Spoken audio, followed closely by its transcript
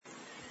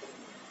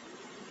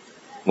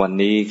วัน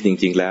นี้จ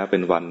ริงๆแล้วเป็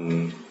นวั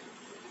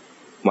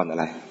นอะ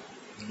ไร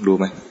รู้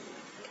ไหม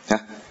ฮ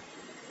ะ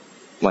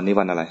วันนี้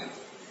วันอะไร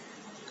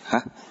ฮ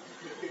ะ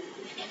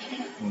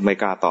ไม่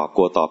กล้าตอบก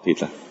ลัวตอบผิด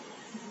ล่ะ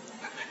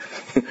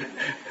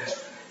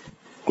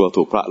กลัว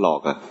ถูกพระหลอ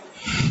กอ่ะ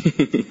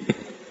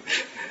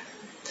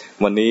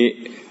วันนี้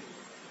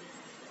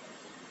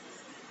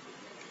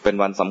เป็น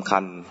วันสำคั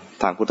ญ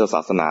ทางพุทธศา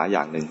สนาอ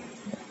ย่างหนึ่ง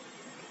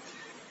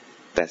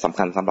แต่สำ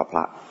คัญสำหรับพร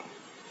ะ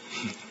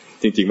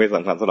จริงๆไม่ส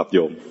ำคัญสำหรับโย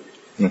ม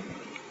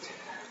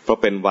เพราะ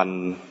เป็นวัน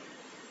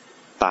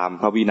ตาม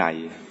พระวินัย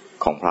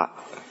ของพระ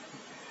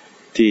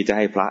ที่จะใ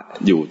ห้พระ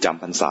อยู่จ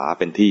ำพรรษา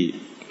เป็นที่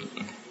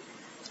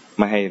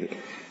ไม่ใ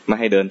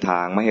ห้เดินทา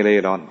งไม่ให้เร่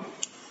ร่อน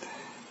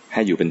ใ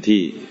ห้อยู่เป็น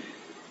ที่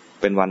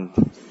เป็นวัน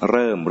เ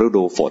ริ่มฤ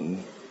ดูฝน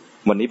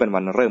วันนี้เป็นวั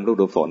นเริ่มฤ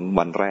ดูฝน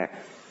วันแรก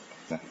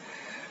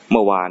เ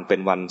มื่อวานเป็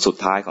นวันสุด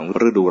ท้ายของ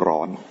ฤดูร้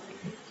อน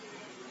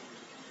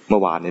เมื่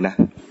อวานนี้นะ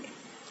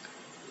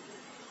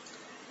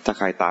ถ้าใ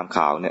ครตาม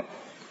ข่าวเนี่ย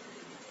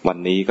วัน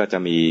นี้ก็จะ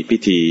มีพิ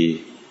ธี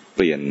เป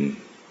ลี่ยน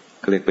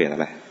เขาเรียกเปลี่ยนอะ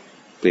ไร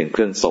เปลี่ยนเค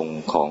รื่องทรง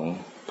ของ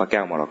พระแก้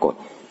วมรกต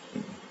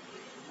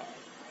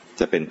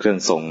จะเป็นเครื่อง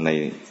ทรงใน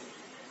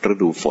ฤ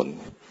ดูฝน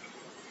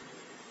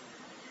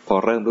พอ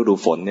เริ่มฤดู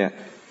ฝนเนี่ย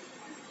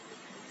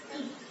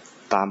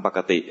ตามปก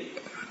ติ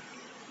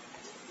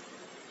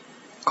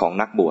ของ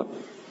นักบวช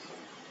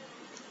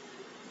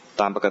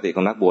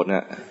เนี่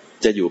ย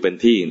จะอยู่เป็น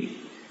ที่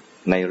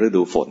ในฤ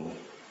ดูฝน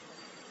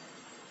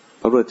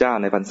พระพุทธเจ้า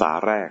ในพรรษา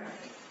แรก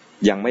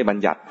ยังไม่บัญ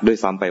ญัติด้วย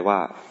ซ้ำไปว่า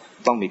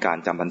ต้องมีการ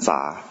จำพรรษา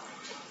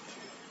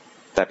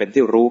แต่เป็น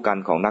ที่รู้กัน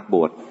ของนักบ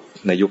วช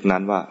ในยุคนั้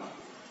นว่า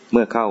เ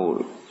มื่อเข้า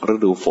ฤ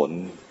ดูฝน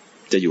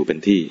จะอยู่เป็น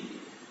ที่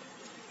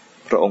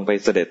พระองค์ไป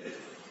เสด็จ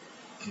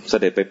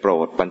ไปโปร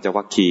ดปัญจ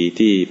วัคคีย์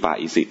ที่ป่า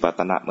อิสิปต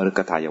นมฤค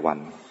ทายวัน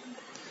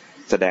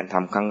แสดงธร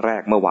รมครั้งแร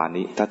กเมื่อวาน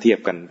นี้ถ้าเทียบ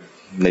กัน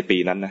ในปี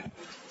นั้นนะ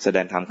แสด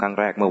งธรรมครั้ง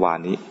แรกเมื่อวาน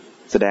นี้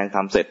แสดงธ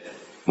รรมเสร็จ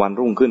วัน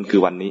รุ่งขึ้นคื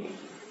อวันนี้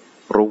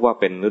รู้ว่า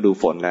เป็นฤดู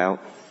ฝนแล้ว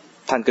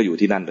ท่านก็อยู่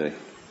ที่นั่นเลย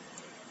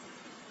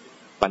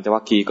ปัญจวั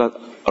คคีย์ก็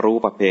รู้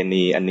ประเพ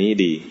ณีอันนี้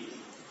ดี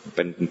เ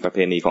ป็นประเพ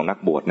ณีของนัก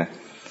บวชนะ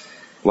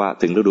ว่า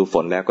ถึงฤดูฝ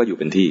นแล้วก็อยู่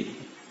เป็นที่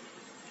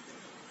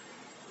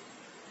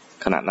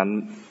ขณะนั้น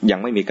ยัง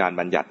ไม่มีการ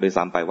บัญญัติด้วย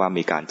ซ้ำไปว่า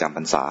มีการจำพ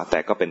รรษาแต่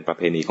ก็เป็นประเ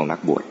พณีของนัก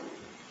บวช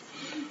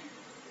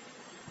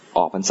อ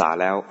อกพรรษา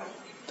แล้ว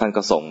ท่าน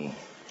ก็ส่ง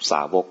ส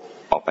าวก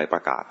ออกไปปร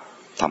ะกาศ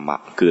ธรรมะ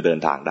คือเดิน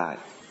ทางได้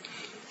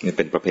นี่เ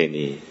ป็นประเพ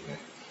ณี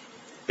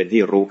เป็น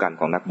ที่รู้กัน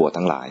ของนักบวช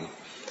ทั้งหลาย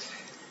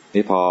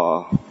นี่พอ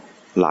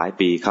หลาย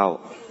ปีเข้า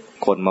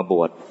คนมาบ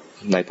วช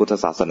ในพุทธ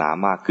ศาสนา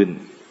มากขึ้น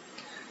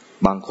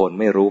บางคน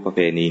ไม่รู้ประเพ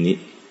ณีนี้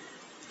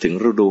ถึง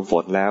ฤดูฝ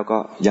นแล้วก็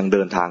ยังเ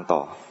ดินทางต่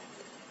อ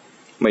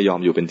ไม่ยอม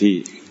อยู่เป็นที่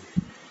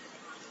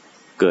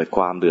เกิดค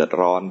วามเดือด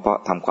ร้อนเพราะ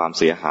ทำความ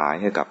เสียหาย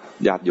ให้กับ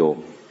ญาติโยม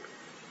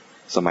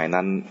สมัย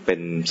นั้นเป็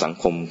นสัง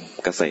คม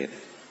เกษตร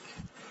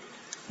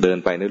เดิน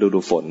ไปในฤดู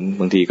ฝน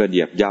บางทีก็เห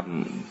ยียบย่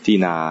ำที่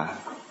นา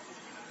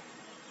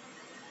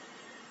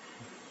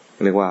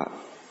เรียกว่า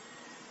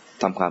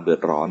ทำความเดือ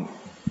ดร้อน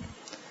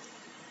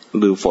ฤ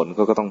ดูฝน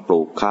ก็ต้องป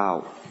ลูกข้าว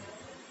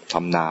ท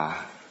ำนา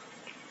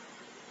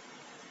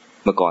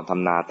เมื่อก่อนท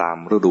ำนาตาม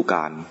ฤดูก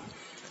าล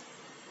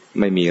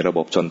ไม่มีระบ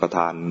บชลประท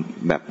าน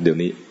แบบเดี๋ยว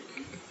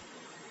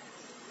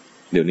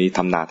นี้ท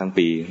ำนาทั้ง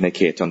ปีในเ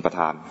ขตชลประ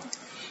ทาน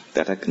แ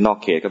ต่ถ้านอก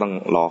เขตก็ต้อง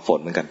รอฝน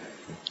เหมือนกัน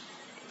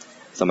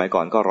สมัยก่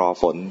อนก็รอ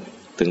ฝน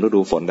ถึงฤ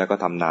ดูฝนแล้วก็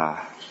ทำนา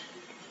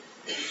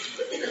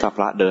ถ้าพ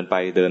ระเดินไป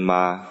เดินม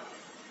า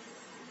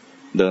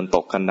เดินต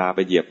กคันนาไป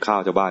เหยียบข้าว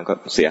ชาวบ้านก็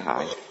เสียหา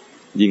ย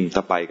ยิ่งถ้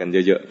าไปกัน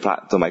เยอะๆพระ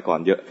สมัยก่อน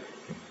เยอะ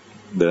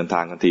เดินท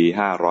างกันที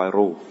500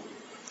รูป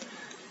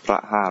พระ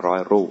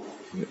500รูป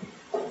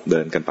เดิ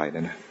นกันไปน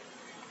ะ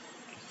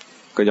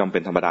ก็ย่อมเป็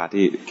นธรรมดา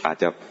ที่อาจ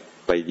จะ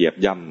ไปเหยียบ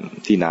ย่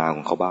ำที่นาข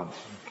องเขาบ้าง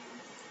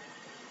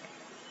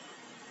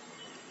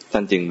ท่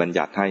านจึงบัญ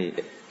ญัติให้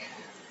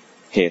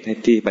เหตุให้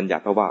ที่บัญญั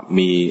ติเพราะว่า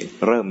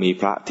เริ่มมี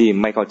พระที่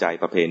ไม่เข้าใจ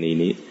ประเพณี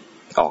นี้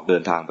ออกเดิ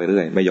นทางไปเรื่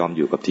อยไม่ยอมอ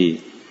ยู่กับที่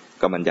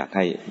ก็บัญญัติใ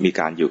ห้มี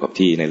การอยู่กับ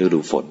ที่ในฤดู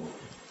ฝน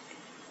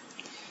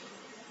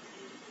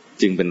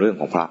จึงเป็นเรื่อง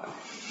ของพระ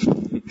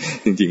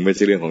จริงๆไม่ใ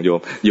ช่เรื่องของ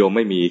โยมไ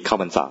ม่มีเข้า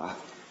พรรษา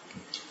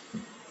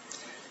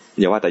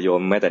อย่าว่าแต่โย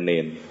มแม้แต่เ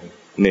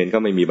นนก็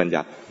ไม่มีบัญ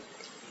ญั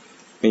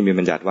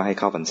ติว่าให้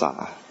เข้าพรรษา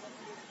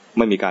ไ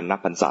ม่มีการนับ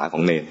พรรษาขอ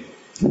งเนน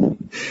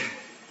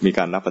มีก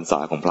ารนับพรรษา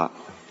ของพระ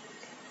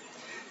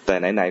แต่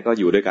ไหนๆก็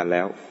อยู่ด้วยกันแ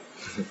ล้ว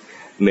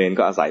เนน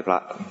ก็อาศัยพระ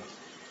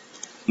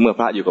เมื่อพ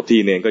ระอยู่กับที่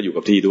เนนก็อยู่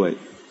กับที่ด้วย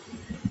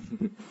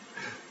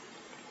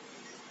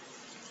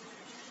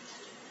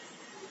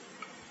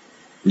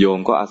โยม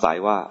ก็อาศัย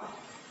ว่า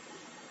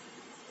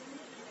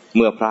เ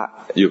มื่อพระ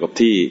อยู่กับ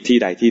ที่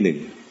ใดที่หนึ่ง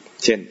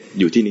เช่น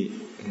อยู่ที่นี่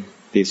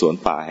ที่สวน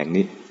ป่าแห่ง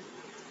นี้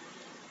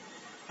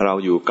เรา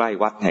อยู่ใกล้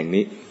วัดแห่ง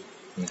นี้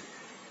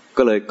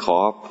ก็เลยขอ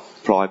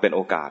พลอยเป็นโอ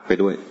กาสไป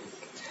ด้วย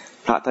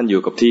พระท่านอ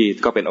ยู่กับที่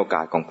ก็เป็นโอก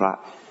าสของพระ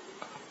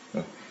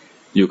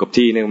อยู่กับ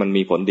ที่เนี่ยมัน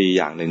มีผลดี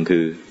อย่างหนึ่งคื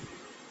อ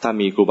ถ้า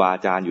มีครูบาอ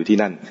าจารย์อยู่ที่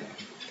นั่น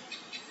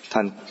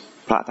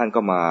พระท่าน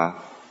ก็มา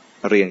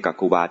เรียนกับ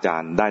ครูบาอาจา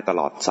รย์ได้ต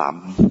ลอด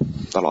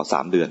ตลอด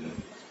3 เดือน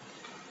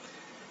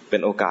เป็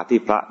นโอกาสที่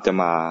พระจะ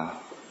มา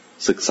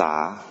ศึกษา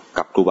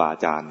กับครูบาอ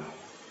าจารย์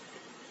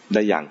ไ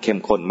ด้อย่างเข้ม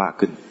ข้นมาก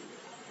ขึ้น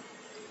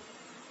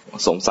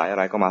สงสัยอะ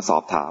ไรก็มาสอ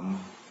บถาม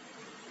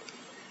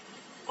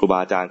ครูบา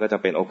อาจารย์ก็จะ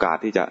เป็นโอกาส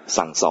ที่จะ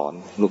สั่งสอน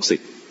ลูกศิ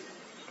ษย์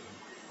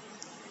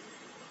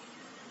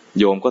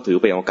โยมก็ถือ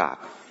เป็นโอกาส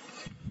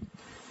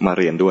มา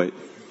เรียนด้วย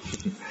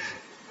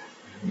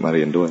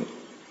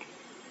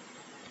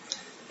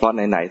เพราะ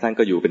ไหนๆท่าน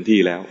ก็อยู่เป็นที่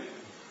แล้ว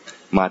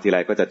มาทีไร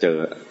ก็จะเ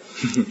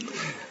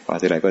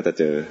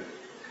จอ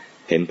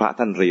เห็นพระ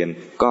ท่านเรียน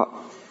ก็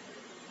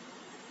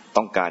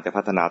ต้องการจะ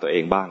พัฒนาตัวเอ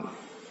งบ้าง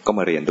ก็ม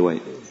าเรียนด้วย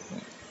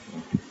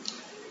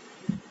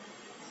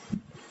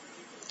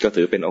ก็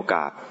ถือเป็นโอก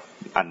าส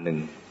อันหนึ่ง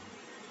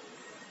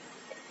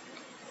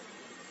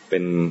เ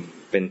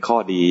ป็นข้อ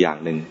ดีอย่าง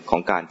หนึ่งขอ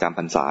งการจำพ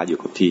รรษาอยู่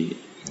กับที่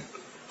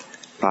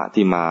พระ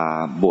ที่มา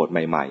บวชใ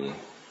หม่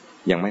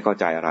ๆยังไม่เข้า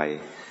ใจอะไร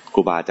ค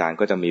รูบาอาจารย์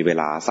ก็จะมีเว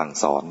ลาสั่ง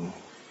สอน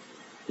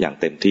อย่าง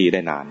เต็มที่ไ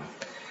ด้นาน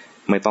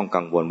ไม่ต้อง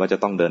กังวลว่าจะ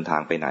ต้องเดินทา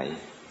งไปไหน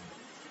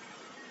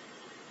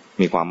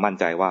มีความมั่น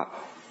ใจว่า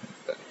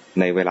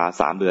ในเวลา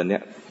3 เดือนเนี้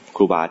ยค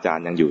รูบาอาจาร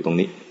ย์ยังอยู่ตรง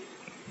นี้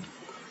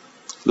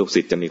ลูก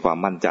ศิษย์จะมีความ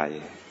มั่นใจ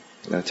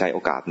และใช้โอ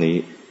กาสนี้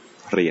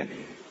เรียน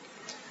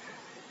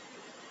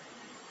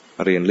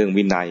เรื่อง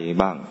วินัย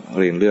บ้าง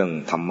เรียนเรื่อง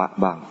ธรรมะ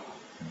บ้าง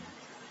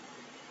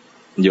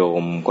โย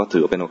มก็ถื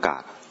อเป็นโอกา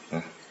ส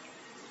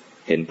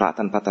เห็นพระ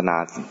ท่านพัฒนา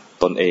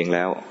ตนเองแ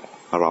ล้ว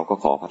เราก็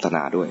ขอพัฒน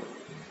าด้วย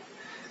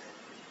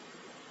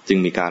จึง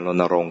มีการร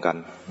ณรงค์กัน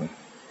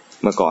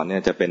เมื่อก่อนเนี่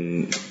ยจะเป็น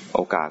โ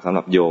อกาสสำห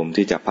รับโยม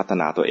ที่จะพัฒ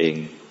นาตัวเอง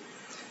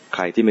ใค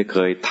รที่ไม่เค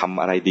ยท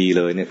ำอะไรดีเ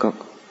ลยเนี่ยก็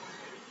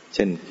เ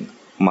ช่น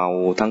เมา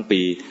ทั้ง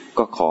ปี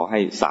ก็ขอให้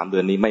3 เดื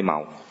อนนี้ไม่เมา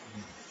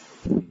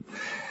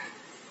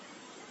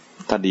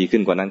ถ้าดีขึ้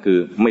นกว่านั้นคือ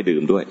ไม่ดื่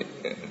มด้วย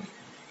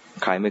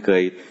ใครไม่เค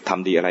ยท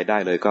ำดีอะไรได้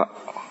เลยก็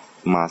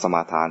มาสม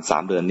าทาน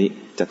3 เดือนนี้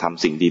จะท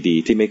ำสิ่งดี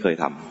ๆที่ไม่เคย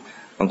ท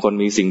ำบางคน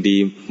มีสิ่งดี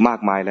มาก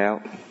มายแล้ว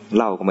เ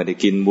หล้าก็ไม่ได้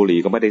กินบุหรี่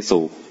ก็ไม่ได้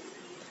สูบ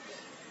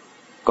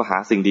ก็หา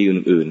สิ่งดี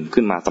อื่นๆ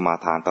ขึ้นมาสมา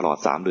ทานตลอด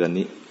3 เดือน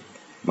นี้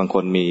บางค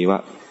นมีว่า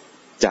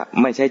จะ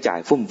ไม่ใช้จ่าย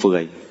ฟุ่มเฟือ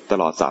ยต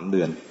ลอด3 เ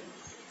ดือน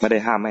ไม่ได้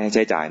ห้ามไม่ให้ใ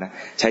ช้จ่ายนะ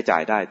ใช้จ่า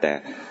ยได้แต่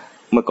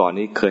เมื่อก่อน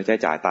นี้เคยใช้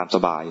จ่ายตามส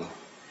บาย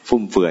ฟุ่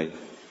มเฟือย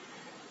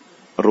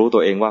รู้ตั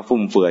วเองว่าฟุ่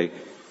มเฟือย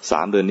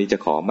3 เดือนนี้จะ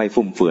ขอไม่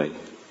ฟุ่มเฟือย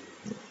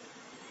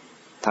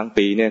ทั้ง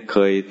ปีเนี่ยเ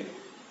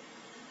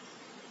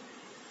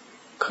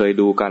คย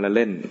ดูการละเ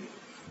ล่น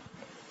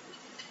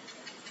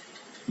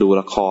ดู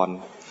ละคร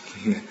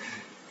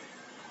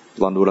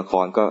ตอนดูละค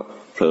รก็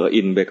เผลอ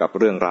อินไปกับ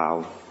เรื่องราว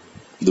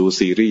ดู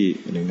ซีรีส์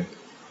อะไรนะ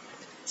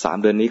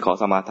3 เดือนนี้ขอ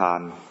สมาทาน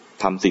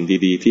ทำสิ่ง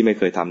ดีๆที่ไม่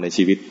เคยทำใน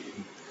ชีวิต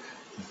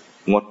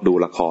งดดู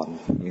ละคร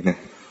นี่นะ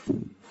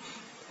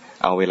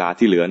เอาเวลา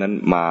ที่เหลือนั้น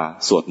มา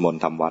สวดมน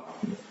ต์ทำวัด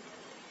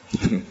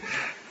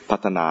พั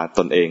ฒนาต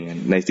นเอง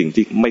ในสิ่ง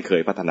ที่ไม่เค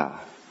ยพัฒนา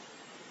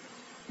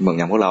บางอ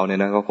ย่างพวกเราเนี่ย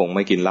นะก็คงไ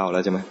ม่กินเหล้าแล้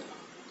วใช่ไหม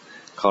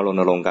เขาร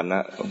ณรงค์กันน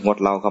ะงด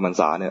เหล้าเข้าพรร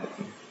ษาเนี่ย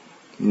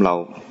เรา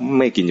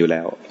ไม่กินอยู่แ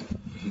ล้ว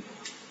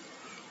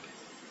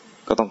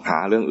ก็ต้องหา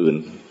เรื่องอื่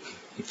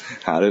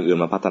น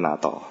มาพัฒนา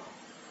ต่อ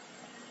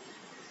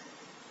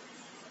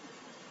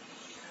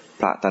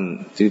พระท่าน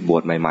ที่บว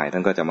ชใหม่ๆท่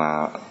านก็จะมา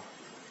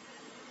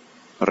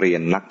เรีย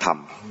นนักธรรม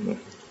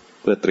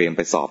เพื่อเตรียมไ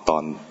ปสอบตอ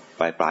น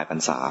ปลายพรร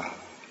ษา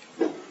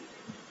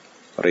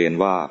เรียน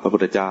ว่าพระพุท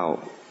ธเจ้า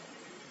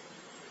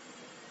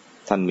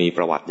ท่านมีป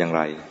ระวัติอย่างไ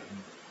ร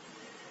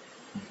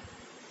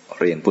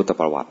เรียนพุทธ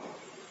ประวัติ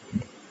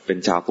เป็น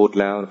ชาวพุทธ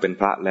แล้วเป็น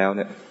พระแล้วเ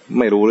นี่ย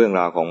ไม่รู้เรื่อง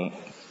ราวของ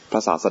พร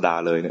ะศาสดา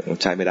เลยเนี่ย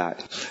ใช้ไม่ได้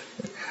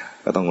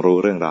ก็ต้องรู้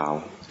เรื่องราว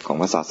ของ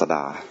พระศาสด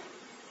า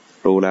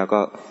รู้แล้ว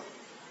ก็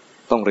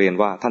ต้องเรียน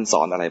ว่าท่านส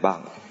อนอะไรบ้าง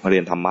เรี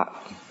ยนธรรมะ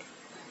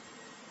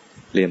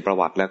เรียนประ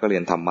วัติแล้วก็เรี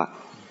ยนธรรมะ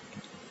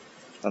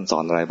ท่านสอ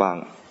นอะไรบ้าง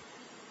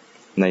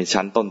ใน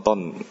ชั้นต้น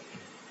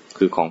ๆ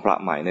คือของพระ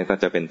ใหม่เนี่ยก็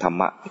จะเป็นธรร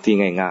มะที่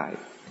ง่าย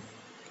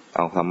ๆเอ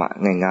าธรรมะ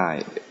ง่าย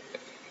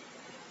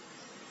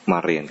ๆมา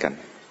เรียนกัน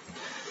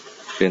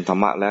เรียนธร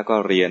รมะแล้วก็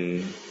เรียน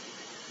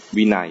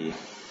วินัย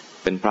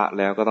เป็นพระ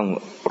แล้วก็ต้อง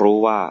รู้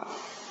ว่า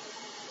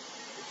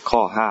ข้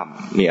อห้าม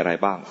มีอะไร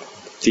บ้าง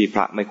ที่พ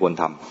ระไม่ควร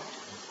ท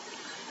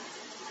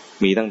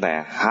ำมีตั้งแต่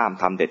ห้าม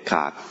ทำเด็ดข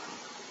าด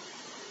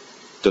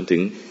จนถึ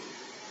ง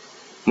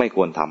ไม่ค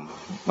วรท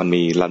ำมัน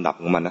มีลำดับ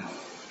ของมันนะ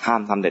ห้า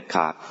มทำเด็ดข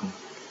าด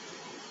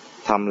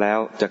ทำแล้ว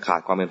จะขาด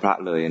ความเป็นพระ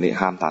เลยนี่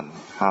ห้ามท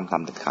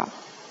ำเด็ดขาด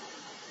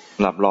ล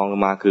ำดับรองล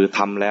งมาคือท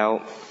ำแล้ว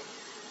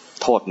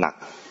โทษหนัก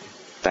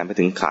แต่ไม่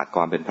ถึงขาดค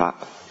วามเป็นพระ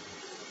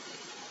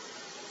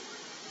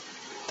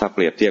ถ้าเป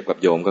รียบเทียบกับ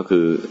โยมก็คื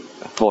อ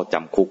โทษจ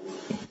ำคุก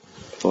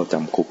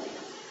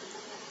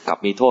กับ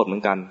มีโทษเหมือ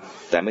นกัน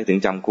แต่ไม่ถึง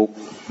จำคุก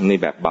นี่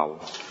แบบเบา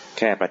แ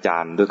ค่ประจา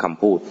นด้วยค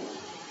ำพูด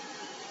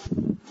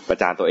ประ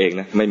จานตัวเอง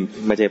นะ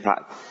ไม่ใช่พระ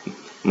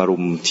มารุ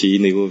มชี้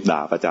นิ้วด่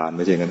าประจานไ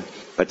ม่ใช่งั้น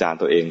ประจาน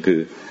ตัวเองคือ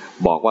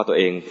บอกว่าตัว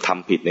เองท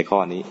ำผิดในข้อ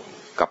นี้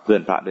กับเพื่อ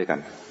นพระด้วยกัน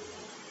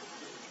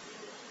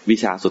วิ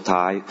ชาสุด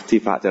ท้ายที่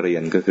พระจะเรีย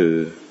นก็คือ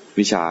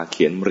วิชาเ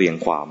ขียนเรียง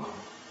ความ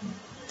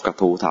กระ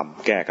ทู้ธรรม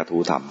แก้กระ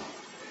ทู้ธรรม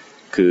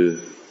คือ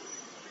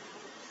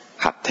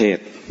หัดเทศ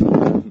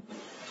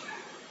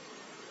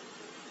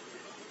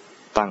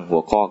ตั้งหั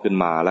วข้อขึ้น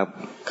มาแล้ว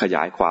ขย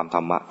ายความธ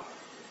รรมะ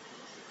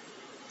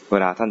เว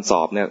ลาท่านส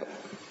อบเนี่ย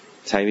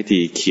ใช้วิธี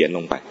เขียนล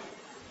งไป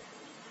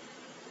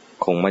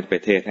คงไม่ไป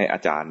เทศให้อา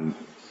จารย์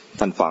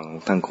ท่านฟัง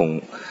ท่านคง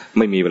ไ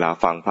ม่มีเวลา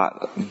ฟังพระ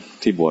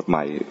ที่บวชให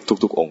ม่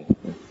ทุกๆองค์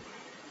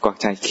ก็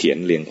ใช้เขียน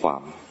เรียงควา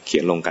มเขี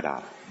ยนลงกระดา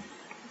ษ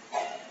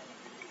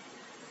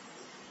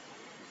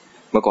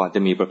เมื่อก่อนจะ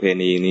มีประเพ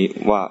ณีนี้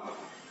ว่า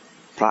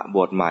พระบ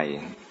วชใหม่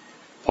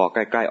พอใก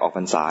ล้ๆออกพ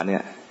รรษาเนี่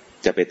ย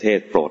จะไปเทศ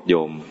โปรดโ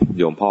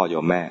ยมพ่อโย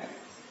มแม่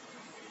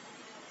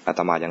อาต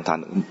มายังทัน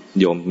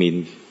โยม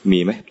มี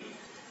ไหม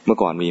เมื่อ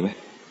ก่อนมีไหม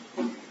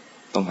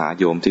ต้องหา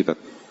โยมที่แบบ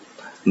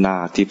หน้า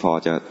ที่พอ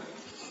จะ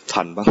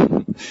ทันบ้าง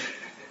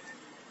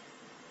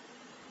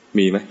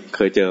มีไหมเค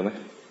ยเจอไหม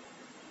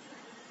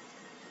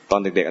ตอน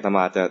เด็กๆอาตม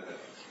าจะ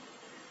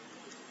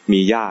มี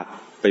ญาติ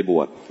ไปบ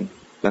วช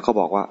แล้วเขา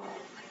บอกว่า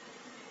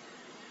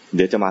เ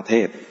ดี๋ยวจะมาเท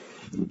ศ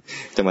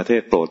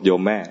โปรดโย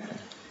มแม่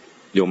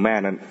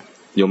นั้น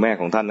โยมแม่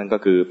ของท่านนั้นก็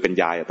คือเป็น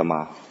ยายอาตมา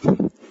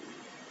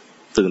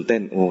ตื่นเต้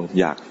นโอ้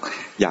อ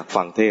ยาก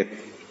ฟังเทศ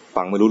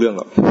ฟังไม่รู้เรื่องห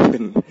รอก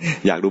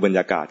อยากดูบรรย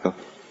ากาศก็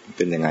เ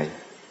ป็นยังไง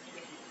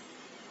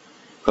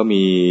ก็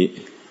มี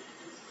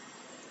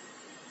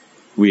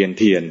เวียน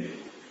เทียน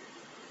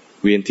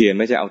ไ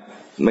ม่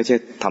ใช่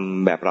ท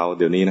ำแบบเรา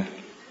เดี๋ยวนี้นะ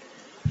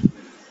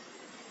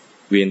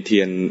เวียนเที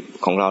ยน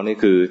ของเรานี่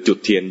คือจุด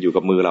เทียนอยู่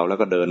กับมือเราแล้ว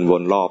ก็เดินว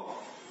นรอบ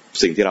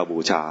สิ่งที่เราบู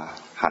ชา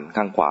หัน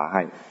ข้างขวาใ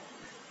ห้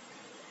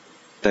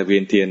แต่เวี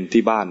ยนเทียน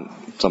ที่บ้าน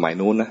สมัย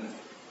นู้นนะ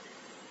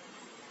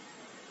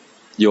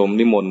โยม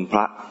นิมนต์พร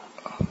ะ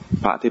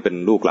ที่เป็น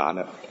ลูกหลาน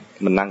น่ะ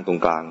มันนั่งตรง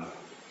กลาง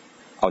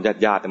เอา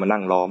ญาติมานั่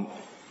งล้อม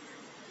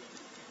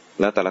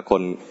แล้วแต่ละค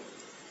น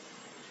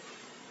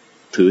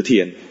ถือเที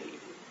ยน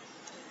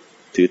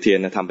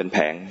นะทำเป็นแผ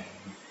ง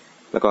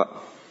แล้วก็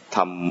ท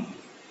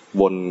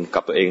ำวนกั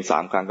บตัวเอง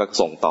3 ครั้งก็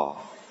ส่งต่อ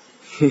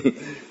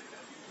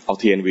เอา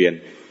เทียนเวียน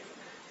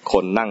ค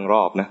นนั่งร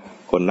อบนะ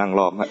คนนั่ง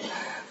รอบ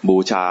บู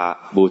ช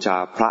า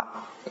พระ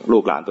ลู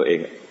กหลานตัวเอง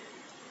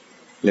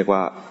เรียกว่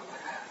า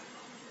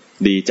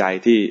ดีใจ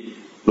ที่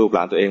ลูกหล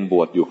านตัวเองบ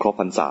วชอยู่ครบ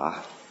พรรษา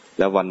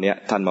แล้ววันเนี้ย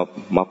ท่าน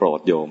มาโปร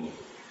ดโยม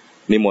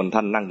นิมนต์ท่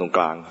านนั่งตรงก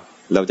ลาง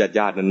แล้วญ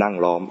าตินั้นนั่ง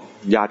ล้อม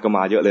ญาติก็ม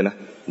าเยอะเลยนะ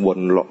วน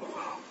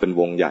เป็น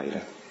วงใหญ่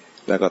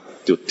แล้วก็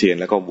จุดเทียน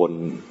แล้วก็วน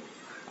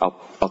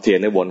เอาเทียน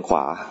ให้วนขว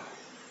า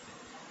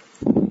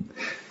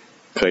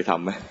เคยท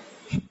ำไหม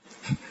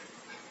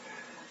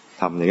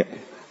ทำอย่างเงี้ย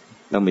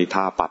แล้วมี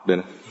ท่าปัดด้วย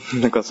นะ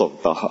แล้วก็ส่ง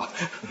ต่อ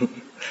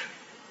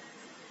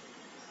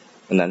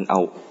อันนั้นเ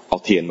อา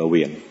เทียนมาเ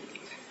วียน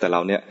แต่เร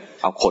าเนี่ย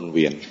เอาคนเ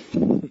วียน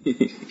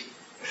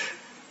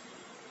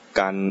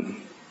การ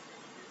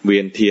เวี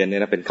ยนเทียนเนี่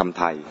ยนะเป็นคำ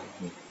ไทย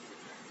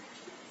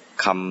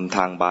คำท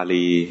างบา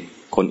ลี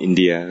คนอินเ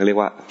ดียเขาเรียก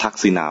ว่าทัก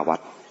ษิณาวัต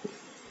ร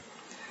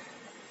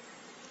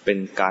เป็น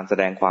การแส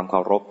ดงความเค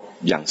ารพ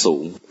อย่างสู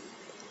ง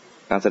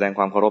การแสดงค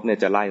วามเคารพเนี่ย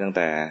จะไล่ตั้งแ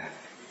ต่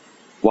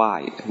ไห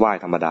ว้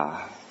ธรรมดา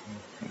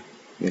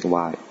นี่ก็ไห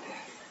ว้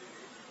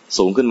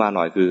สูงขึ้นมาห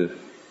น่อยคือ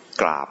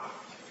กราบ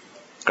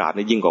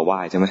นี่ยิ่งกว่าไหว้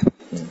ใช่ไหม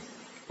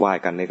ไหว้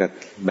กันนี่ก็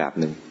แบบ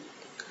หนึ่ง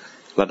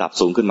ระดับ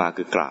สูงขึ้นมา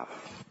คือกราบ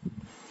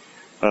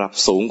ระดับ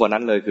สูงกว่านั้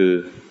นเลยคือ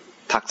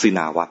ทักษิณ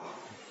าวัตร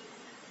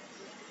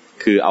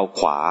คือเอา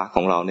ขวาข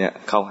องเราเนี่ย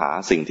เข้าหา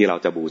สิ่งที่เรา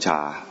จะบูชา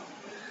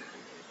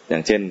อย่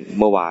างเช่น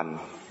เมื่อวา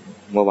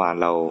น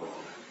เรา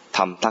ท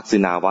ำทักษิ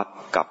ณาวัตร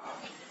กับ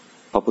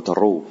พระพุทธ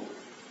รูป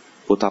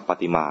พุทธป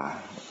ฏิมา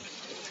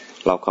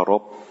เราเคาร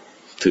พ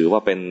ถือว่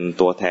าเป็น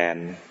ตัวแทน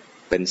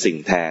เป็นสิ่ง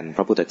แทนพ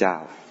ระพุทธเจ้า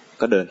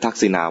ก็เดินทัก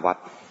ษิณาวัต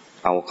ร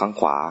เอาข้าง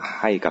ขวา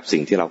ให้กับสิ่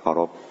งที่เราเคา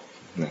รพ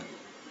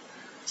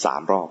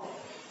3 รอบ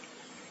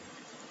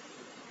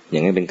อย่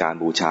างนี้เป็นการ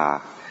บูชา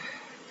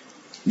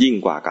ยิ่ง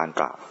กว่าการ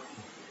กราบ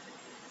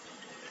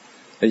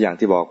และอย่าง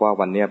ที่บอกว่า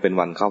วันนี้เป็น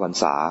วันเข้าพรร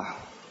ษา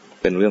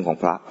เป็นเรื่องของ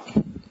พระ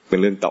เป็น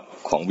เรื่อง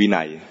ของวิ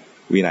นั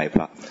ยพ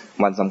ระ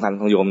วันสำคัญ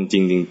ของโยมจ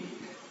ริง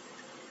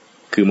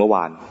ๆคือเมื่อว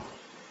าน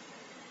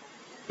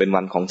เป็น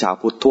วันของชาว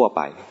พุทธทั่วไ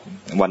ป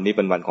วันนี้เ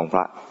ป็นวันของพ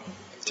ระ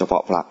เฉพา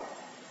ะพระ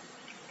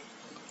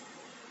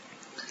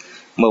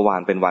เมื่อวา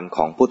นเป็นวันข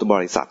องพุทธบ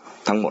ริษัท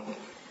ทั้งหมด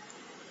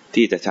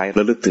ที่จะใช้ร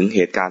ะลึกถึงเห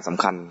ตุการณ์ส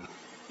ำคัญ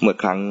เมื่อ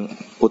ครั้ง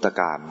พุทธ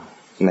กาล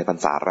ในพรร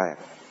ษาแรก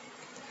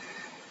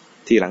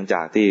ที่หลังจ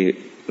าก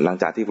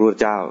ที่พระพุทธ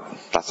เจ้า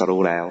ตรัส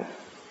รู้แล้ว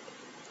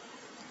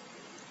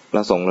เร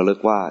าทรงระลึก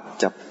ว่า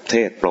จะเท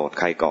ศโปรด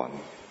ใครก่อน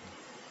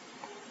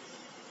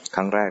ค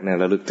รั้งแรกเนี่ย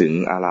ระลึกถึง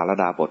อาราล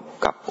ดาบท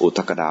กับอุท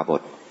กดาบ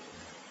ท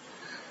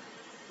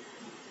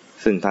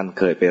ซึ่งท่าน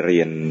เคยไปเ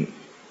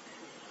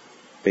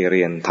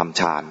รียนทำ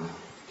ฌาน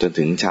จน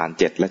ถึงฌาน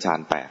7และฌาน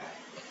8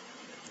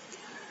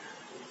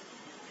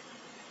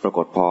ปราก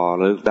ฏพอ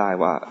ระลึกได้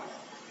ว่า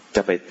จ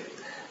ะไป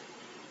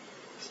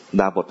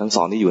ดาบททั้ง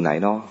2นี่อยู่ไหน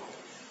เนาะ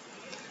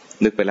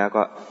นึกไปแล้ว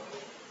ก็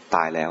ต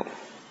ายแล้ว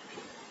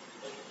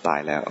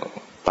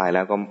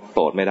ก็โป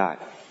รดไม่ได้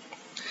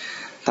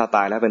ถ้าต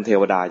ายแล้วเป็นเท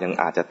วดายัง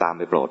อาจจะตามไ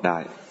ปโปรดได้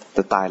แ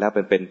ต่ตายแล้ว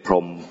เป็นพร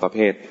หมประเภ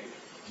ท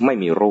ไม่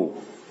มีรูป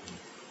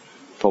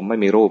พรหมไม่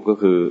มีรูปก็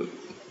คือ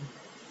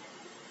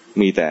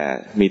มีแ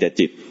ต่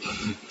จิต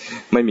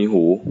ไม่มี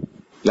หู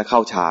และเข้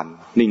าฌาน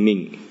นิ่ง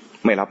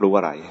ๆไม่รับรู้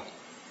อะไร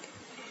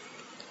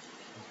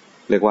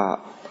เรียกว่า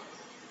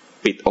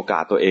ปิดโอกา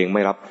สตัวเองไ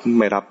ม่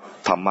รับ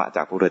ธรรมะจ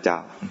ากพระพุทธเจ้า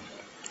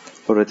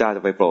พระพุทธเจ้าจ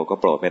ะไปโปรดก็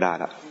โปรดไม่ได้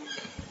ละ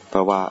เพร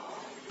าะว่า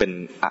เป็น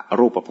อ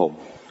รูปพรหม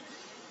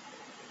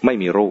ไม่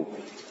มีรูป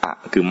อะ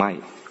คือไม่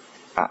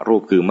อรู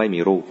ปคือไม่มี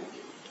รูป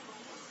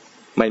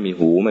ไม่มี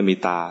หูไม่มี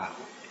ตา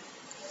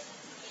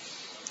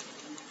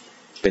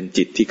เป็น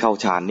จิตที่เข้า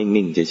ฌาน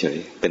นิ่งๆเฉย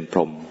ๆเป็นพร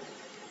หม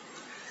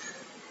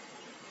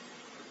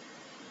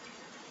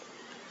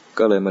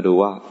ก็เลยมาดู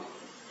ว่า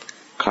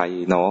ใคร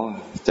เนาะ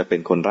จะเป็น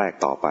คนแรก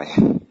ต่อไป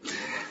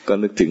ก็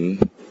นึกถึง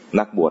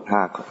นักบวช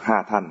ห้า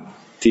ท่าน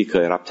ที่เค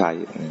ยรับใช้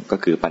ก็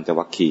คือปัญจ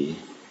วัคคีย์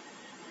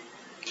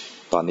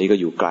ตอนนี้ก็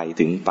อยู่ไกล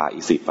ถึงป่า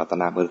อิสิปต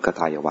นมฤค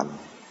ทายวัน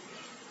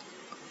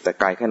แต่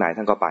ไกลแค่ไหน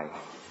ท่านก็ไป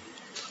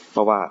เพ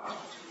ราะว่า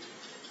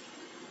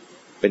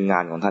เป็นงา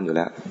นของท่านอยู่แ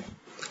ล้ว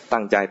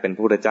ตั้งใจเป็นพร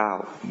ะพุทธเจ้า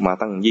มา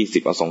ตั้ง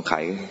20อสงไข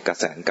ยกระ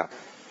แสนกับ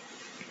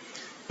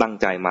ตั้ง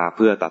ใจมาเ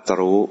พื่อตรัส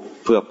รู้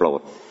เพื่อโปร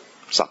ด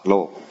สัตว์โล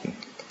ก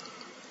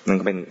นั่น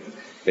ก็เ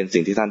ป็น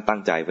สิ่งที่ท่านตั้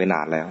งใจไว้น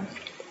านแล้ว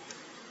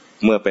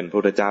เมื่อเป็นพระ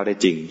พุทธเจ้าได้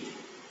จริง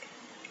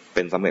เ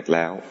ป็นสำเร็จแ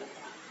ล้ว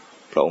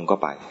พระองค์ก็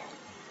ไ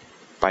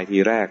ปที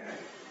แรก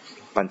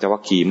ปัญจวั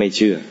คคีย์ไม่เ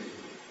ชื่อ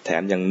แถ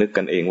มยังนึก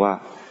กันเองว่า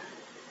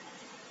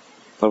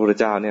พระพุทธ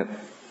เจ้าเนี่ย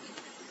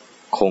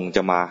คงจ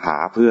ะมาหา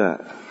เพื่อ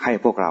ให้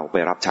พวกเราไป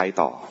รับใช้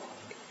ต่อ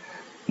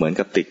เหมือน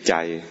กับติดใจ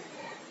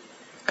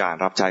การ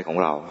รับใช้ของ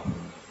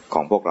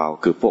พวกเรา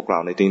คือพวกเรา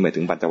ในที่นี้หมาย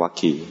ถึงปัญจวัค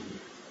คีย์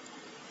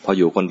พอ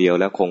อยู่คนเดียว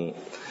แล้วคง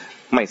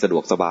ไม่สะดว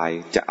กสบาย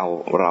จะเอา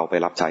เราไป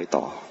รับใช้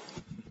ต่อ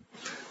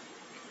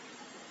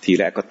ที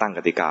แรกก็ตั้งก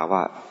ติกาว่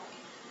า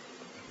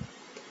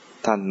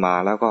ท่านมา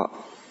แล้วก็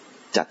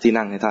จัดที่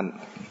นั่งให้ท่าน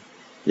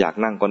อยาก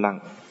นั่งก็นั่ง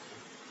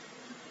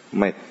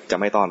จะ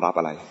ไม่ต้อนรับ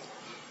อะไร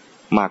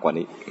มากกว่า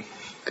นี้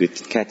คือ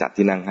แค่จัด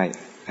ที่นั่ง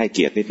ให้เ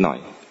กียรตินิดหน่อย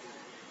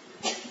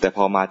แต่พ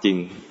อมาจริง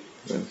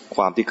ค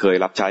วามที่เคย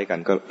รับใช้กัน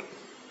ก็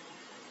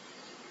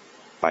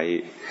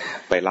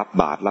ไปรับ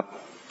บาตร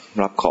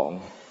รับของ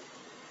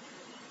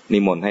นิ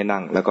มนต์ให้นั่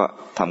งแล้วก็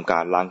ทำกา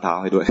รล้างเท้า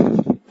ให้ด้วย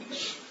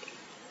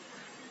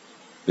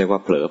เรียกว่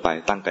าเผลอไป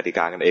ตั้งกติก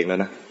ากันเองแล้ว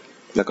นะ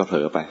แล้วก็เผล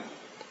อไป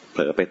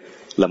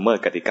ละเมิด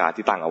กติกา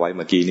ที่ตั้งเอาไว้เ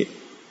มื่อกี้นี้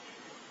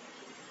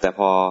แต่พ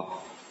อ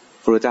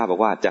พระพุทธเจ้าบอก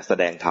ว่าจะแส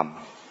ดงธรรม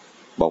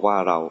บอกว่า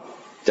เรา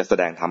จะแส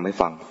ดงธรรมให้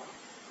ฟัง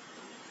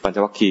ปัญจ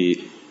วัคคีย์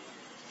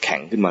แข็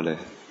งขึ้นมาเลย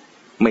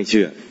ไม่เ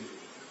ชื่อ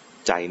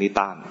ใจนี่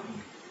ต้าน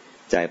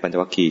ใจปัญจ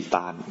วัคคีย์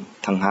ต้าน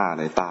ทั้ง5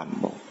เลยต้าน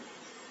บอก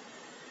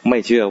ไม่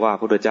เชื่อว่าพร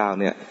ะพุทธเจ้า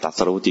เนี่ยตรัส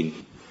รู้จริง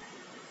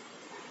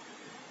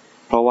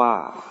เพราะว่า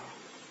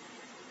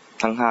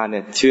ทั้ง5เนี่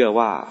ยเชื่อ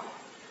ว่า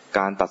ก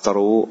ารตรัส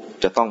รู้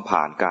จะต้องผ่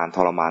านการท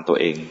รมานตัว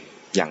เอง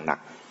อย่างหนัก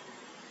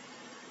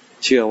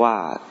เชื่อว่า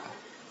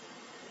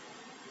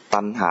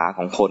ตัณหาข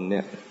องคนเ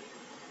นี่ย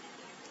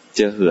จ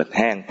ะเหือดแ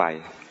ห้งไป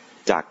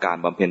จากการ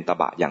บำเพ็ญต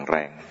บะอย่างแร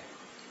ง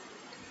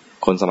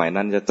คนสมัย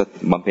นั้นจะ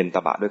บำเพ็ญต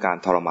บะด้วยการ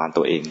ทรมาน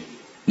ตัวเอง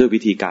ด้วยวิ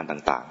ธีการ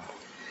ต่าง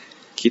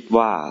ๆคิด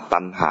ว่าตั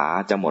ณหา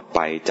จะหมดไป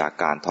จาก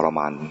การทรม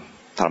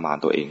าน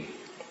ตัวเอง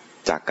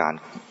จากการ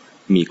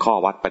มีข้อ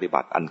วัดปฏิ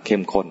บัติอันเข้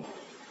มข้น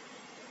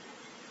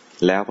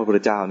แล้วพระพุทธ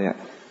เจ้าเนี่ย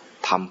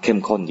ทำเข้ม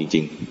ข้นจ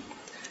ริง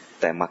ๆ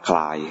แต่มาคล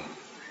า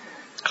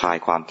ย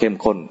ความเข้ม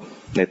ข้น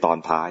ในตอน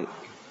ท้าย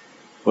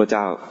พระเ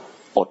จ้า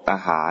อดอา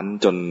หาร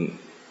จ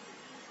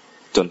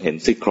นเห็น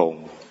ซี่โครง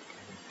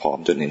ผอม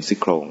จนเห็นซี่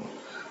โครง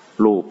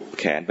ลูบ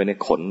แขนไปใน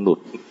ขนหลุ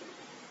ด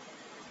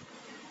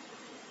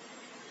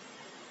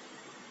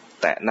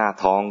แตะหน้า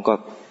ท้องก็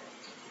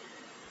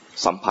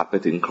สัมผัสไป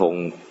ถึงโครง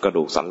กระ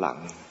ดูกสันหลัง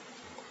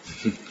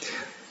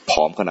ผ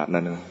อมขนาด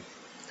นั้นนะ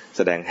แ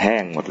สดงแห้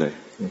งหมดเลย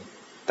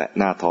แต่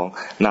หน้าท้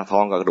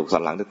องกับกระดูกสั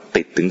นหลังจะ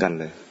ติดถึงกัน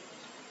เลย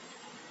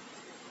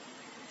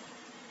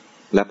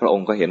และพระอง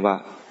ค์ก็เห็นว่า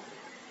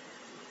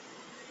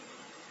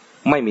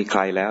ไม่มีใค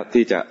รแล้ว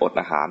ที่จะอด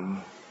อาหาร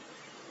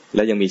แล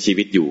ะยังมีชี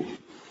วิตอยู่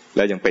แ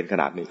ล้วยังเป็นข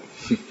นาดนี้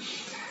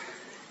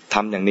ท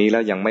ำอย่างนี้แล้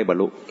วยังไม่บรร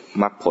ลุ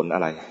มรรคผลอ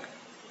ะไร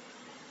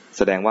แ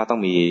สดงว่าต้อ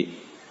งมี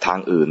ทาง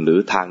อื่นหรือ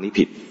ทางนี้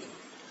ผิด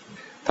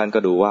ท่านก็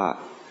ดูว่า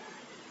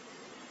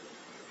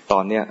ตอ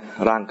นเนี้ย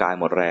ร่างกาย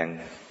หมดแรง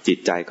จิต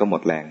ใจก็หม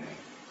ดแรง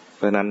เพ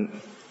ราะฉะนั้น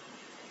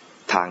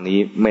ทางนี้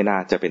ไม่น่า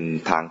จะเป็น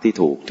ทางที่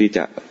ถูกที่จ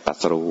ะตรั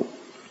สรู้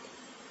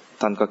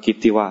ท่านก็คิด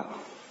ที่ว่า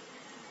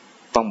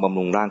ต้องบำ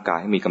รุงร่างกาย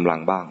ให้มีกำลัง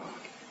บ้าง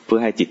เพื่อ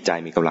ให้จิตใจ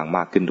มีกำลังม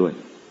ากขึ้นด้วย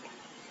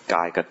ก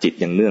ายกับจิต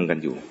ยังเนื่องกัน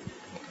อยู่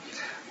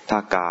ถ้า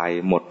กาย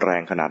หมดแร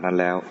งขนาดนั้น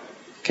แล้ว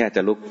แค่จ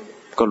ะลุก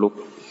ก็ลุก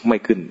ไม่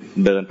ขึ้น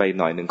เดินไป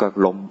หน่อยนึงก็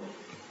ล้ม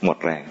หมด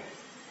แรง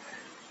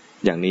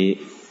อย่างนี้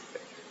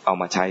เอา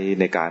มาใช้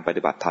ในการป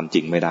ฏิบัติธรรมจ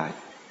ริงไม่ได้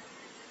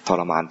ท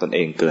รมานตนเอ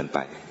งเกินไป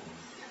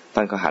ท่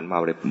านก็หันมา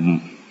บ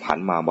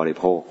ริ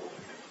โภ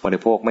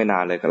คไม่นา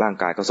นเลยร่าง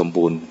กายก็สม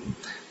บูรณ์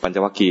ปัญจ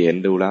วัคคีย์เห็น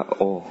ดูแล้ว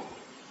โอ้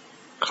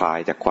คลาย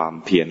จากความ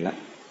เพียรแล้ว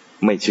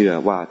ไม่เชื่อ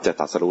ว่าจะ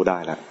ตรัสรู้ได้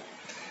แล้ว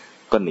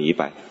ก็หนี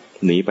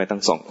ไปตั้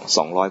ง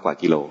200 กว่า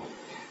กิโล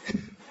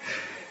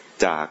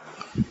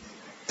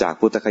จาก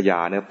พุทธคยา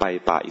เนี่ยไป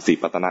ป่าอิสิ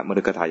ปตนม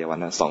ฤคทายวัน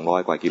นะ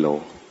200 กว่ากิโล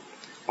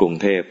กรุง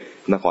เทพ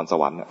นครส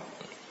วรรค์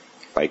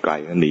ไปไกล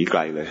หนีไกล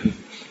เลย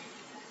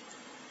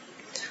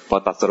พอ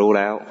ตรัสรู้แ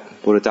ล้ว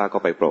พระพุทธเจ้าก็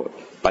ไปโปรด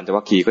ปัญจ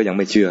วัคคีย์ก็ยัง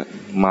ไม่เชื่อ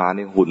มา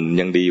นี่หุ่น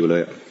ยังดีอยู่เล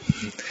ย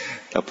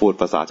ถ้าพูด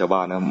ภาษาชาวบ้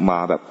านนะมา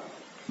แบบ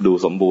ดู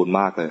สมบูรณ์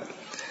มากเลย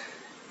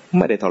ไ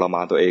ม่ได้ทรม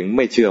านตัวเองไ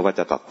ม่เชื่อว่า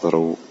จะตรัส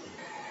รู้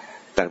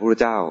แต่พระพุทธ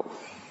เจ้า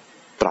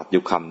ตรัสอ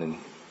ยู่คำหนึ่ง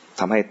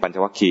ทำให้ปัญจ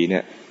วัคคีย์เนี่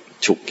ย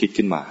ฉุกคิด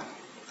ขึ้นมา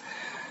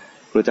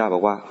พระพุทธเจ้าบ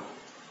อกว่า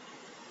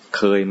เ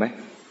คยไหม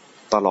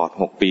ตลอด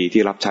6 ปี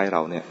ที่รับใช้เร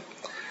าเนี่ย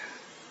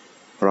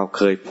เราเ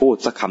คยพูด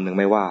สักคำหนึ่งไ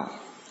หมว่า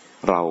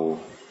เรา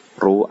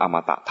รู้อม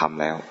ตะธรรม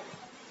แล้ว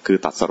คือ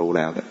ตรัสรู้แ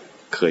ล้วเนี่ย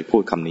เคยพู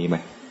ดคำนี้ไหม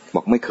บ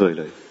อกไม่เคย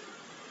เลย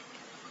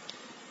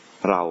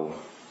เรา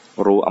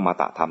รู้อม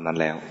ตะธรรมนั้น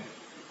แล้ว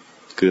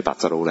คือตรั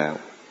สรู้แล้ว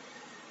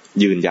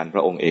ยืนยันพร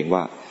ะองค์เอง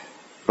ว่า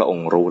พระอง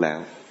ค์รู้แล้ว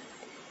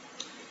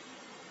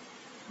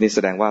นี่แส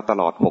ดงว่าต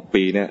ลอด6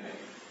 ปีเนี่ย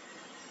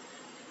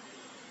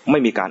ไม่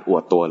มีการอว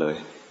ดตัวเลย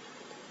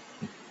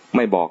ไ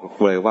ม่บอก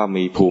เลยว่า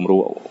มีภูมิรู้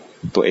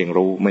ตัวเอง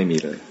รู้ไม่มี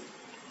เลย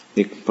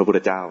นี่พระพุทธ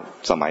เจ้า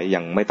สมัยยั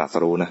งไม่ตรัส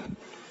รู้นะ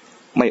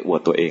ไม่อว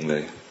ดตัวเองเล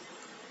ย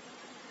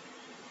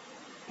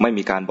ไม่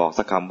มีการบอก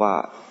สักคำว่า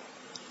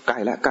ใกล้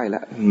แล้วใกล้แล้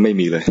วไม่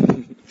มีเลย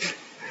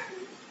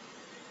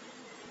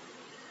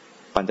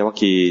ปัญจวัค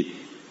คีย์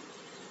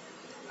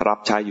รับ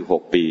ใช้อยู่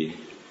6 ปี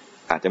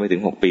อาจจะไม่ถึ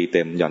ง6 ปีเ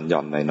ต็มหย่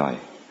อนๆหน่อย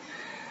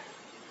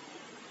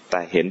ๆแต่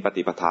เห็นป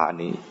ฏิปทาอัน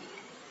นี้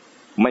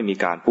ไม่มี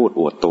การพูด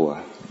อวดตัว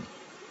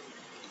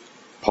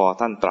พอ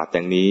ท่านตรัสอ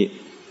ย่างนี้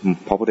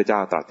พระพุทธเจ้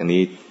าตรัสอย่าง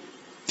นี้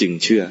จึง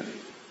เชื่อ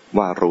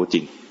ว่ารู้จ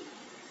ริง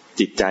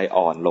จิตใจ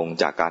อ่อนลง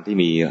จากการที่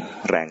มี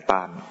แรงต้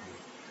าน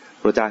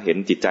พระเจ้าเห็น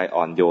จิตใจ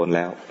อ่อนโยนแ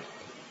ล้ว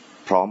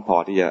พร้อมพอ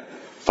ที่จะ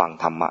ฟัง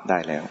ธรรมะได้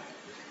แล้ว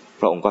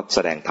พระองค์ก็แส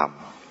ดงธรรม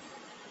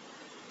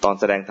ตอน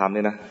แสดงธรรมเ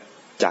นี่ยนะ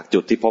จากจุ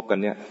ดที่พบกัน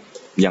เนี่ย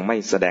ยังไม่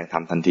แสดงธร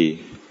รมทันที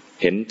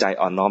เห็นใจ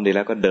อ่อนน้อมดีแ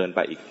ล้วก็เดินไป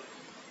อีก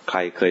ใคร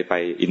เคยไป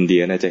อินเดี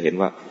ยเนี่ยจะเห็น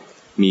ว่า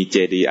มีเจ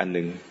ดีย์อันห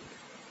นึ่ง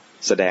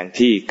แสดง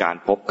ที่การ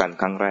พบกัน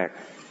ครั้งแรก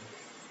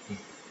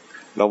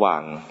ระหว่า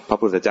งพระ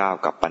พุทธเจ้า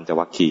กับปัญจ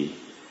วัคคีย์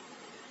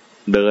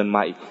เดินม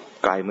าอีก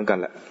ไกลเหมือนกัน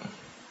แหละ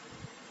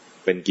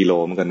เป็นกิโล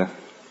เหมือนกันนะ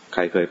ใค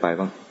รเคยไป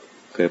บ้าง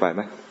เคยไปไห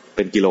มเ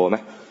ป็นกิโลไหม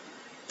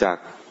จาก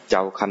เจ้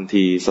าคัน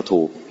ธีส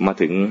ถูปมา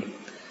ถึง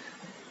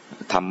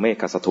ธรรมเม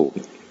ฆสถูป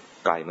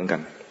ไกลเหมือนกั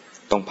น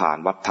ต้องผ่าน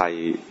วัดไทย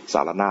ส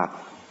ารนาถ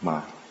มา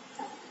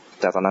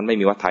แต่ตอนนั้นไม่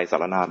มีวัดไทยสา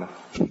รนาถนะ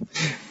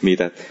มีแ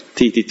ต่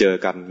ที่ที่เจอ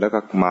กันแล้วก็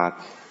มา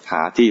ห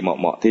าที่เห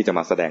มาะๆที่จะม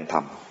าแสดงธรร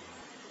ม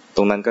ต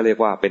รงนั้นก็เรียก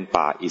ว่าเป็น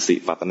ป่าอิสิ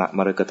ปตนม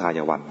ฤคทาย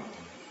วัน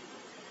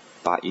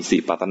ป่าอิสิ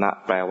ปตนะ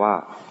แปลว่า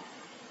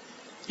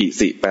อิ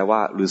สิแปลว่า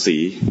ฤาษี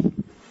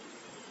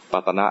ป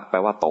ตนะแปล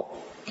ว่าตก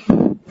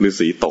ฤา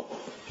ษีตก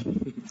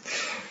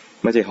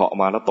ไม่ใช่เหาะ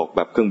มาแล้วตกแ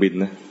บบเครื่องบิน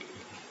นะ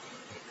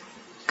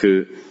คือ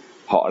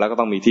เหาะแล้วก็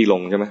ต้องมีที่ล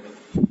งใช่ไหม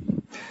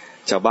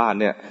ชาวบ้าน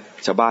เนี่ย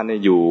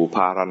อยู่พ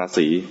าราณ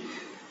สี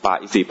ป่า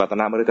อิสิปต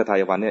นมฤคทา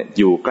ยวันเนี่ย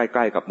อยู่ใก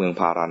ล้ๆกับเมือง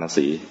พาราณ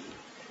สี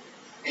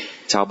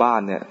ชาวบ้าน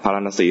เนี่ยพาร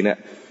าณสีเนี่ย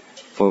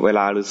เวล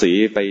าฤาษี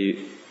ไป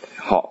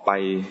เหาะไป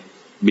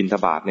บิณฑ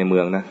บาตในเมื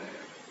องนะ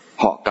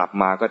เหาะกลับ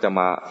มาก็จะ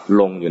มา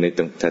ลงอยู่ใน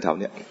ตึกแถวๆ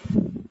เนี้ย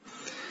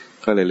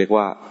ก็เลยเรียก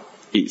ว่า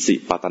อิสิ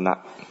ปตนะ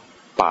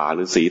ป่า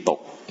ฤาษีตก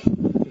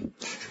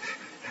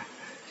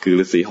คือ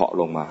ฤาษีเหาะ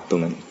ลงมาตร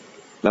งนั้น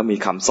แล้วมี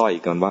คำสร้อย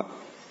กันว่า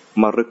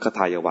มฤคท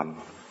ายวัน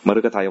ม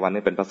ฤคทายวัน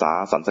นี่เป็นภาษา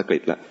สันสกฤ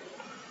ตแหละ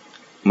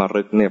ม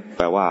ฤคเนี่ยแ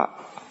ปลว่า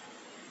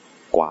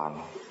กวาง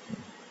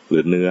หรื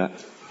อเนื้อ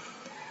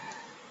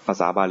ภา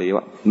ษาบาลี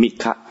ว่ามิ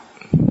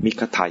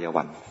คทาย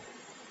วัน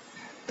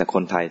แต่ค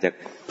นไทยจะ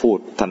พูด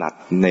ถนัด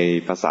ใน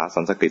ภาษา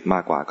สันสกฤตมา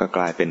กกว่าก็ก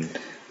ลายเป็น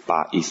ป่า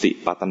อิสิ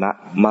ปตนะ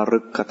มฤ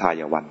คทา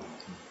ยวัน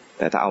แ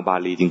ต่ถ้าเอาบา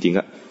ลีจริงๆ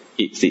ก็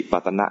อิสิป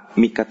ตนะ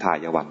มิคทา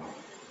ยวัน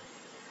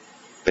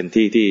เป็น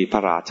ที่ที่พร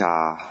ะราชา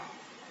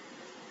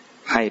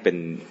ให้เป็น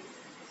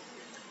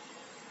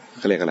เ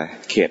ขาเรียกอะไร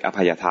เขตอ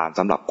ภัยทาน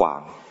สำหรับกวา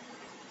ง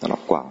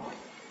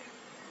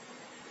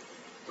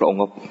พระองค์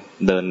ก็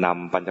เดินน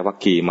ำปัญจวัค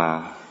คีย์มา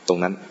ตรง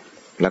นั้น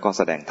แล้วก็แ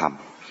สดงธรร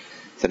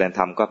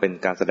มก็เป็น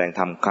การแสดงธ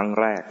รรมครั้ง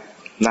แรก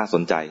น่าส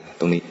นใจ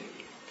ตรงนี้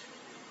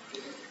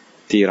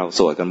ที่เราส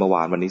วดกันเมื่อว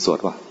านวันนี้สวด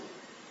วะ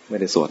ไม่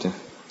ได้สวดใช่ไหม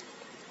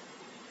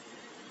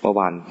เมื่อว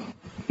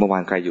า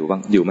นใครอยู่บ้า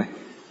งอยู่ไหม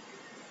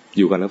อ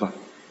ยู่กันหรือเปล่า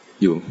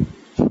อยู่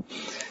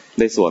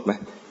ได้สวดไหม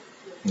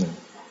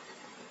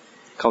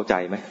เข้าใจ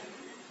ไหม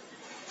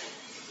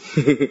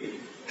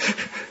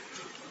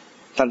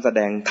ท่านแสด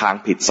งทาง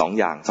ผิด2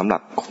 อย่างสำหรั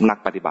บนัก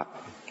ปฏิบัติ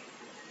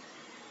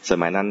ส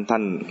มัยนั้นท่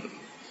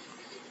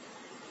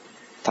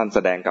านแส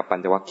ดงกับปัญ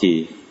จวัคคี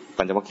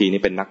ย์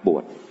นี่เป็นนักบว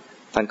ช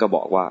ท่านก็บ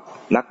อกว่า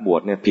นักบว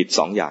ชเนี่ยผิด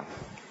2 อย่าง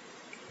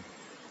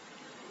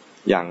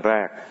อย่างแร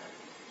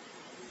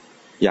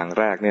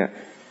กเนี่ย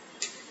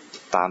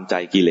ตามใจ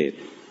กิเลส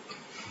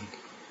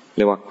เ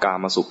รียกว่ากา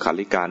มสุขัล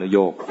ลิกานุโย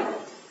ค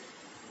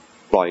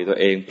ปล่อยตัว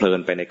เองเพลิน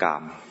ไปในกา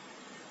ม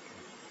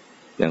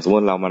อย่างสมม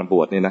ติเรามาบ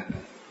วชนี่นะ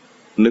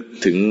นึก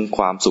ถึงค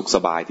วามสุขส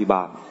บายที่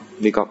บ้าน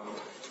นี่ก็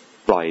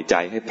ป ปล่อยใจ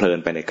ให้เพลิน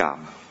ไปในกาม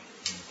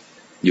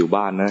อยู่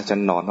บ้านนะฉัน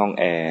นอนห้อง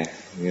แอร์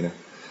นี่นะ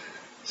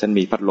ฉัน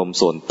มีพัดลม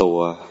ส่วนตัว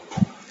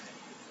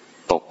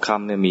ตกค่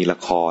ำเนี่ยมีละ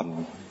คร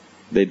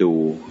ได้ดู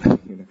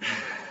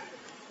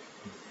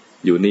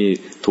อยู่นี่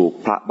ถูก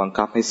พระบัง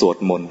คับให้สวด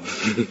มนต์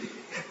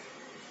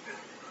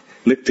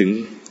นึก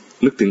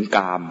ถึงก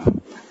า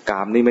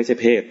มนี่ไม่ใช่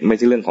เพศไม่ใ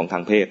ช่เรื่องของทา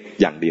งเพศ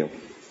อย่างเดียว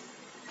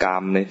กา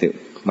มในถึง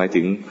หมาย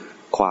ถึง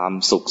ความ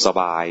สุขส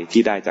บาย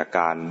ที่ได้จาก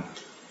การ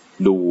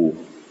ดู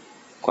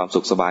ความสุ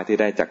ขสบายที่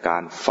ได้จากกา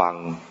รฟัง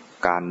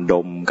การด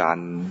มการ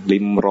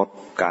ลิ้มรส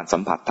การสั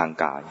มผัสทาง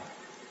กาย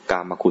ก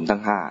ามคุณทั้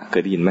งห้าเค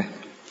ยได้ยินไหม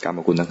กาม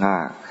คุณทั้งห้า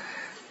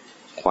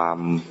ความ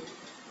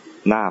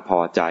น่าพอ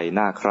ใจ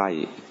น่าใคร่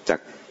จาก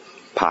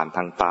ผ่านท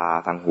างตา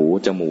ทางหู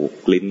จมูก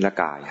ลิ้นและ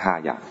กายห้า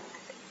อย่าง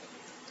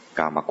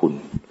กามคุณ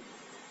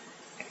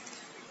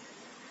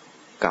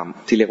กาม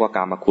ที่เรียกว่าก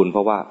ามคุณเพร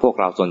าะว่าพวก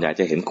เราส่วนใหญ่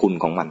จะเห็นคุณ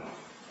ของมัน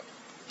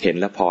เห็น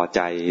แล้วพอใ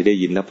จได้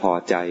ยินแล้วพอ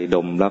ใจด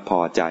มแล้วพอ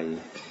ใจ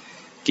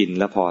กิน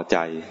แล้วพอใจ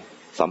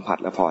สัมผัส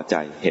แล้วพอใจ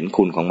เห็น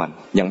คุณของมัน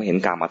ยังไม่เห็น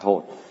กามโท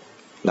ษ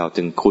เรา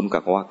จึงคุ้นกั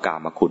บว่ากา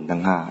มคุณทั้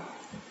งห้า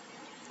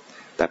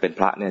แต่เป็นพ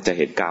ระเนี่ยจะเ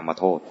ห็นกาม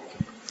โทษ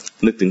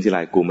นึกถึงทีไร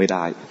กูไม่ไ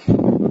ด้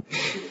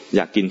อย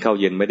ากกินข้าว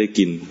เย็นไม่ได้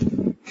กิน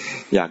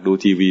อยากดู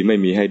ทีวีไม่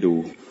มีให้ดู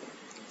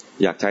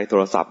อยากใช้โท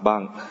รศัพท์บ้า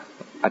ง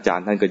อาจาร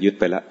ย์ท่านก็ยึด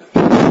ไปแล้ว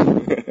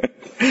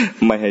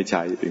ไม่ให้ใ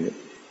ช้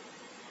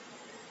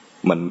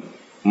มัน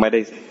ไม่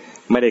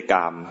ได้ก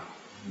าม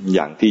อ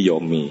ย่างที่โย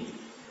มมี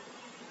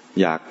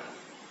อย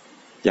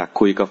าก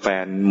คุยกับแฟ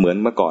นเหมือน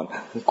เมื่อก่อน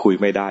คุย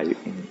ไม่ได้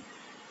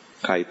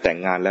ใครแต่ง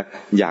งานแล้ว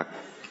อยาก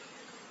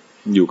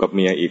อยู่กับเ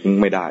มียอีก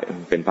ไม่ได้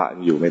เป็นพระ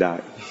อยู่ไม่ได้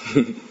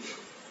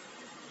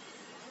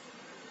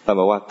แต่บ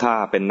อกว่าถ้า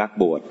เป็นนัก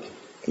บวช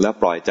แล้ว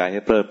ปล่อยใจให้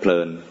เพลิดเพลิ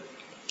น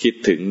คิด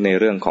ถึงใน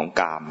เรื่องของ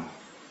กาม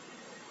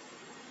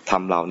ธรร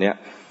มเราเนี่ย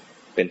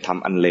เป็นธรรม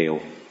อันเลว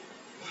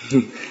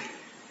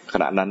ข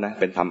ณะนั้นนะ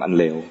เป็นธรรมอัน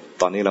เลว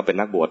ตอนนี้เราเป็น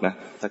นักบวชนะ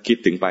ถ้าคิด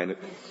ถึงไป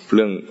เ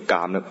รื่องก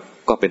ามนะ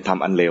ก็เป็นธรรม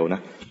อันเลวน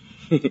ะ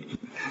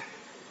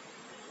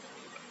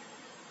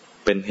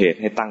เป็นเหตุ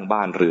ให้ตั้ง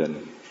บ้านเรือน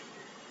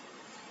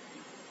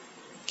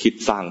คิด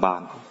สร้างบ้า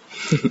น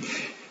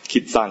คิ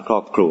ดสร้างครอ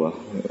บครัว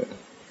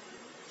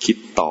คิด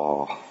ต่อ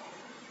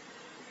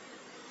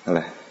อะไ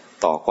ร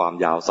ต่อความ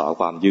ยาวสาว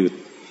ความยืด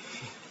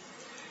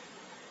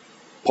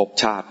ภพ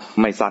ชาติ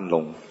ไม่สั้นล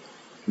ง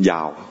ย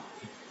าว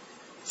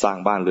สร้าง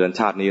บ้านเรือน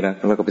ชาตินี้นะ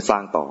แล้วก็ไปสร้า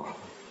งต่อ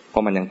เพรา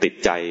ะมันยังติด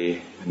ใจ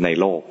ใน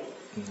โลก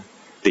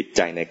ติดใ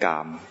จในกา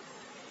ม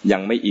ยั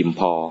งไม่อิ่ม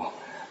พอ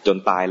จน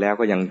ตายแล้ว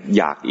ก็ยัง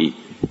อยากอีก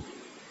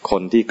ค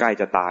นที่ใกล้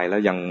จะตายแล้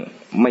วยัง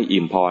ไม่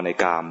อิ่มพอใน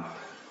กาม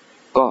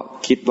ก็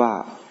คิดว่า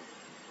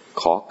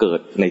ขอเกิด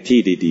ในที่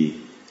ดี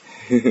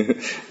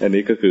ๆ อัน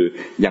นี้ก็คือ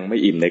ยังไม่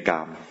อิ่มในก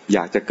ามอย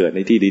ากจะเกิดใน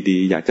ที่ดี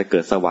ๆอยากจะเกิ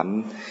ดสวรรค์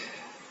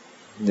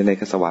ใน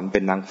สวรรค์เป็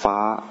นนางฟ้า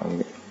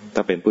ถ้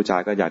าเป็นผู้ชา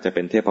ยก็อยากจะเ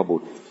ป็นเทพบุ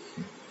ตร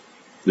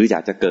หรืออยา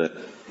กจะเกิด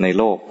ใน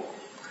โลก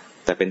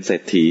แต่เป็นเศร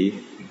ษฐี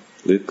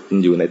หรือ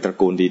อยู่ในตระ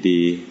กูล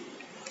ดี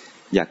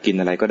ๆอยากกิน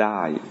อะไรก็ได้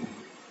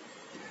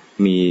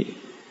มี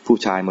ผู้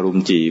ชายมารุม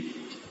จีบ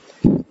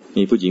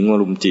มีผู้หญิงมา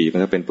รุมจีบมั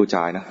นก็เป็นผู้ช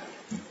ายนะ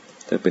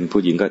แต่เป็น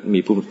ผู้หญิงก็มี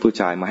ผู้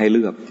ชายมาให้เ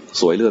ลือก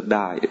สวยเลือกไ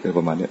ด้ป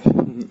ระมาณนี้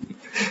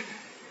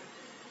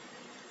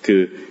คื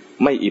อ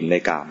ไม่อิ่มใน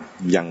กาม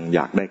ยังอย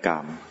ากได้กา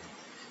ม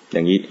อย่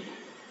างนี้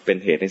เป็น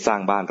เหตุให้สร้า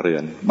งบ้านเรือ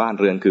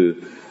นคือ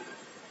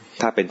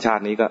ถ้าเป็นชา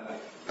ตินี้ก็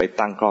ไป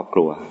ตั้งครอบค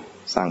รัว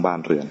สร้างบ้าน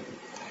เรือน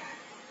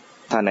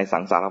ถ้าในสั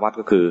งสารวัฏ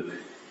ก็คือ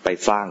ไป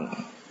สร้าง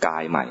กา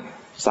ยใหม่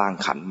สร้าง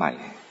ขันธ์ใหม่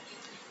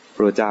พ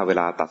ระเจ้าเว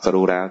ลาตรัส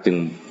รู้แล้วจึง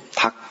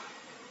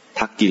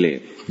ทักกิเล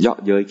สเยาะ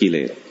เย้ยกิเล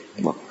ส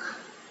บอก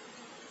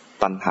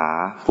ตัณหา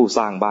ผู้ส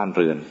ร้างบ้านเ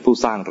รือนผู้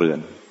สร้างเรือน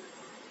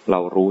เรา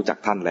รู้จาก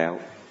ท่านแล้ว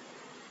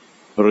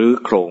รื้อ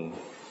โค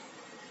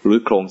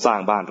รงสร้าง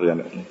บ้านเรือน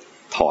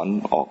ถอน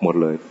ออกหมด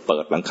เลยเปิ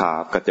ดหลังคา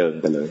กระเจิง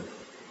ไปเลย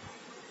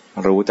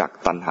รู้จัก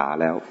ตัณหา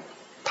แล้ว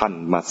ท่าน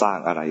มาสร้าง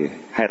อะไร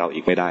ให้เราอี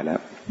กไม่ได้แล้ว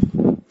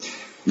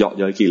เยาะ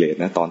เย้ยกิเลส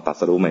นะตอนตรั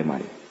สรู้ใหม่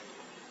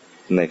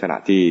ๆในขณะ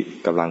ที่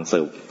กำลัง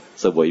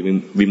เสวย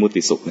วิมุต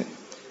ติสุขเนี่ย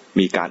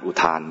มีการอุ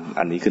ทาน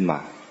อันนี้ขึ้นมา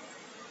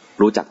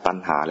รู้จักตัณ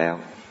หาแล้ว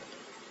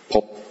ภ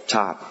พช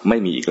าติไม่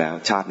มีอีกแล้ว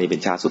ชาตินี้เป็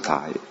นชาติสุดท้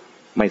าย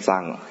ไม่สร้า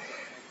ง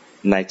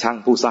ในช่าง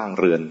ผู้สร้าง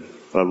เรือน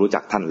เรารู้จั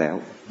กท่านแล้ว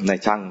ใน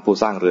ช่างผู้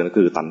สร้างเรือนก็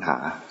คือตัณหา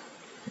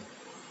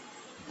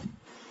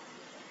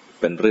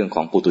เป็นเรื่องข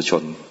องปุถุช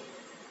น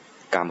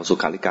กามสุ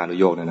ขาริการุ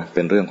โยคเนี่ยนะเ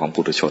ป็นเรื่องของ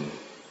ปุถุชน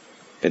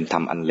เป็นธร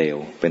รมอันเลว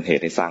เป็นเห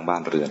ตุให้สร้างบ้า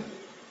นเรือน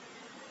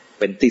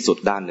เป็นที่สุด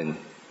ด้านหนึ่ง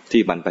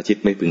ที่บรรพชิต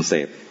ไม่พึงเส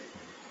พ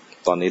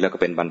ตอนนี้แล้วก็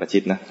เป็นบรรพชิ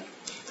ตนะ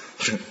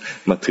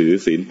มาถือ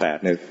ศีล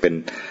 8เนี่ยเป็น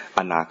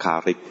อนาคา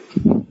ริก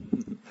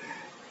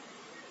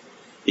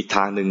อีกท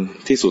างหนึ่ง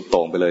ที่สุดโ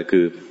ต่งไปเลยคื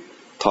อ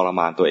ทรม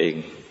านตัวเอง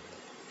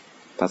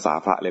ภาษา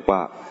พระเรียกว่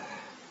า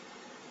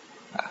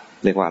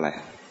อะไร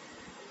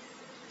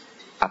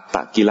อัตต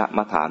กิล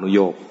มัฏฐานุโ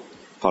ยค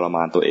ทรม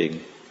านตัวเอง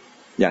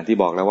อย่างที่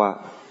บอกแล้วว่า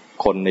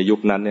คนในยุค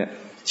นั้นเนี่ย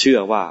เชื่อ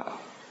ว่า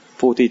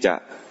ผู้ที่จะ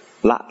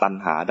ละตัณ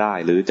หาได้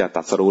หรือจะต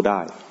รัสรู้ได้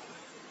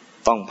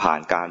ต้องผ่าน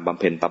การบำ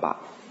เพ็ญตบะ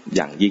อ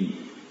ย่างยิ่ง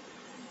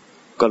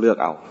ก็เลือก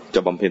เอาจะ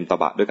บำเพ็ญต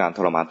บะด้วยการท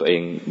รมานตัวเอ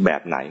งแบ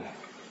บไหน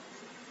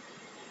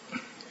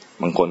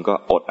บางคนก็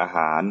อดอาห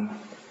าร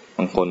บ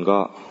างคนก็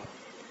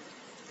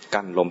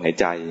กั้นลมหาย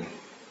ใจ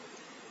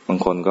บาง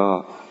คนก็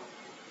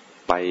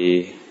ไป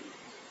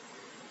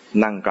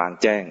นั่งกลาง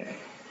แจ้ง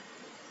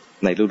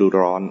ในฤดู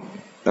ร้อน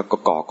แล้วก็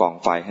ก่อกอง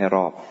ไฟให้ร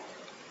อบ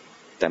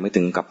แต่ไม่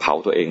ถึงกับเผา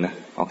ตัวเองนะ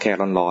เอาแค่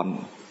ร้อน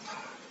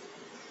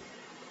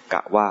ๆก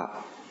ะว่า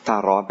ถ้า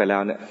ร้อนไปแล้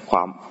วเนี่ยค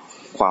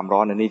วามร้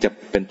อนอันนี้จะ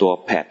เป็นตัว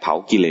แผดเผา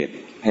กิเลส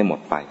ให้หมด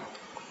ไป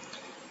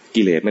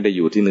กิเลสไม่ได้อ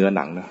ยู่ที่เนื้อห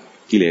นังนะ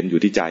กิเลสอ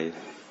ยู่ที่ใจ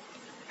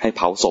ให้เ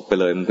ผาศพไป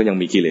เลยมันก็ยัง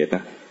มีกิเลสน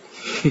ะ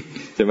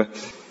ใช่ไหม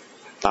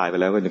ตายไป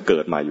แล้วก็จะเกิ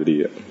ดใหม่อยู่ดี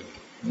อ่ะ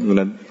เพราะ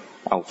นั้น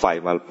เอาไฟ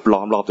มาล้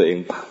อมรอบตัวเอง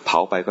เผา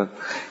ไปก็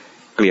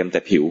เกรียมแต่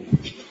ผิว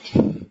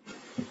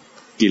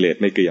กิเลส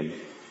ไม่เกรียม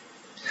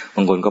บ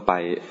างคนก็ไป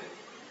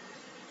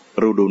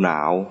ฤดูหนา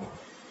ว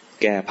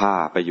แก้ผ้า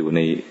ไปอยู่ใน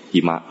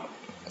หิมะ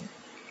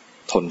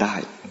ทนได้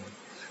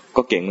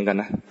ก็เก่งเหมือนกัน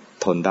นะ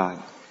ทนได้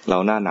เรา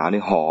หน้าหนาว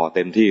นี่ห่อเ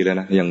ต็มที่เลย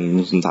นะยัง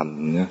สั่น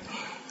ๆเนี่ย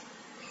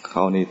เข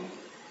านี่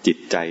จิต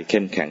ใจเ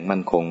ข้มแข็งมั่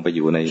นคงไปอ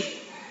ยู่ใน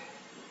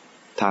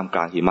ท่ามกล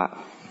างหิมะ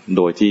โ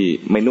ดยที่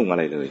ไม่นุ่งอะ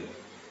ไรเลย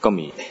ก็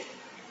มี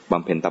บ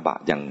ำเพ็ญตบะ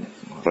อย่าง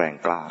แรง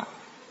กล้า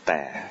แต่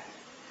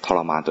ทร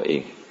มานตัวเอ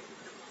ง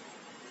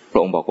พร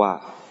ะองค์บอกว่า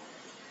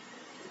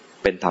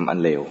เป็นธรรมอัน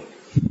เลว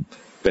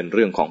เป็นเ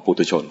รื่องของปุ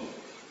ถุชน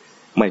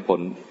ไม่พ้น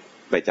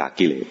ไปจาก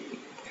กิเลส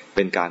เ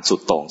ป็นการสุ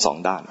ดโต่งสอง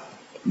ด้าน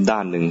ด้า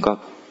นหนึ่งก็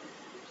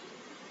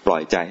ปล่อ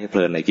ยใจให้เพ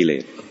ลินในกิเล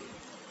ส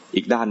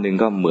อีกด้านหนึ่ง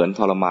ก็เหมือนท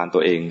รมานตั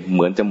วเองเห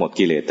มือนจะหมด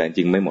กิเลสแต่จ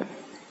ริงไม่หมด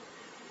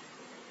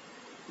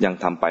ยัง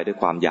ทำไปด้วย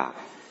ความอย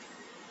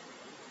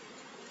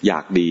า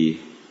กดี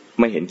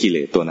ไม่เห็นกิเล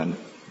สตัวนั้น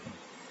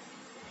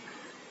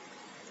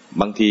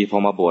บางทีพอ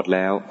มาบวชแ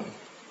ล้ว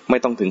ไม่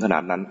ต้องถึงขนา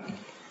ดนั้น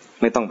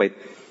ไม่ต้อง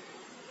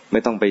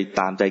ไป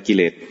ตามใจกิเ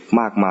ลส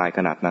มากมายข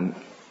นาดนั้น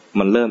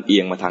มันเริ่มเอี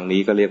ยงมาทางนี้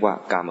ก็เรียกว่า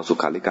กามสุ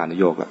ขาริการนุ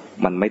โยคแล้ว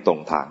มันไม่ตรง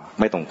ทาง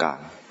ไม่ตรงกลาง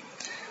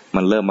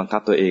มันเริ่มบังคั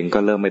บตัวเองก็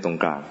เริ่มไม่ตรง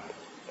กลาง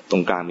ตร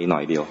งกลางมีหน่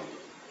อยเดียว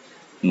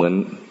เหมือน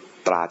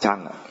ตราช่าง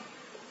อะ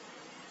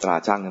ตรา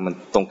ช่างเนี่ยมัน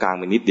ตรงกลาง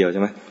มีนิดเดียวใ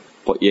ช่ไหม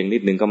พอเอียงนิ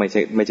ดนึงก็ไม่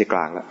ใช่กล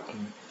างแล้ว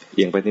เ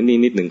อียงไป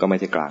นิดนึงก็ไม่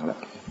ใช่กลางแล้ว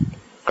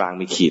กลาง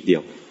มีขีดเดีย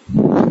ว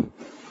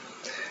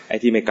ไอ้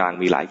ที่ไม่กลาง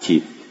มีหลายขี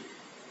ด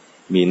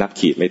มีนับ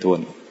ขีดไม่ถ้วน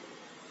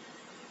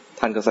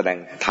ท่านก็แสดง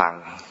ทาง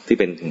ที่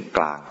เป็นก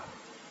ลาง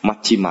มัช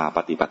ฌิมาป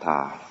ฏิปทา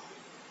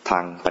ทา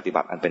งปฏิ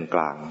บัติอันเป็นก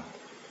ลาง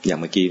อย่าง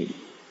เมื่อกี้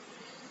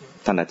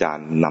ท่านอาจาร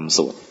ย์นำส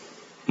วด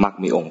มรรค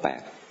มีองค์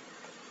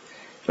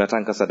8แล้วท่า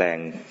นก็แสดง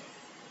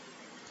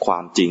ควา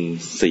มจริง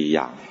4อ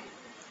ย่าง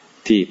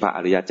ที่พระอ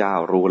ริยเจ้า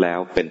รู้แล้ว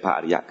เป็นพระอ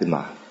ริยะขึ้นม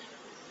า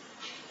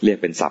เรียก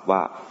เป็นศัพท์ว่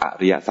าอ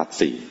ริยสัจ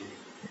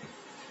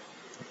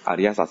4อ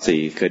ริยสัจ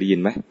4เคยได้ยิ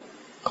นไหม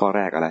ข้อแ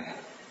รกอะไร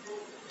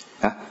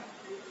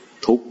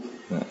ทุกข์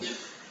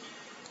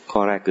ข้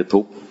อแรกคือ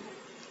ทุกข์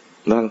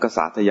แล้วท่านก็ส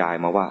าธยาย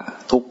มาว่า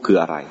ทุกข์คือ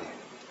อะไร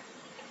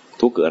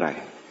ทุกข์คืออะไร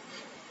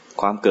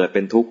ความเกิดเ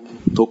ป็นทุกข์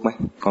ทุกข์ไหม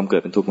ความเกิ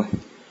ดเป็นทุกข์ไหม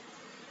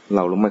เร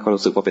าไม่ค่อย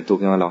รู้สึกว่าเป็นทุก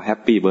ข์ใช่ไหมเราแฮป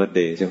ปี้เบิร์ธเ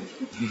ดย์ใช่ไหม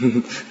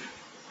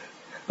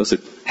รู้สึก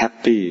แฮป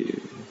ปี้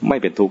ไม่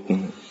เป็นทุกข์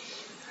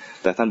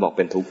แต่ท่านบอกเ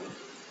ป็นทุกข์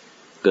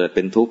เกิดเ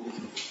ป็นทุกข์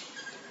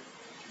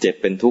เจ็บ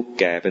เป็นทุกข์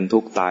แก่เป็นทุ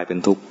กข์ตายเป็น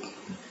ทุกข์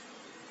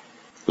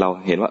เรา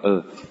เห็นว่า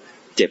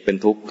เจ็บเป็น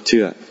ทุกข์เ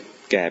ชื่อ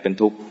แก่เป็น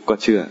ทุกข์ก็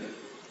เชื่อ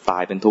ตา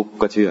ยเป็นทุกข์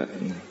ก็เชื่อ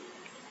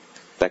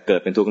แต่เกิด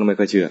เป็นทุกข์นั้นไม่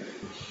ค่อยเชื่อ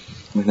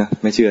นะ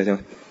ไม่เชื่อใช่ไหม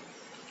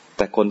แ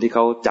ต่คนที่เข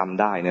าจ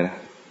ำได้เนี่ยนะ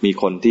มี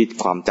คนที่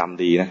ความจ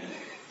ำดีนะ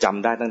จ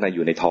ำได้ตั้งแต่อ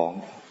ยู่ในท้อง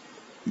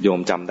โยม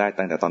จำได้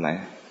ตั้งแต่ตอนไหน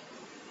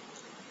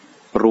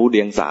รู้เ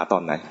ดียงสาตอ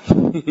นไหน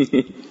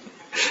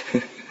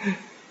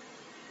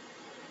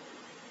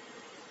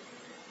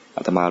อ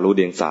าตมารู้เ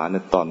ดียงสาเนี่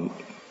ยต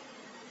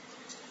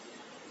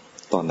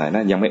อนไหนน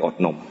ะยังไม่อด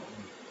นม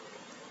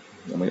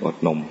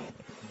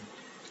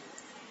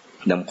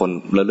บางคน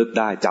ระลึก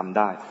ได้จำไ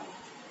ด้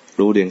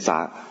รู้เดียงสา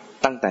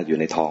ตั้งแต่อยู่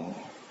ในท้อง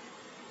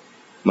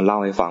มันเล่า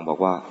ให้ฟังบอก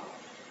ว่า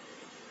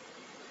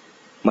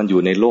มันอ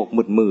ยู่ในโลก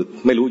มืด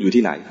ไม่รู้อยู่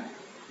ที่ไหน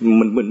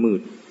มันมื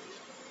ด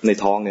ใน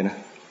ท้องเนี่ยนะ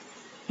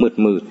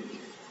มืด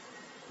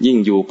ยิ่ง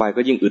อยู่ไป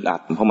ก็ยิ่งอึดอั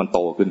ดเพราะมันโต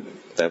ขึ้น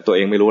แต่ตัวเอ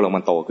งไม่รู้หรอก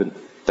มันโตขึ้น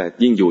แต่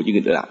ยิ่งอยู่ยิ่ง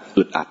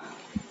อึดอัด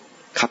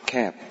คับแค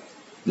บ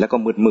แล้วก็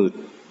มืด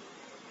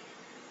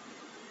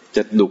จ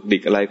ะดุกดิ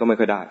กอะไรก็ไม่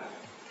ค่อยได้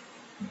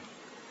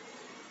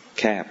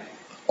แคบ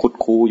คุด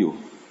คู้อยู่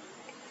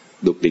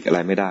ดุกดิกอะไร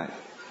ไม่ได้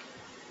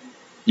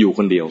อยู่ค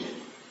นเดียว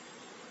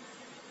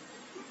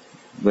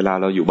เวลา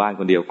เราอยู่บ้าน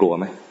คนเดียวกลัว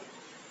ไหม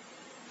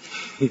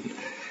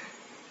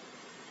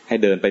ให้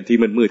เดินไปที่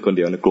มืดๆคนเ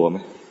ดียวนะกลัวไหม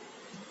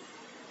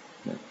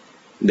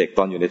เด็กต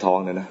อนอยู่ในท้อง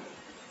เนี่ยนะ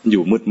อ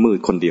ยู่มืด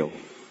คนเดียว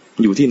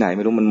อยู่ที่ไหนไ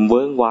ม่รู้มันเ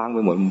วิ้งว้างไป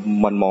หมด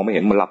มันมองไม่เ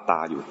ห็นมันหลับตา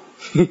อยู่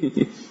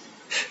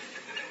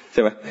ใ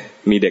ช่ไหม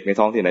มีเด็กใน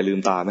ท้องที่ไหนลืม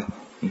ตาไหม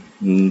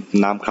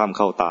น้ำคร่ำเ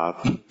ข้า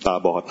ตา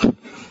บอด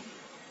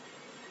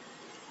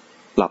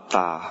หลับต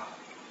า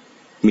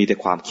มีแต่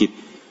ความคิด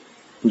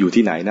อยู่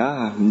ที่ไหนนะ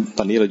ต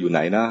อนนี้เราอยู่ไหน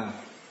นะ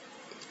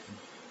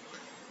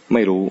ไ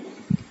ม่รู้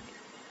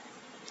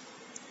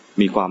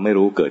มีความไม่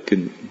รู้เกิดขึ้น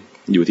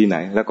อยู่ที่ไหน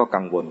แล้วก็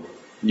กังวล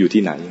อยู่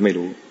ที่ไหนไม่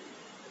รู้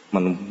มั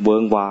นเวิ้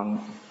งว้าง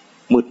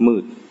มื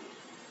ด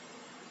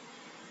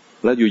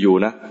แล้วอยู่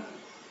ๆนะ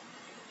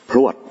พร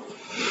วด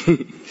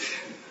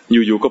อ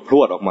ยู่ๆก็พร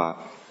วดออกมา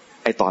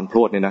ไอ้ตอนพร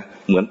วดเนี่ยนะ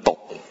เหมือนตก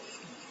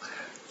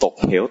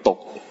เหวตก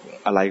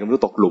อะไรก็ไม่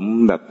รู้ตกหลุม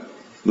แบบ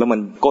แล้วมัน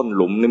ก้น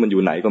หลุมนี่มันอ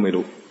ยู่ไหนก็ไม่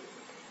รู้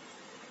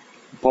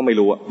เพราะไม่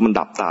รู้อ่ะมัน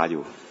ดับตาอ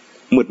ยู่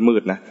มื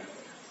ดนะ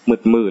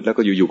มืดแล้ว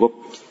ก็อยู่ๆก็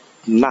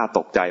น่าต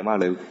กใจมาก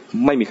เลย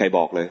ไม่มีใครบ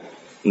อกเลย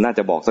น่าจ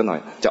ะบอกซะหน่อย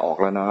จะออก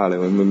แล้วนะอะไร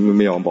ไ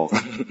ม่ยอมบอก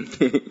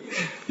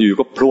อยู่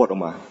ก็พรวดออ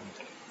กมา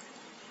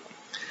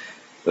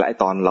และไอ้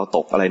ตอนเราต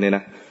กอะไรเนี่ยน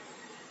ะ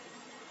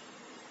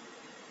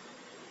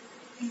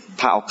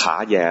ถ้าเอาขา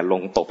แย่ล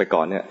งตกไปก่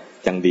อนเนี่ย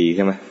ยังดีใ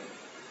ช่ไหม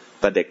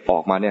แต่เด็กออ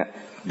กมาเนี่ย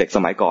เด็กส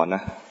มัยก่อนน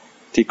ะ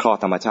ที่คลอด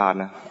ธรรมชาติ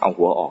นะเอา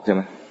หัวออกใช่ไห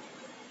ม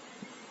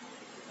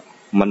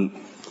มัน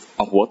เ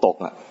อาหัวตก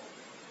อะ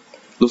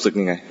รู้สึก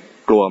ยังไง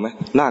กลัวไหม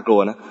น่ากลัว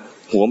นะ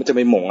หัวมันจะไป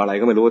หม่งอะไร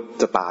ก็ไม่รู้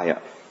จะตายอะ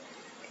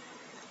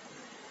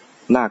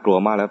น่ากลัว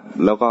มาก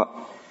แล้วก็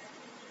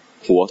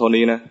หัวเท่า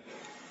นี้นะ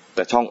แ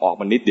ต่ช่องออก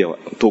มันนิดเดียว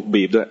ถูก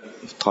บีบด้วย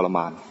ทรม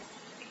าน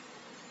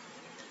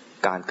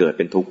การเกิดเ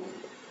ป็นทุกข์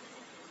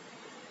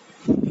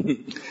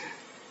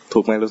ทุ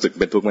กข์ไหมรู้สึก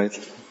เป็นทุกข์ไหม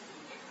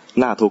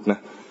น่าทุกข์นะ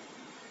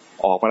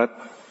ออกมาแล้ว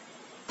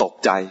ตก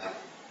ใจ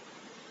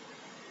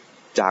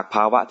จากภ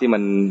าวะที่มั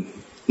น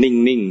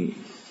นิ่ง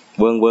ๆ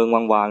เวิง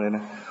วางๆเลยน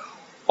ะ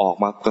ออก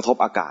มากระทบ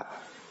อากาศ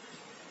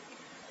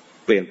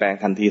เปลี่ยนแปลง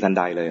ทันทีทันใ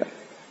ดเลย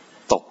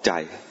ตกใจ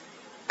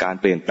การ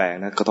เปลี่ยนแปลง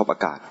นะกระทบอา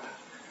กาศ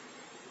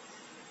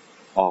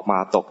ออกมา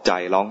ตกใจ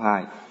ร้องไห้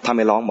ถ้าไ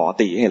ม่ร้องหมอ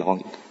ตีให้ร้อง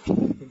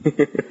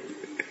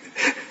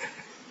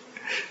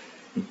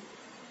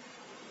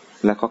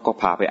แล้วก็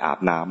พาไปอาบ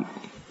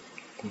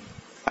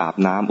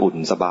น้ำอุ่น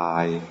สบา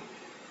ย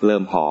เริ่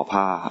มห่อ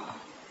ผ้า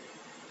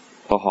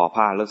พอห่อ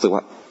ผ้ารู้สึกว่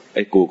าไ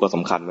อ้กูก็ส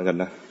ำคัญเหมือนกัน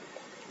นะ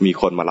มี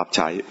คนมารับใ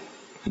ช้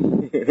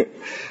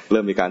เ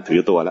ริ่มมีการถื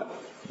อตัวแล้ว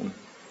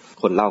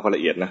คนเล่าก็ล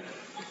ะเอียดนะ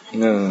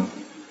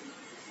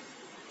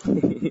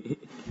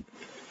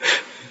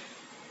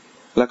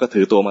แล้วก็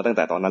ถือตัวมาตั้งแ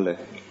ต่ตอนนั้นเลย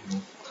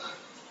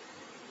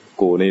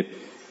กู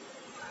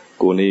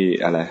นี่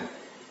อะไร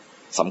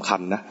สำคั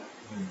ญนะ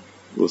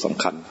กูส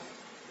ำคัญ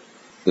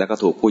แล้วก็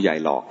ถูกผู้ใหญ่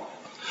หลอก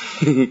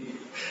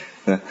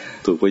นะ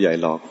ถูกผู้ใหญ่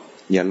หลอก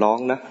อย่าร้อง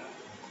นะ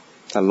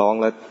ถ้าร้อง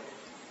แล้ว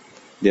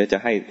เดี๋ยวจะ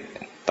ให้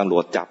ตำรว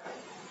จจับ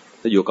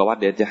ถ้าอยู่กับวัด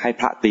เดี๋ยวจะให้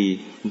พระตี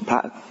พระ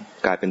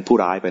กลายเป็นผู้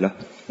ร้ายไปนะ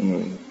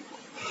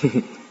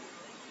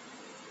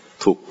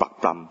ถูกปัก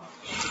ปรำ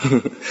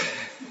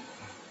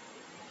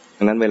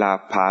ดังนั้นเวลา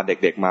พาเ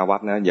ด็กๆมาวั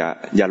ดนะ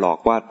อย่าหลอก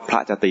ว่าพระ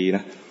จะตีน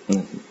ะ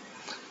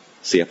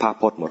เสียภาพ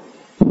พจน์หมด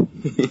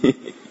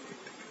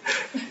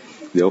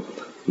เดี๋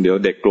ยว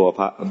เด็กกลัว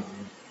พระ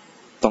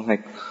ต้องให้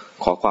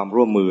ขอความ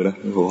ร่วมมือนะ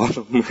โห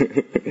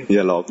อ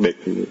ย่าหลอกเด็ก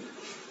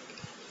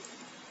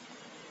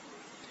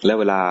แล้ว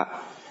เวลา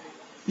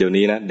เดี๋ยว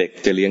นี้นะเด็ก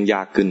จะเลี้ยงย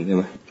ากขึ้นใช่ไ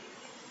หม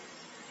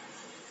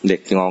เด็ก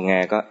งอแง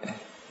ก็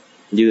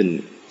ยื่น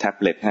แท็บ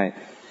เล็ตให้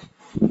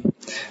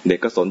เด็ก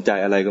ก็สนใจ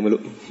อะไรก็ไม่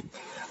รู้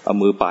เอา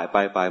มือป่ายไป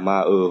ป่ายมา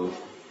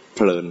เพ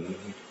ลิน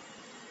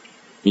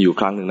มีอยู่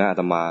ครั้งหนึ่งนะอา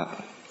ตมา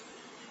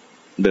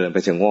เดินไป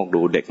ชะโงก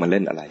ดูเด็กมันเ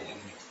ล่นอะไร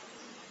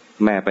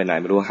แม่ไปไหน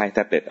ไม่รู้ให้แ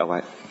ท็บเล็ตเอาไว้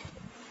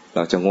เร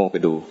าจะโงกไป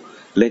ดู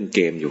เล่นเก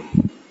มอยู่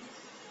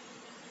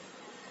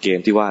เกม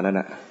ที่ว่านั้น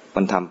น่ะ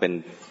มันทำเป็น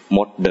ม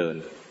ดเดิน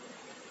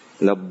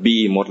แล้ว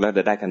บี้มดแล้วจ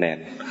ะได้คะแนน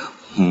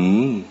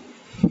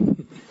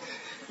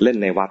เล่น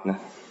ในวัดนะ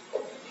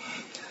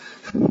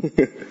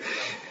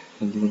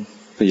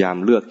พยายาม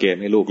เลือกเกม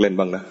ให้ลูกเล่น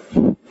บ้างนะ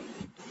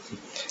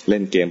เล่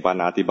นเกมปา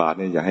ณาติบาตเ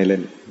นี่ยอย่าให้เล่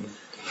น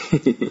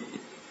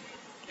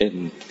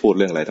พูดเ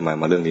รื่องอะไรทำไม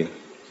มาเรื่องนี้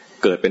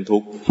เกิดเป็นทุ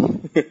กข์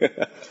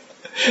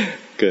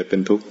เกิดเป็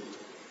นทุกข์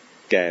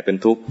แก่เป็น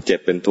ทุกข์เจ็บ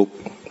เป็นทุกข์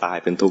ตาย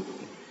เป็นทุกข์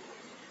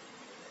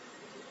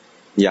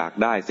อยาก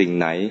ได้สิ่ง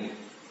ไหน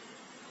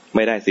ไ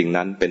ม่ได้สิ่ง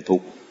นั้นเป็นทุ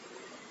กข์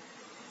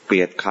เก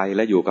ลียดใครแ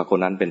ละอยู่กับคน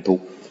นั้นเป็นทุก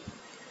ข์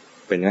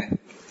เป็นไง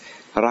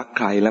รัก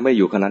ใครและไม่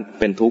อยู่คนนั้น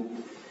เป็นทุกข์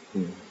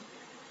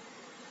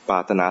ปร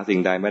ารถนาสิ่ง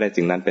ใดไม่ได้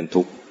สิ่งนั้นเป็น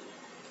ทุกข์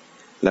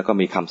แล้วก็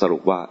มีคำสรุ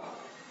ป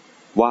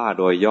ว่า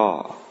โดยย่อ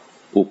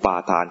อุปา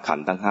ทานขัน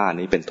ธ์ทั้ง5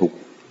นี้เป็นทุกข์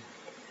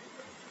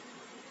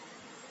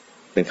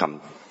เป็น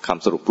ค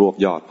ำสรุปรวบ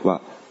ยอดว่า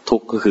ทุ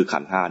กข์ก็คือขั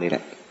นธ์5นี่แหล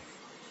ะ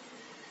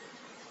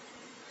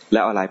แ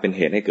ล้วอะไรเป็นเ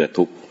หตุให้เกิด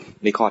ทุกข์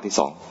นี่ข้อที่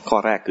2ข้อ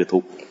แรกคือทุ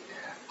กข์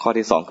ข้อ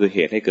ที่2คือเห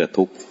ตุให้เกิด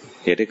ทุกข์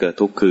เหตุให้เกิด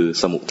ทุกข์คือ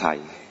สมุทัย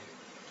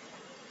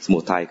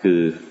คือ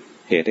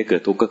เหตุให้เกิ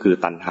ดทุกข์ก็คือ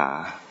ตัณ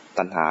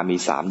หามี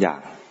3อย่า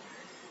ง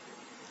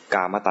ก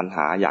ามตัณห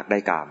าอยากได้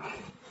กาม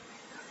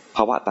ภ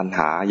วตัณห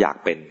าอยาก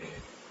เป็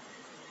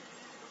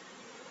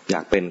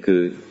นคื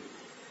อ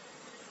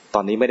ต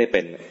อนนี้ไม่ได้เ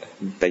ป็น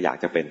แต่อยาก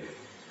จะเป็น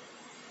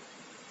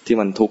ที่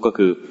มันทุกข์ก็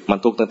คือมัน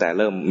ทุกข์ตั้งแต่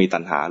เริ่มมีตั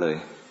ณหาเลย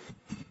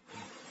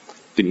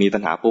มีตั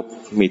ณหาปุ๊บ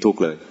มีทุกข์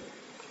เลย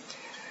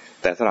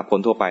แต่สำหรับคน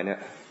ทั่วไปเนี่ย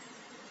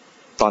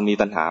ตอนมี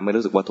ตัณหาไม่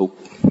รู้สึกว่าทุกข์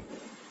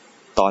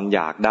ตอนอ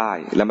ยากได้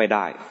และไม่ไ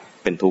ด้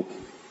เป็นทุกข์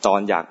ตอน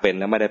อยากเป็น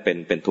และไม่ได้เ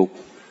ป็นทุกข์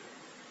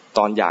ต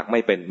อนอยากไม่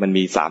เป็นมัน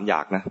มี3อย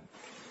ากนะ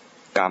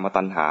กาม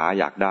ตัณหา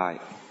อยากได้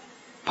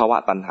ภว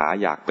ตัณหา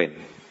อยากเป็น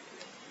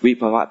วิ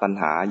ภวตัณ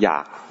หาอยา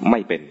กไม่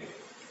เป็น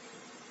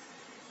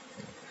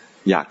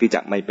อยากที่จ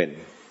ะไม่เป็น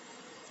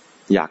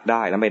อยากไ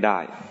ด้แล้วไม่ได้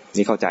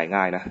นี่เข้าใจ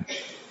ง่ายนะ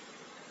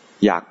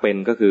อยากเป็น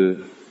ก็คือ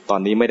ตอน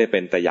นี้ไม่ได้เป็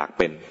นแต่อยาก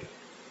เป็น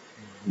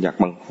อยาก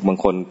บาง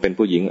คนเป็น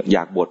ผู้หญิงอย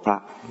ากบวชพระ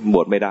บ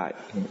วชไม่ได้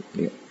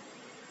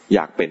อย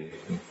ากเป็น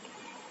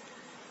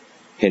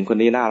เห็นคน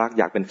นี้น่ารัก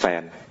อยากเป็นแฟ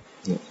น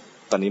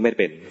ตอนนี้ไม่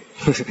เป็น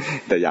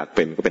แต่อยากเ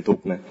ป็นก็เป็นทุก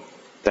ข์นะ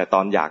แต่ต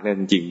อนอยากเนี่ย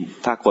จริง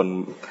ๆถ้าคน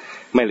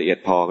ไม่ละเอียด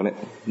พอเนี่ย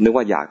นึก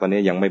ว่าอยากตอนนี้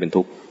ยังไม่เป็น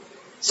ทุกข์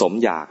สม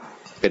อยาก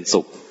เป็น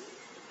สุข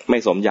ไม่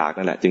สมอยาก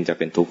นั่นแหละจึงจะ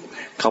เป็นทุกข์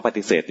เขาป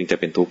ฏิเสธจึงจะ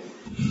เป็นทุกข์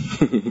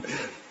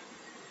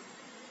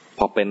พ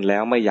อเป็นแล้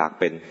วไม่อยาก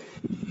เป็น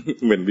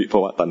เหมือนวิภ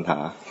วตัณหา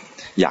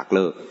อยากเ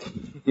ลิก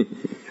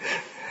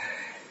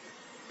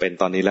เป็น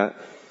ตอนนี้แล้ว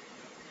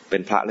เป็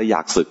นพระแล้วอย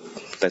ากสึก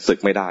แต่สึก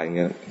ไม่ได้อย่างเ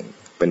งี้ย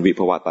เป็นวิ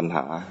ภวตัณห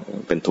า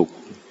เป็นทุกข์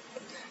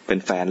เป็น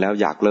แฟนแล้ว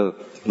อยากเ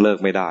ลิก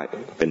ไม่ได้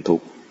เป็นทุ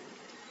กข์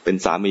เป็น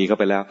สามีเข้า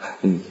ไปแล้ว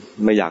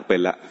ไม่อยากเป็น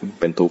ละ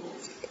เป็นทุกข์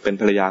เป็น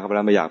ภรรยาเข้าไปแ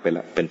ล้วไม่อยากเป็น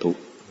ละเป็นทุกข์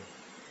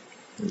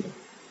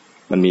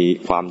มันมี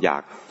ความอยา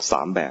ก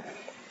3แบบ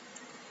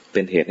เ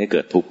ป็นเหตุให้เกิ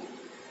ดทุกข์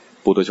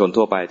ปุถุชน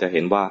ทั่วไปจะเ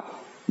ห็นว่า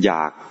อย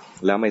าก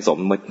แล้วไม่ส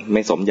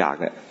มอยาก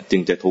เนี่ยจึ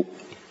งจะทุกข์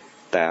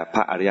แต่พ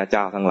ระอริยเจ้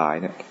าทั้งหลาย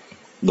เนี่ย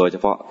โดยเฉ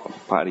พาะ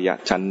พระอริย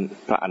ชั้น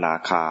พระอนา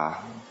คา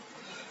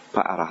พ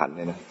ระอรหันต์เ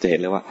นี่ยนะจะเห็น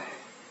เลยว่า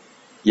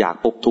อยาก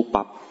ปุ๊บทุกข์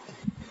ปั๊บ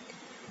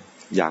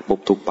อยากปุ๊บ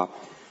ทุกข์ปั๊บ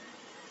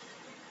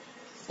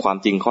ความ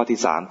จริงข้อที่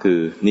3คือ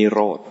นิโร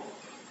ธ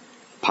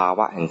ภาว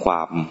ะแห่งคว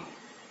าม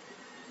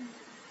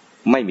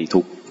ไม่มี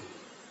ทุกข์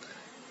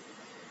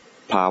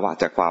ภาวะ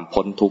จากความ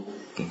พ้นทุกข์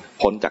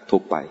พ้นจากทุ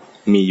กข์ไป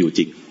มีอยู่จ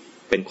ริง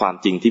เป็นความ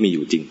จริงที่มีอ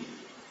ยู่จริง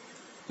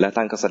และ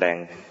ท่านก็แสดง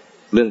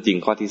เรื่องจริง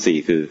ข้อที่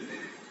4คือ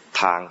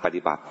ทางป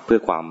ฏิบัติเพื่อ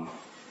ความ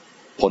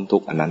พ้นทุ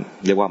กข์อันนั้น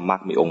เรียกว่ามรร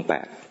คมีองค์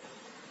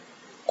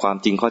8ความ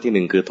จริงข้อ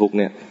ที่1คือทุกข์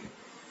เนี่ย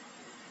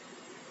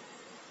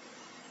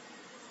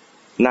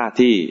หน้า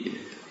ที่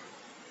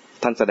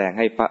ท่านแสดงใ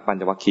ห้พระปัญ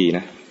จวัคคีย์น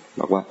ะ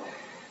บอกว่า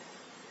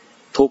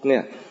ทุกข์เนี่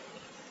ย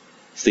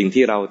สิ่ง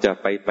ที่เราจะ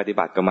ไปปฏิ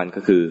บัติกับมัน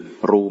ก็คือ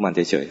รู้มันเ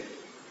ฉย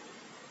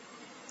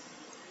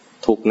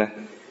ๆทุกข์นะ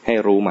ให้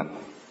รู้มัน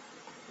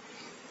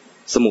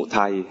สมุ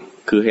ทัย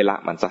คือให้ละ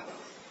มันซะ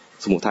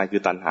สมุทัยคื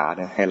อตัณหาเ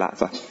นี่ยให้ละ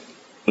ซะ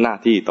หน้า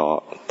ที่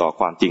ต่อ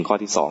ความจริงข้อ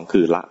ที่2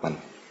คือละมัน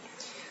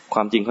คว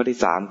ามจริงข้อที่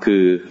3คื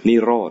อนิ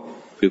โรธ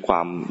คือคว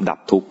ามดับ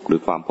ทุกข์หรือ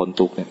ความพ้น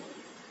ทุกข์เนี่ย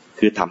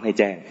คือทำให้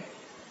แจ้ง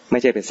ไม่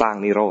ใช่ไปสร้าง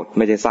นิโรธไ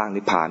ม่ใช่สร้าง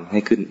นิพพานให้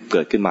เ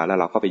กิดขึ้นมาแล้ว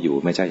เราก็ไปอยู่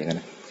ไม่ใช่อย่างนั้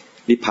น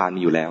นิพพานมี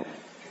อยู่แล้ว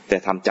แต่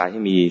ทำใจใ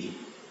ห้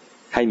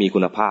มีคุ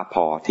ณภาพพ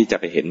อที่จะ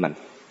ไปเห็นมัน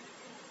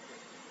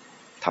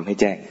ทำให้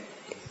แจ้ง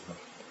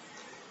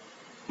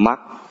มรรค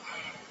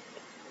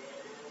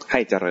ให้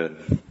เจริญ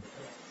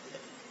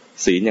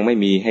ศีลยังไม่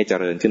มีให้เจ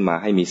ริญขึ้นมา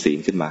ให้มีศีล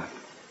ขึ้นมา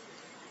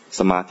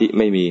สมาธิ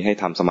ไม่มีให้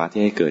ทำสมาธิ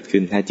ให้เกิดขึ้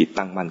นให้จิต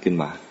ตั้งมั่นขึ้น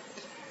มา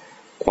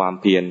ความ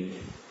เพียร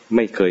ไ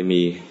ม่เคย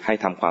มีให้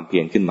ทำความเพี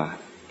ยรขึ้นมา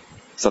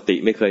สติ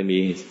ไม่เคยมี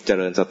เจ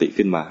ริญสติ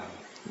ขึ้นมา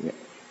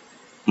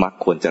มรรค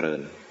ควรเจริญ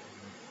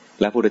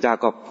และพระพุทธเจ้า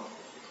ก็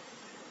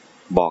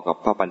บอกกับ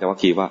พระปัญจวัค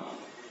คีย์ว่า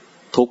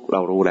ทุกข์เร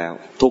ารู้แล้ว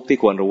ทุกข์ที่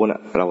ควรรู้น่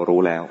ะเรารู้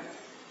แล้ว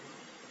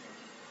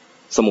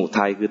สมุ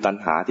ทัยคือตัณ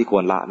หาที่ค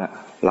วรละน่ะ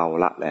เรา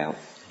ละแล้ว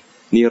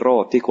นิโร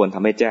ธที่ควรท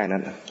ำให้แจ้งนั้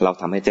นเรา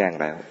ทำให้แจ้ง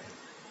แล้ว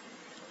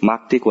มรร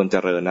คที่ควรเจ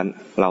ริญนั้น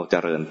เราเจ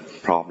ริญ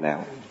พร้อมแล้ว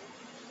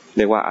เ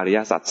รียกว่าอริย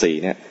สัจ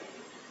4เนี่ย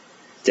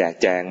แจก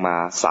แจงมา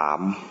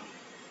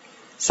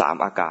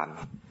3อาการ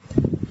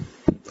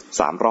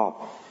3ร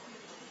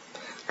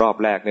อบ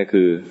แรกเนี่ย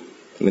คือ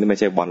ไม่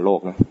ใช่บอลโลก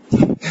นะ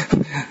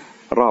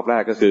รอบแร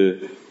กก็คือ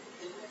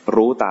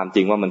รู้ตามจ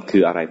ริงว่ามันคื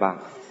ออะไรบ้าง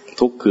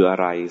ทุกข์คืออะ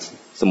ไร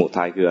สมุ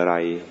ทัยคืออะไร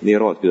นิ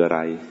โรธคืออะไร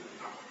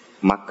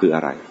มรรคคืออ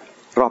ะไร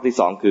รอบที่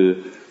2คือ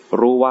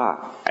รู้ว่า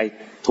ไอ้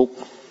ทุกข์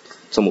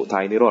สมุทั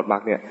ยนิโรธมร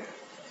รคเนี่ย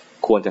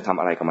ควรจะทำ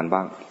อะไรกับมันบ้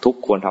างทุกข์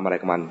ควรทำอะไร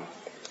กับมัน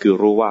คือ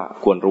รู้ว่า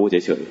ควรรู้เ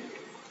ฉย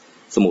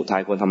ๆสมุทั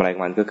ยควรทำอะไรกั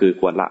บมันก็คือ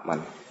ควรละมัน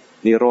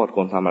นิโรธค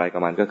วรทำอะไรกั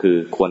บมันก็คือ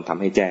ควรท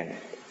ำให้แจ้ง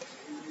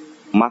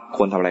มรรคค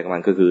วรทำอะไรกับมั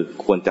นก็คือ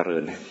ควรเจริ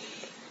ญ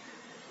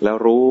แล้ว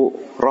รู้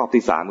รอบ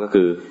ที่3ก็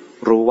คือ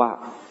รู้ว่า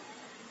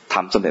ท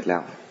ำสำเร็จแล้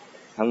ว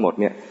ทั้งหมด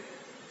เนี่ย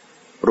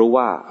รู้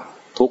ว่า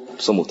ทุก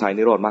สมุทัย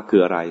นิโรธมรรคคื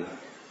ออะไร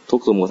ทุ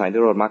กสมุทัยนิ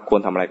โรธมรรคควร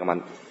ทำอะไรกับมัน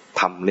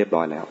ทำเรียบร้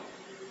อยแล้ว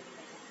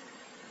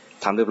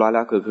ทำเรียบร้อยแ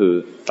ล้วคือ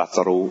ตรัส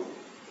รู้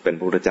เป็นพ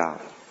ระพุทธเจ้า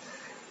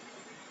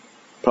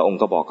พระองค์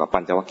ก็บอกกับปั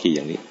ญจวัคคีย์อ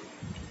ย่างนี้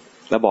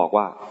แล้วบอก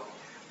ว่า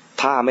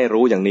ถ้าไม่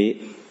รู้อย่างนี้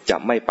จะ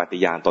ไม่ปฏิ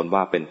ญาณตนว่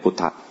าเป็นพุท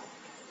ธะ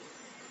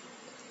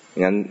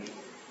งั้น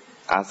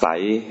อาศัย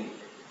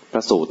พร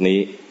ะสูตรนี้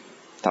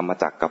ธรรม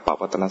จักรกับป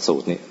วัตตนสู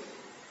ตรนี้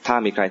ถ้า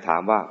มีใครถา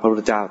มว่าพระพุท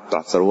ธเจ้าต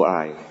รัสรู้อะไ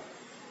ร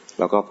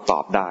แล้วก็ตอ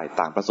บได้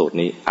ตามพระสูตร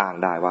นี้อ้าง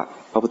ได้ว่า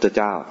พระพุทธเ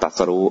จ้าตรัส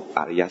รู้อ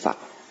ริยสัจ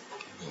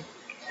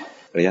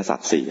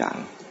4อย่าง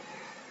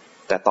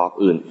แต่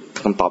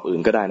คำตอบอื่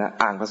นก็ได้นะ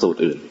อ้างพระสูตร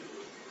อื่น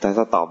แต่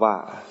ถ้าตอบว่า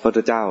พระพุทธ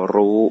เจ้า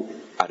รู้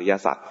อริย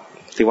สัจ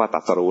ที่ว่าตรั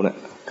สรู้เนี่ย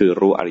คือ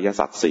รู้อริย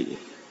สัจสี่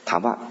ถา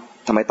มว่า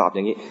ทำไมตอบอ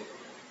ย่างนี้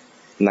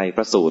ในพ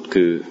ระสูตร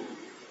คือ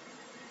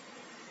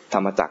ธร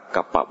รมจักร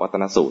กับปวัตต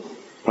นสูตร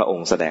พระอง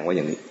ค์แสดงว่าอ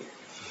ย่างนี้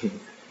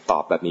ตอ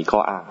บแบบมีข้อ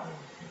อ้าง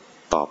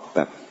ตอบแบ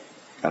บ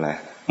อะไร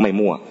ไม่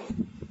มั่ว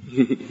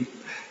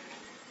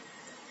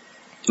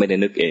ไม่ได้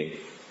นึกเอง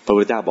พระพุ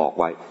ทธเจ้าบอก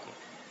ไว้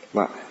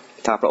ว่า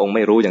ถ้าพระองค์ไ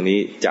ม่รู้อย่างนี้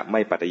จะไม่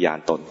ปฏิญาณ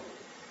ตน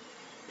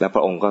และพร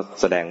ะองค์ก็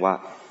แสดงว่า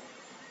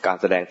การ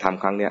แสดงธรรม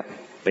ครั้งเนี้ย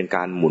เป็นก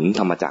ารหมุน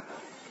ธรรมจักร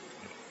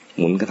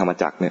หมุนกับธรรม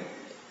จักรเนี่ย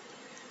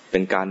เป็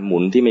นการหมุ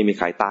นที่ไม่มี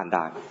ใครต้านไ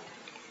ด้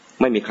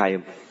ไม่มีใคร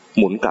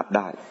หมุนกลับไ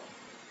ด้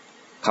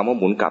คำว่า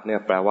หมุนกลับเนี่ย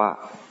แปลว่า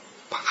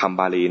คำ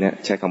บาลีเนี่ย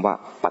ใช้คำว่า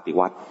ปฏิ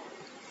วัติ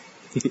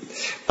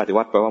ปฏิ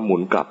วัติแปลว่าหมุ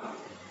นกลับ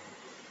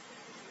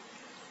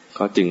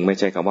ก็จึงไม่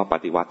ใช่คำว่าป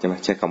ฏิวัติใช่ไหม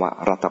ใช้คำว่า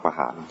รัฐประห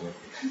าร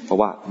เพราะ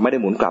ว่าไม่ได้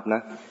หมุนกลับน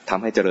ะท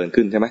ำให้เจริญ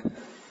ขึ้นใช่ไหม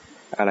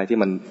อะไรที่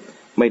มัน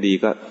ไม่ดี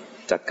ก็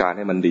จัดการใ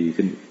ห้มันดี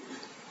ขึ้น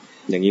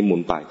อย่างนี้หมุ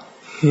นไป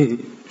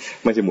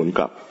ไม่ใช่หมุนก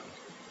ลับ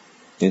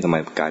นี่ทำไม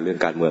กลายเรื่อง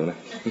การเมืองนะ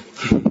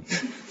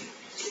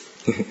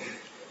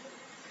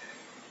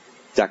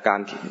จากการ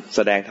แส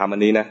ดงธรรมอั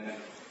นนี้นะ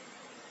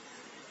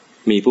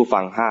มีผู้ฟั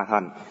ง5 ท่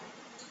าน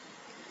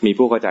มี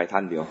ผู้เข้าใจท่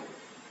านเดียว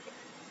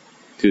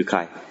คือใคร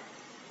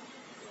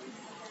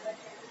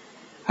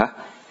ฮะ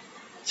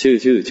ชื่อ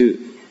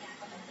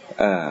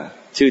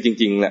ชื่อจ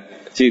ริงๆแหละ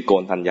ชื่อโก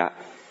ณฑัญญะ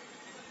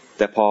แ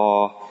ต่พอ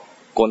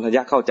โกณฑัญญ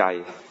ะเข้าใจ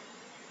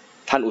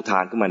ท่านอุทา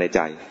นขึ้นมาในใ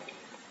จ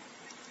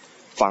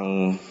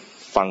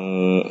ฟัง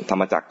ธร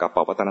รมจักรกับป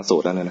วัตตนสู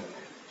ตรแล้วนะ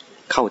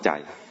เข้าใจ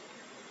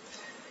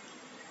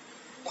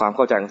ความเ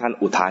ข้าใจของท่าน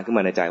อุทานขึ้นม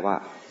าในใจว่า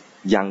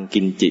ยัง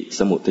กินจิ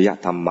สมุทย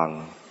ธรรมัง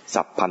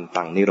สัพพัน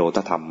ตังนิโรธ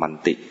ธรรมมัน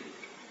ติ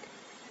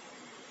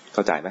เข้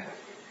าใจไหม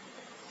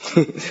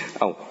เ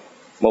อ้า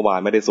เมื่อวาน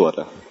ไม่ได้สวดเห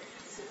รอ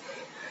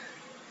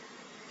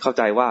เข้าใ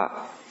จว่า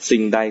สิ่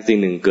งใดสิ่ง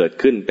หนึ่งเกิด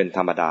ขึ้นเป็นธ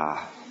รรมดา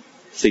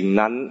สิ่ง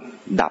นั้น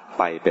ดับ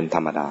ไปเป็นธ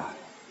รรมดา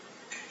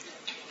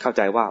เข้าใ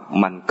จว่า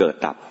มันเกิด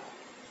ดับ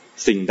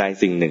สิ่งใด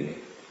สิ่งหนึ่ง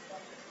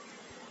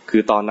คื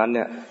อตอนนั้นเ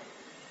นี่ย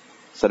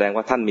แสดง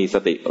ว่าท่านมีส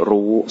ติ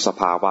รู้ส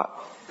ภาวะ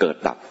เกิด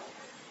ดับ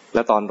แล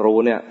ะตอนรู้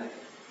เนี่ย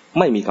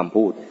ไม่มีคำ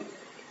พูด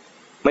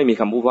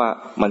ว่า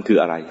มันคือ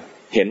อะไร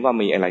เห็นว่า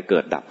มีอะไรเกิ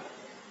ดดับ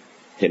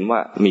เห็นว่า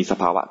มีส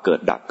ภาวะเกิด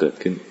ดับเกิด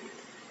ขึ้น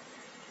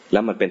แล้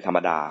วมันเป็นธรรม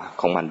ดา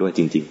ของมันด้วยจ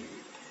ริง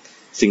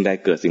ๆสิ่งใด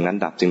เกิดสิ่งนั้น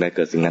ดับสิ่งใดเ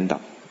กิดสิ่งนั้นดั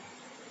บ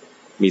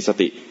มีส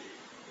ติ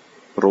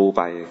รู้ไ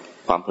ป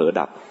ความเผลอ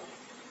ดับ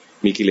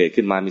มีกิเลส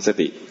ขึ้นมามีส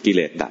ติกิเ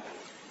ลสดับ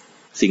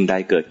สิ่งใด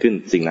เกิดขึ้น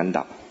สิ่งนั้น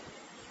ดับ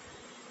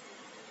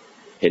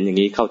เห็นอย่าง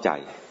นี้เข้าใจ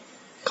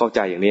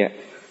อย่างนี้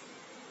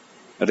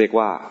เรียก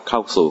ว่าเข้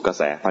าสู่กระแ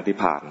สพระนิพ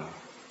พาน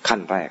ขั้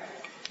นแรก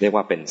เรียก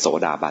ว่าเป็นโส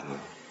ดาบัน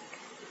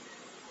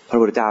พระ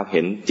พุทธเจ้าเ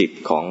ห็นจิต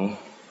ของ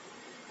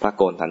พระโ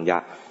กณฑัญญะ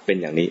เป็น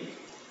อย่างนี้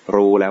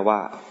รู้แล้วว่า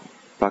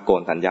พระโก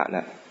ณฑัญญะเ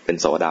นี่ยเป็น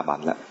โสดาบัน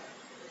แล้ว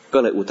ก็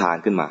เลยอุทาน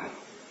ขึ้นมา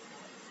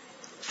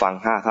ฟัง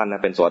5 ท่านน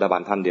ะเป็นโสดาบั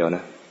นท่านเดียวน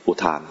ะอุ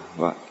ทาน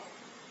ว่า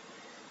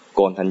โ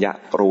กณฑัญญะ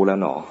รู้แล้ว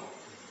หนอ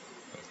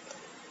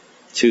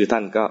ชื่อท่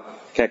านก็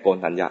แค่โกณ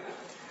ฑัญญะ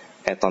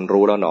แต่ตอน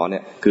รู้แล้วหนอเนี่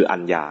ยคืออั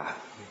ญญา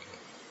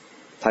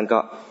ท่านก็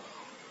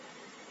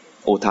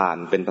อุทาน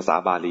เป็นภาษา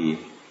บาลี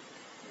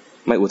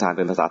ไม่อุทานเ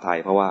ป็นภาษาไทย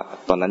เพราะว่า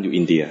ตอนนั้นอยู่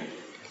อินเดีย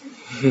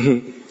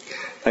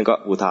ท่านก็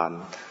อุทาน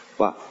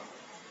ว่า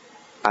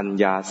อัญ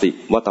ญาสิ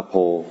วัตโพ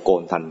โก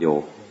ณฑัญโย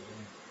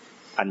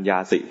อัญญา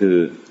สิคือ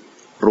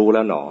รู้แ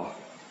ล้วหนอ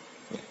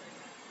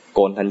โก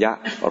ณฑัญญะ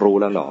รู้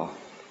แล้วหนอ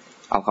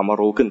เอาคำว่า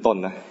รู้ขึ้นต้น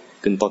นะ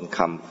ขึ้นต้น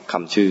ค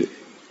ำชื่อ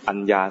อัญ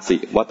ญาสิ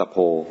วัตโพ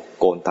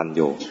โกณฑัญโ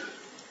ย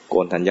โก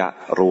ณฑัญญะ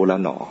รู้แล้ว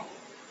หนอ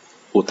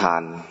อุทา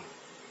น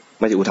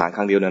ไม่ใช่อุทานค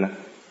รั้งเดียวนะ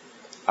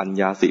อัญ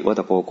ญาสิวั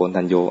ตโพโกณ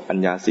ฑัญโยอัญ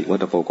ญาสิวั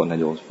ตโพโกณฑัญ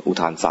โยอุ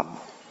ทานซ้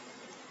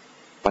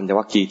ำปัญจ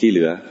วัคคีย์ที่เห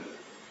ลือ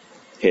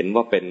เห็น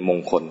ว่าเป็นมง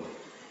คล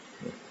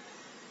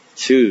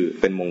ชื่อ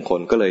เป็นมงคล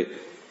ก็เลย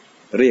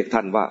เรียกท่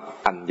านว่า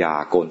อัญญา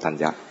โกณฑัญ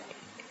ญะ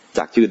จ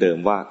ากชื่อเดิม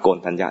ว่าโกณ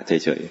ฑัญญะเ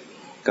ฉย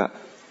ๆก็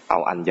เอา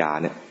อัญญา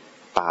เนี่ย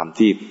ตาม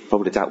ที่พระ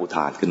พุทธเจ้าอุท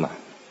านขึ้นมา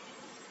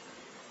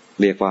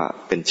เรียกว่า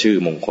เป็นชื่อ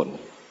มงคล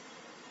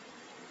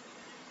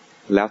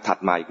แล้วถัด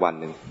มาอีกวัน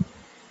หนึ่ง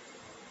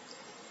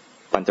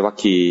ปัญจวัค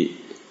คีย์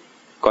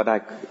ก็ได้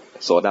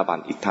โสดาบัน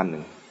อีกท่านห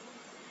นึ่ง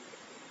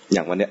อย่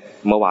างวันเนี้ย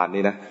เมื่อวาน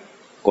นี้นะ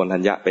โกณฑั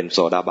ญญะเป็นโส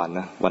ดาบัน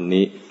นะวัน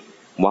นี้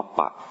วัปป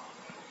ะ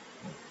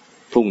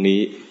พรุ่งนี้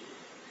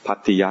พัท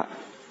ธิยะ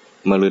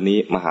มะรืนนี้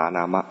มหาน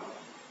ามะ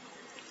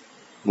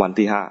วัน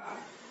ที่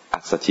5อั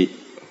สสชิ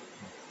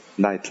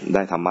ไ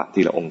ด้ธรรมะ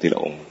ทีละองค์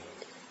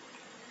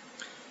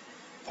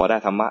พอได้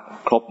ธรรมะ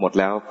ครบหมด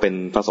แล้วเป็น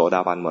พระโสด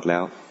าบันหมดแล้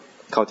ว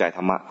เข้าใจธ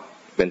รรมะ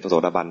เป็นพระโส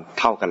ดาบัน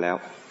เท่ากันแล้ว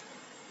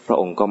พระ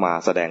องค์ก็มา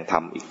แสดงธรร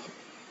ม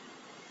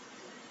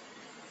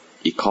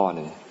อีกข้อห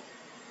นึ่ง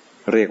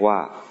เรียกว่า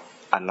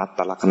อนัตต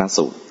ลักขณ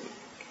สูตร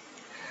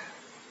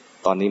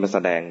ตอนนี้มาแส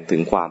ดงถึ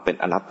งความเป็น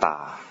อนัตตา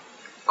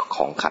ข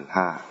องขันธ์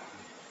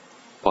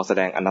5พอแส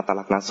ดงอนัตต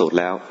ลักขณสูตร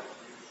แล้ว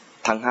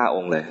ทั้ง5 อ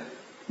งค์เลย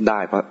ได้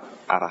พระ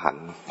อรหัน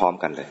ต์พร้อม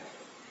กันเลย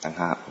ทั้ง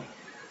5 องค์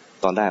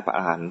ตอนได้พระอ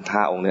รหันต์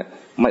5 องค์เนี่ย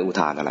ไม่อุ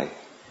ทานอะไร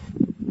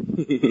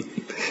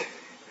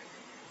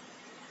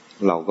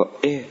เราก็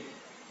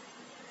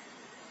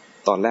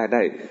ตอนแรกไ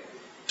ด้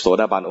โส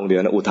ดาบันองค์เดีย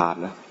วนะอุทาน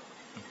นะ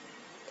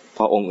พ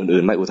อองค์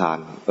อื่นๆไม่อุทาน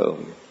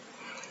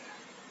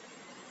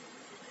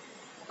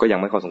ก็ยัง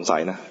ไม่ค่อยสงสั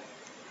ยนะ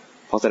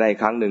พอจะได้อีก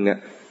ครั้งหนึ่งเนี่ย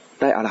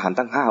ได้อรหันต์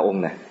ตั้ง5 อง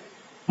ค์เนี่ย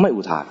ไม่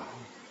อุทาน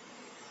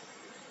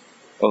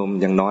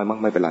ยังน้อยมั้ง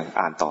ไม่เป็นไร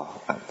อ่านต่อ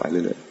อ่านไปเ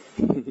รื่อย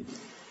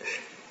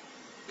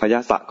ๆพญา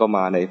สะก็ม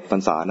าในพร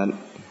รษานั้น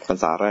พรร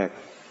ษาแรก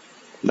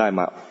ได้ม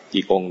า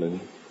อีกองค์หนึ่ง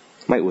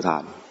ไม่อุทา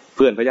นเ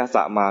พื่อนพญาส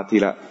ะมาที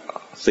ละ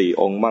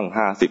4 องค์มั่ง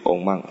50 อง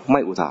ค์มั่งไ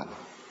ม่อุทาน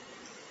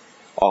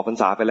ออกพรร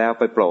ษาไปแล้ว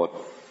ไปโปรด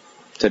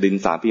ชดิน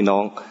3 พี่น้อ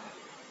ง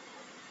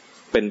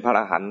เป็นพระอร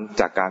หันต์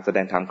จากการแสด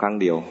งธรรมครั้ง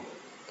เดียว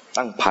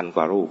ตั้ง1,000 ก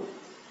ว่ารูป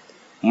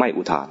ไม่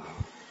อุทาน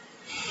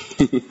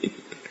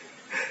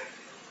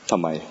ทำ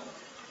ไม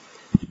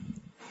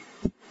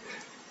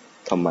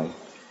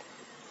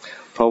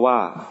เพราะว่า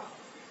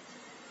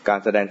การ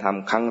แสดงธรรม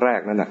ครั้งแร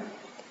กนั่นน่ะ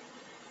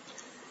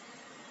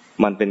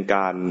มันเป็นก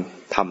าร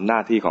ทำหน้า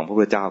ที่ของพระ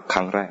พุทธเจ้าค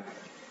รั้งแรก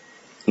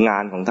งา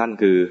นของท่าน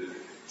คือ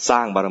สร้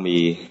างบารมี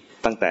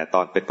ตั้งแต่ต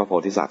อนเป็นพระโพ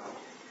ธิสัตว์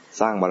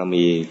สร้างบาร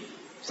มี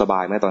สบา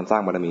ยไหมตอนสร้า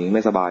งบารมีไ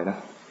ม่สบายนะ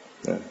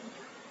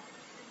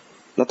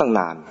แล้วตั้งน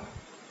าน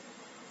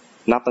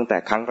นับตั้งแต่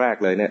ครั้งแรก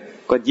เลยเนี่ย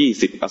ก็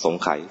20 อสง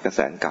ไขยกระแส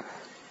นกับ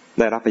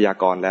ได้รับพยา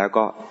กรณ์แล้ว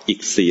ก็อีก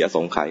4 อส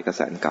งไขยกระแ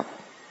สนกับ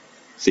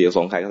4 อส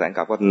งไขยกระแสน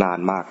กับก็นาน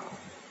มาก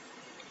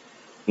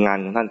งาน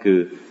ของท่านคือ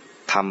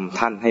ทำ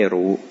ท่านให้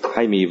รู้ใ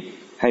ห้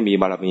มี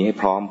บารมีให้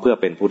พร้อมเพื่อ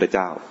เป็นพระพุทธเ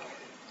จ้า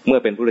เมื่อ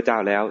เป็นพระพุทธเจ้า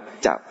แล้ว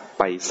จะ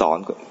ไปสอน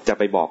จะ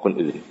ไปบอกคน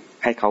อื่น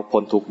ให้เขา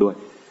พ้นทุกข์ด้วย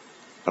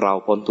เรา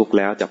พ้นทุกข์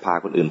แล้วจะพา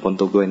คนอื่นพ้น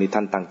ทุกข์ด้วยนี่ท่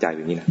านตั้งใจอ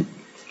ย่างนี้นะ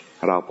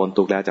เราพ้น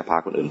ทุกข์แล้วจะพา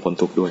คนอื่นพ้น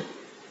ทุกข์ด้วย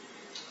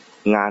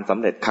งานสำ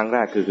เร็จครั้งแร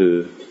กคือ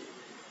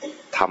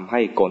ทำให้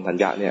โกณฑัญ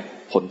ญะเนี่ย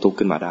พ้นทุกข์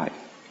ขึ้นมาได้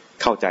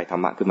เข้าใจธร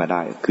รมะขึ้นมาไ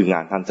ด้คืองา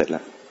นท่านเสร็จแ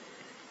ล้ว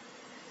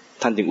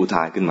ท่านจึงอุท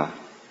านขึ้นมา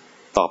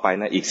ต่อไป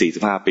นะอีก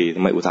45 ปี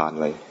ไม่อุทาน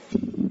เลย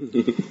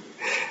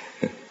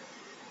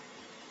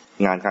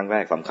งานครั้งแร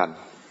กสำคัญ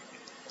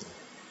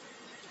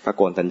พระโ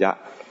กณฑัญญะ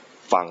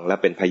ฟังและ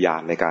เป็นพยา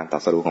นในการตรั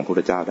สรู้ของพระพุท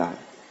ธเจ้าได้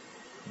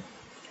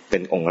เป็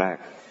นองค์แรก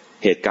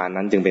เหตุการณ์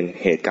นั้นจึงเป็น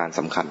เหตุการณ์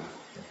สำคั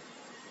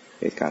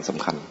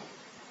ญ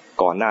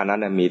ก่อนหน้านั้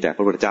นมีแต่พ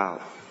ระพุทธเจ้า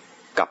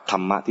กับธร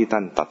รมะที่ท่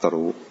านตรัส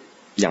รู้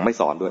ยังไม่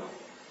สอนด้วย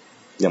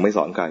ยังไม่ส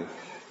อนใคร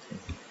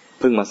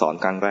เพิ่งมาสอน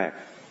ครั้งแรก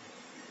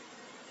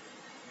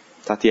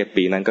ถ้าเทียบ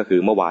ปีนั้นก็คื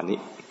อเมื่อวานนี้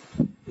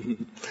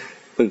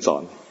เพิ่งสอ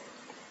น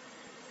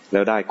แล้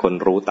วได้คน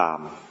รู้ตาม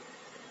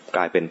ก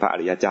ลายเป็นพระอ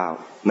ริยเจ้า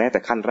แม้แต่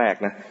ขั้นแรก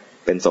นะ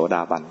เป็นโสด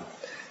าบัน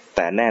แ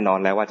ต่แน่นอน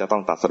แล้วว่าจะต้อ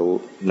งตรัสรู้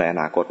ในอ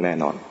นาคตแน่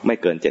นอนไม่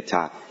เกิน7 ช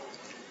าติ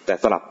แต่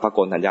สำหรับพระโก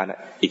ณฑัญญะ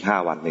อีก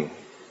5 วันนึง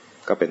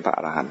ก็เป็นพระอ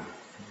รหันต์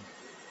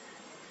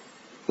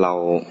เรา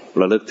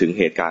ระลึกถึง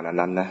เหตุการณ์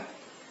นั้นนะ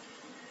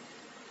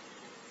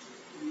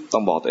ต้อ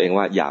งบอกตัวเอง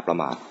ว่าอย่าประ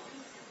มาท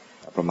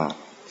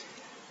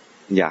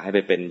อย่าให้ไป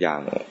เป็นอย่า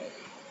ง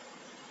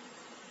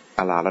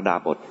อาลาลดา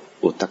บท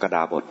อุทกด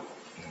าบท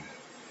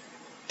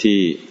ที่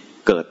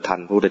เกิดทัน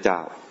พระพุทธเจ้า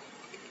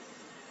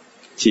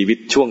ชีวิต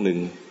ช่วงหนึ่ง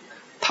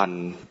ทัน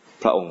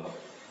พระองค์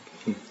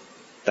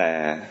แต่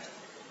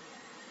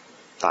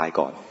ตาย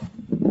ก่อน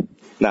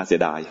น่าเสี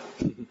ยดาย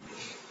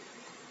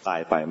ตาย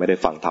ไปไม่ได้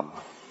ฟังธรรม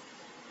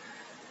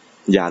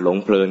อย่าหลง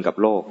เพลินกับ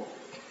โล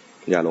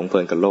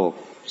ก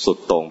สุด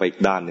โต่งไปอีก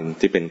ด้านหนึ่ง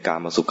ที่เป็นกา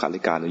มสุขา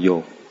ริการุโย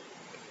ค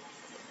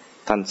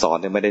ท่านสอน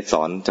ไม่ได้ส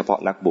อนเฉพาะ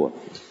นักบวช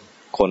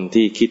คน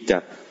ที่คิดจะ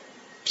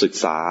ศึก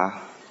ษา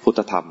พุทธ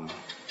ธรรม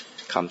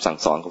คำสั่ง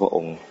สอนของพระอ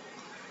งค์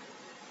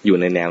อยู่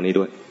ในแนวนี้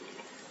ด้วย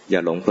อย่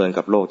าหลงเพลิน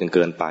กับโลกจนเ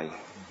กินไป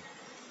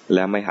แ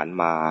ล้วไม่หัน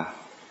มา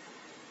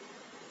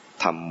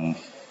ท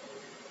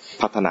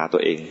ำพัฒนาตั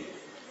วเอง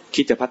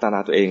คิดจะพัฒนา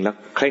ตัวเองแล้ว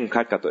เคร่งค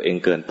รัดกับตัวเอง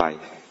เกินไป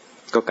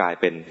ก็กลาย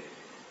เป็น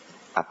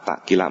อัตต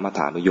กิลมัฏฐ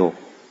านุโยค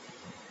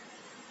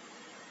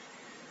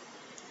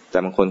แต่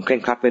บางคนเคร่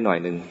งครัดไว้หน่อย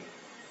นึง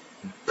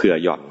เผื่อ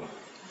หย่อน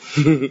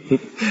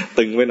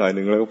ตึงไว้หน่อย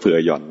นึงแล้วก็เผื่อ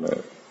หย่อน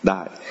ได้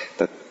แ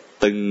ต่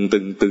ตึง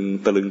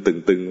ตะลึง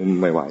ตึง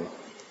ไม่ไหว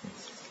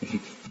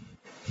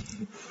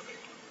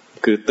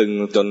คือตึง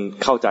จน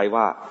เข้าใจ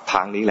ว่าท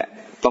างนี้แหละ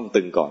ต้อง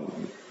ตึงก่อน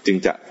จึง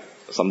จะ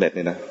สำเร็จเ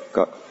นี่ยนะ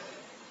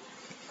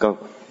ก็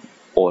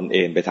โอนเ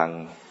อ็นไปทาง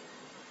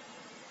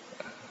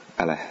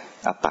อะไร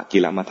อัตตกิ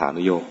ลมัฏฐา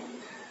นุโยค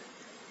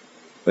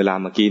เวลา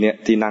เมื่อกี้เนี่ย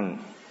ที่นั่ง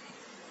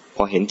พ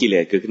อเห็นกิเล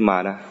สเกิดขึ้นมา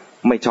นะ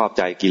ไม่ชอบใ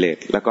จกิเลส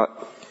แล้วก็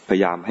พย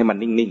ายามให้มัน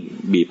นิ่ง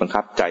ๆบีบบัง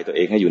คับใจตัวเ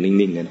องให้อยู่นิ่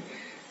งๆเนี่ย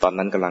ตอน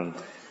นั้นกำลัง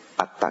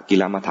อัตตกิ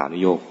ลมัฏฐานุ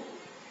โยค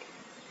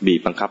บีบ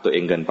บังคับตัวเอ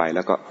งเกินไปแ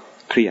ล้วก็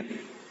เครียด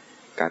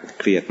การ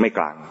เครียดไม่ก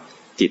ลาง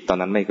จิตตอน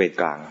นั้นไม่เป็น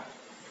กลาง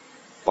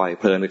ปล่อย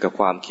เพลินไปกับ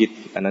ความคิด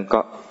อันนั้นก็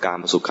กา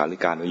มสุขาริ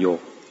การุโยค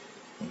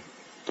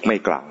ไม่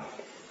กลาง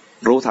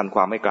รู้ทันค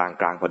วามไม่กลาง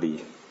กลางพอดี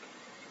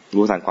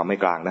รู้ทันความไม่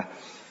กลางนะ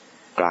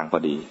กลางพอ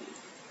ดี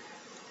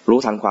รู้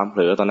ทันความเผ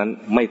ลอตอนนั้น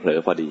ไม่เผลอ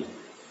พอดี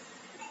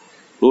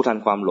รู้ทัน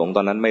ความหลงต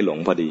อนนั้นไม่หลง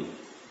พอดี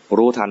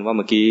รู้ทันว่าเ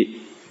มื่อกี้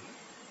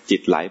จิ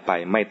ตไหลไป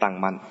ไม่ตั้ง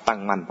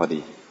มั่นพอ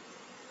ดี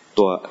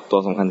ตัว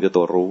สำคัญคือ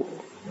ตัว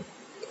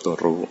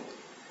รู้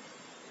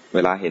เว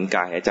ลาเห็นก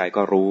ายหายใจ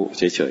ก็รู้เ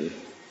ฉย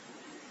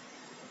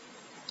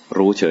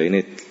รู้เฉย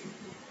นี่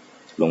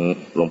ห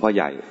ลวงพ่อใ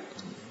หญ่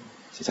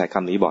ใช้ค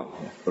ำนี้บ่อย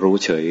รู้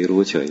เฉ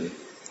ย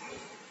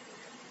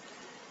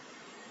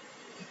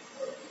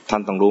ท่า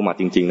นต้องรู้มา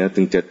จริงๆนะ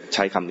ถึงจะใ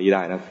ช้คำนี้ไ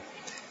ด้นะ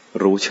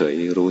รู้เฉ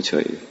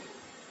ย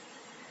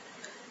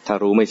ถ้า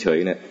รู้ไม่เฉย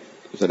เนี่ย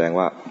แสดง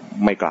ว่า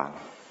ไม่กลาง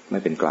ไม่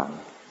เป็นกลาง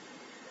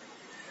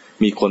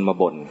มีคนมา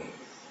บ่น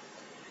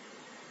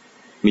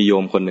มีโย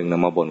มคนหนึ่งน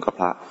ะมาบ่นกับ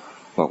พระ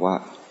บอกว่า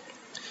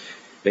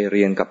ไปเ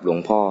รียนกับหลวง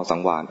พ่อสั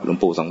งวาสหลวง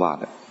ปู่สังวาส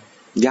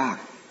ยา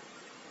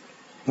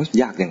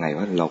กยังไงว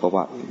ะเราก็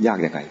ว่ายาก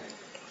ยังไง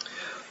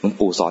หลวง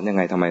ปู่สอนยังไ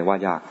งทำไมว่า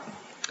ยาก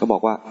ก็บอ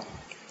กว่า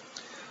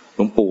ห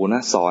ลวงปู่น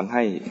ะสอนใ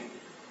ห้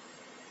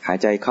หาย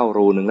ใจเข้า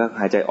รูนึงแล้ว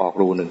หายใจออก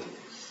รูนึง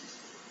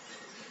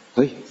เ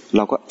ฮ้ยเ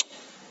ราก็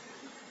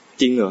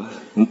จริงเหรอ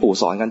หลวงปู่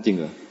สอนกันจริงเ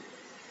หรอ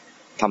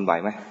ทำไหว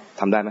ไหม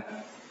ทำได้ไหม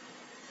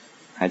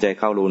หายใจ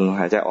เข้ารูนึง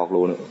หายใจออก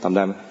รูนึงทำไ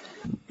ด้ไหม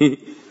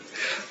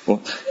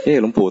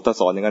หลวงปู่ถ้า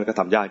สอนอย่างนั้นก็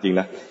ทำยากจริง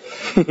นะ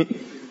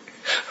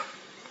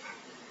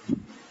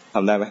ท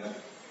ำได้ไหม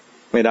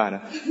ไม่ได้น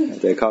ะหาย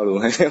ใจเข้ารู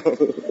หายใจออก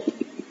รู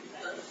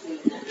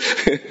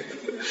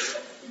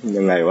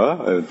ยังไงวะ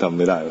ทำไ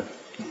ม่ได้เลย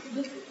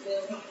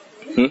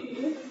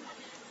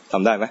ท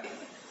ำได้ไหม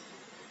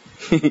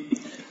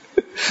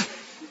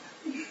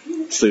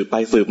สืบไป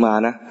สืบมา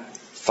นะ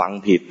ฟัง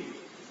ผิด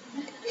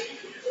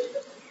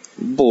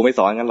ปู่ไม่ส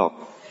อนงั้นหรอก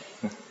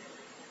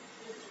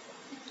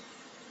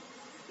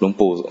หลวง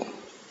ปู่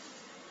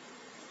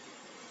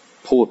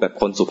พูดแบบ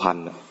คนสุพรรณ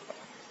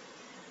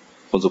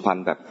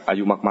แบบอา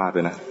ยุมากๆเล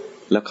ยนะ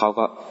แล้วเขา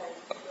ก็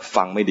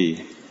ฟังไม่ดี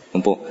หลว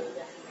งปู่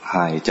ห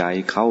ายใจ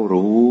เข้า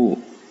รู้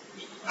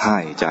หา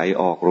ยใจ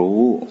ออก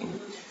รู้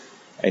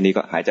ไอ้นี่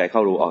ก็หายใจเข้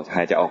ารู้ออกห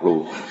ายใจออกรู้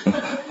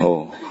โอ้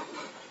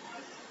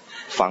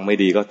ฟังไม่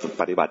ดีก็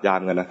ปฏิบัติยากเ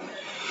หมือนกันนะ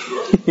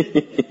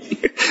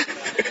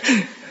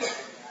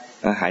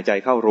หายใจ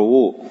เข้ารู้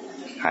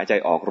หายใจ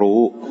ออกรู้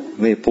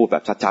ไม่พูดแบ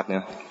บชัดๆเนี่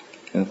ย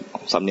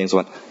สำเนียงส่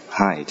วน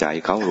หายใจ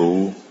เข้ารู้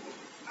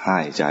หา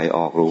ยใจอ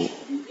อกรู้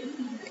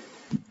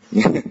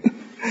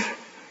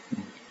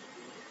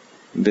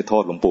ได้โท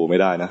ษหลวงปู่ไม่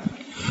ได้นะ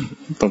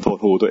ต้องโทษ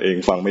หูตัวเอง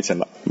ฟังไม่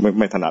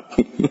ถนัด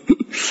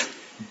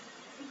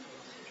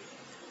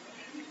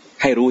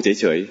ให้รู้เ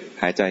ฉย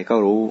ๆหายใจเข้า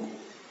รู้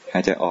หา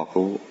ยใจออก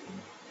รู้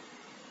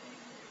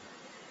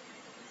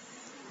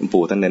หลวง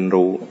ปู่ท่านเน้น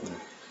รู้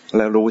แ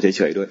ล้วรู้เ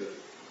ฉยๆด้วย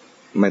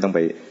ไม่ต้องไ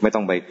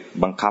ป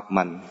บังคับ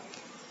มัน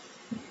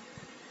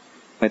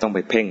ไม่ต้องไป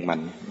เพ่งมัน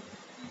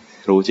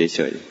รู้เฉ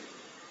ย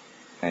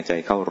ๆหายใจ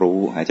เข้ารู้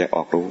หายใจอ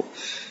อกรู้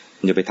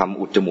อย่าไปทำ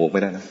อุดจมูกไ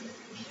ม่ได้นะ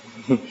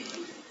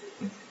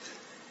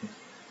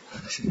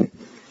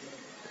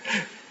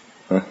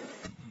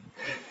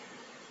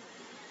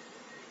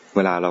เว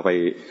ลาเราไป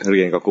เ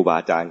รียนกับครูบา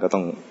อาจารย์ก็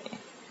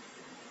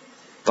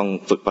ต้อง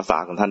ฝึกภาษา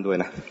ของท่านด้วย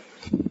นะ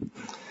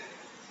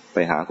ไป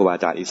หาครูบาอ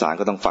าจารย์อีสาน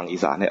ก็ต้องฟังอี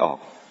สานให้ออก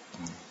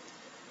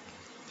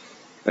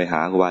ไปหา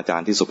ครูบาอาจา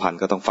รย์ที่สุพรรณ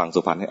ก็ต้องฟัง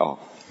สุพรรณให้ออก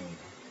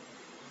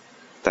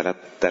แ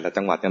ต่ละ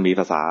จังหวัดก็มี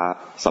ภาษา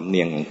สำเ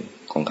นียง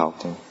ของเขา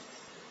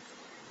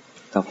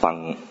ถ้าฟัง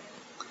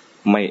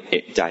ไม่เอ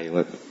ะใจ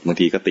บาง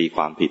ทีก็ตีค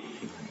วามผิด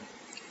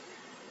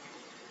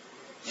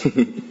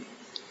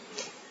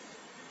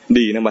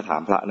ดีนะมาถา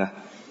มพระนะ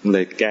เล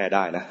ยแก้ไ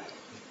ด้นะ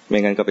ไม่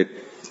งั้นก็ไป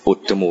อุด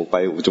จมูกไป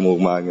อุดจมูก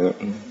มาเงี้ย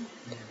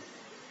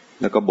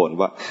แล้วก็บ่น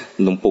ว่า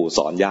หลวงปู่ส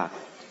อนยาก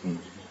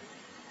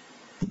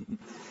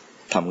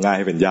ทำง่ายใ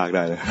ห้เป็นยากไ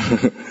ด้นะ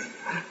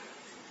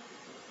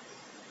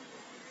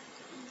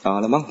เอา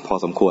แล้วมั้งพอ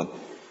สมควร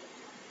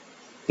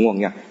ง่วง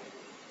ยัง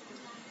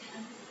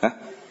ฮะ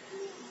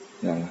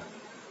ยัง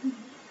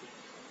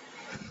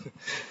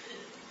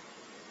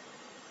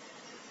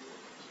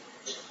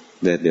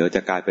เดี๋ยวจ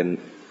ะกลายเป็น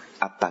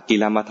อัตตกิ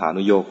ลมัฏฐา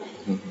นุโยค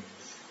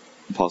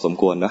พอสม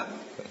ควรนะ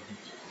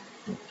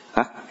ฮ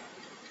ะ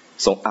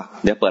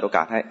เดี๋ยวเปิดโอก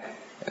าสให้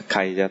ใค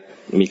รจะ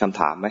มีคำ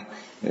ถามไหม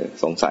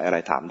สงสัยอะไร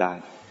ถามได้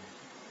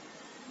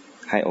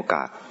ให้โอก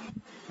าส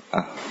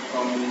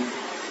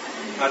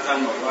อาจาร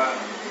ย์บอกว่า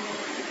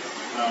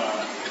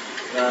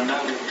เรานั่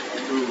ง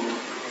ดู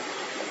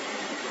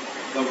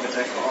ลมหายใจ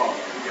เข้าออก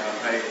อย่า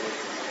ไป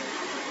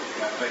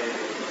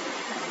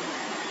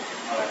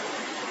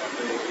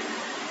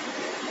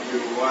ดู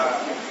ว่า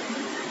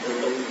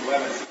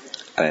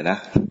อะไรนะ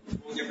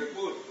อย่าไป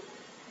พูด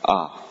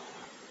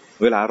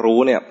เวลารู้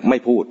เนี่ยไม่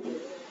พูด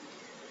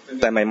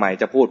แต่ใหม่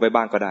ๆจะพูดไว้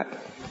บ้างก็ได้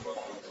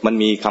มัน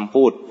มีคำ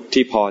พูด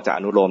ที่พอจะอ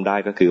นุโลมได้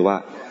ก็คือว่า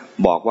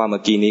บอกว่าเมื่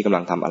อกี้นี้กำ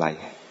ลังทำอะไร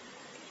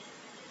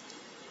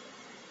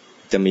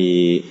จะมี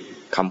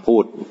คำพู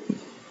ด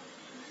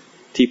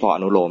ที่พออ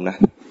นุโลมนะ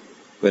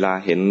เวลา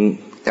เห็น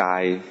กา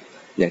ย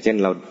อย่างเช่น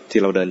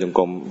ที่เราเดินจงก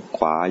รมข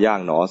วาย่าง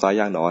หนอซ้าย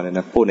ย่างหนอเนี่ย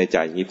นะพูดในใจ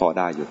อย่างนี้พอ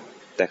ได้อยู่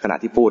แต่ขณะ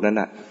ที่พูดนั้น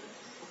น่ะ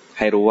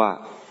ให้รู้ว่า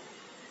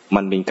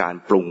มันเป็นการ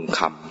ปรุงค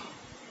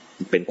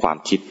ำเป็นความ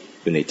คิด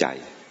อยู่ในใจ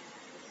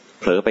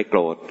เผลอไปโกร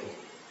ธ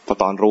พอ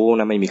ตอนรู้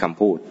นะไม่มีค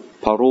ำพูด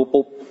พอรู้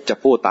ปุ๊บ จะ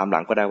พูดตามหลั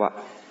งก็ได้ว่า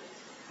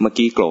เมื่อ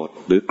กี้โกรธ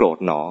หรือโกรธ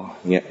หนอ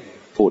เงี้ย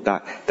พูดได้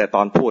แต่ต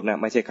อนพูดนะ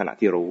ไม่ใช่ขณะ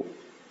ที่รู้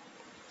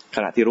ข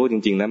ณะที่รู้จ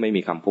ริงๆนะไม่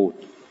มีคำพูด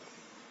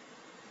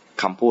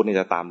คำพูดนี่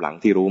จะตามหลัง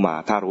ที่รู้มา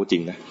ถ้ารู้จริ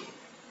งนะ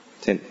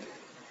เช่น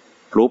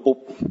รู้ปุ๊บ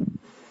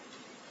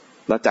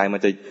แล้วใจมัน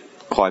จะ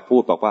คอยพู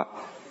ดบอกว่า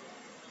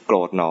โกร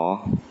ธหนอ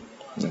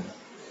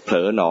เผล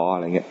อหนออะ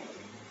ไรเงี้ย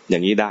อย่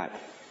างนี้ได้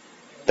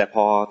แต่พ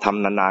อท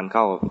ำนานๆเ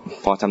ข้า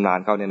พอชำนาญ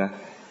เข้าเนี่ยนะ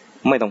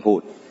ไม่ต้องพู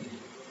ด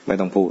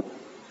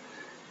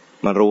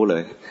มันรู้เล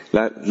ยแ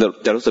ล้ว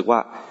จะรู้สึกว่า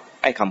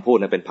ไอ้คำพูด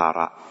เนี่ยเป็นภาร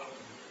ะ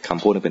ค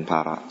ำพูดเนี่ยเป็นภา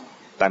ระ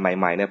แต่ใ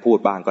หม่ๆเนี่ยพูด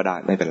บ้างก็ได้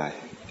ไม่เป็นไร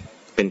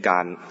เป็น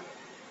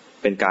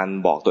การ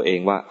บอกตัวเอง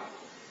ว่า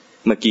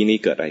เมื่อกี้นี้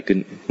เกิดอะไรขึ้น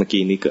เมื่อ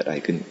กี้นี้เกิดอะไร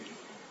ขึ้น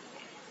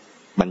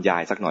บรรยา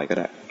ยสักหน่อยก็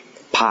ได้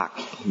พาก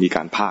มีก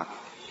ารพาก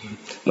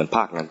เหมือนพ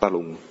ากหนังตะ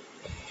ลุง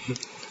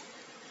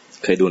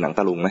เคยดูหนังต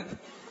ะลุงไหม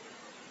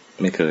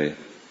ไม่เคย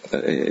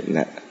เ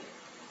นี่ย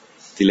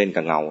ที่เล่น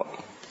กับเงา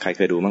ใครเ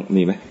คยดูมั้ง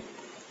มีไหม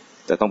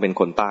แต่ต้องเป็น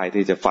คนใต้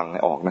ที่จะฟังให้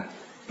ออกนะ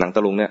หนังต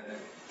ะลุงเนี่ย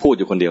พูดอ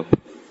ยู่คนเดียว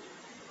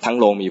ทั้ง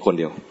โรงมีอยู่คน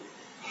เดียว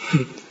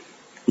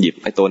หยิบ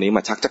ไอ้ตัวนี้ม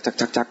าชัก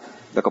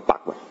แล้วก็ปั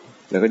กไว้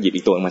แล้วก็หยิบ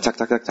อีกตัวมาชัก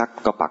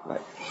ก็ปักไว้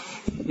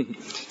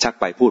ชัก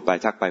ไปพูดไป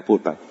ชักไปพูด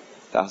ไป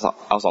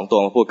เอาสองตัว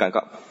มาพูดกัน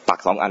ก็ปัก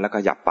สองอันแล้วก็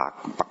หยับปาก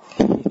ปัก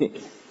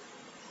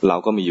เรา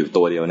ก็มีอยู่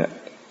ตัวเดียวเนี่ย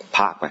พ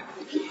ากไป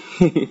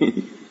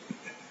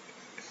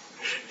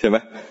ใช่ไหม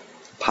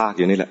พากอ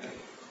ยู่นี่แหละ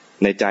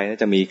ในใจน่า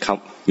จะ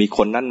มีค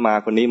นนั้นมา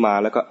คนนี้มา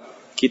แล้วก็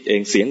คิดเอ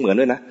งเสียงเหมือน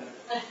ด้วยนะ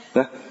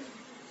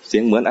เสี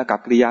ยงเหมือนอากัป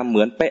กิริยาเห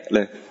มือนเป๊ะเล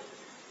ย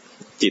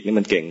จิตนี่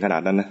มันเก่งขนา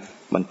ดนั้นนะ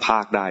มันพา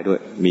กได้ด้วย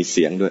มีเ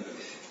สียงด้วย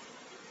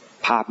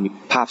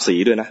ภาพสี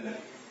ด้วยนะ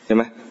ใช่ไ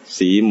หม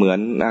สีเหมือน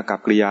อากัป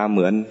กิริยาเห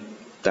มือน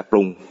แต่ป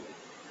รุง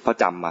เพราะ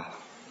จำ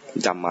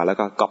มาแล้ว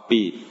ก็ก๊อป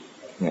ปี้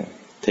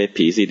เทป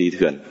ผีซีดีเ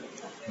ถื่อน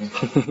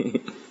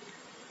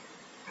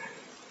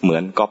เหมือ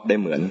นก๊อปได้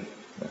เหมือน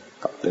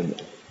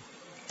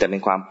แต่เป็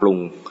นความปรุง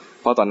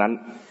เพราะตอนนั้น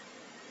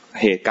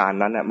เหตุการณ์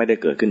นั้นไม่ได้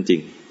เกิดขึ้นจริ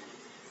ง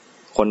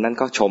คนนั้น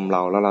ก็ชมเร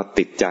าแล้วเรา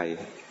ติดใจ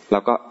แล้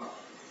วก็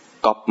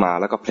ก๊อปมา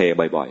แล้วก็เพลย์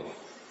บ่อย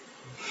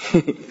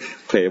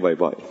ๆเพลย์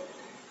บ่อย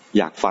ๆ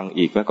อยากฟัง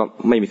อีกแล้วก็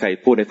ไม่มีใคร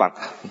พูดให้ฟัง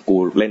กู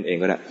เล่นเอง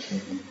ก็ได้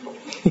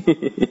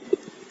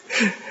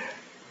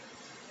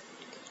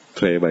เพ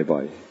ลย์บ่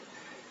อย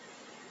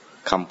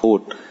ๆคำพูด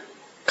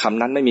ค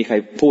ำนั้นไม่มีใคร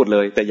พูดเล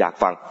ยแต่อยาก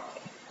ฟัง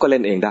ก็เล่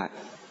นเองได้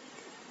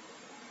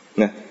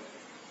นะ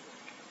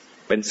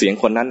เป็นเสียง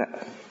คนนั้น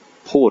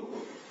พูด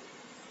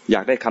อย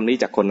ากได้คำนี้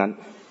จากคนนั้น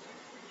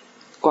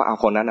ก็เอา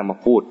คนนั้นมา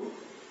พูด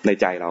ใน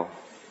ใจเรา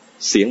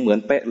เสียงเหมือน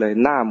เป๊ะเลย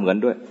หน้าเหมือน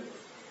ด้วย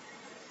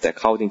แต่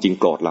เขาจริงๆ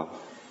โกรธเรา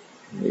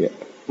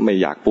ไม่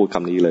อยากพูดค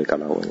ำนี้เลยกับ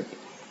เรา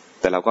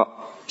แต่เราก็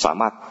สา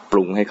มารถป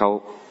รุงให้เขา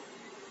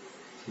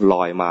ล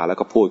อยมาแล้ว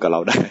ก็พูดกับเรา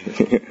ได้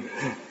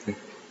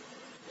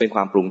เป็นคว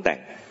ามปรุงแต่ง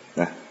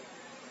นะ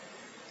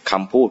ค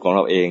ำพูดของเ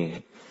ราเอง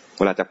เ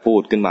วลาจะพู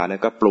ดขึ้นมาเนี่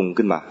ยก็ปรุง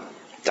ขึ้นมา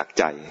จาก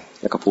ใจ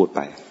แล้วก็พูดไป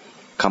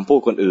คำพูด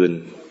คนอื่น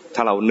ถ้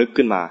าเรานึก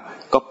ขึ้นมา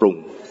ก็ปรุ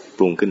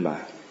งขึ้นมา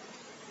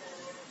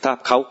ถ้า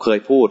เขาเคย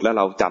พูดแล้วเ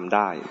ราจำไ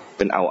ด้เ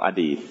ป็น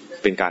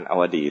การเอา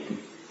อดีต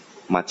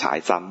มาฉาย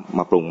ซ้ำม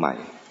าปรุงใหม่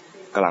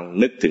กำลัง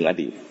นึกถึงอ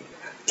ดีต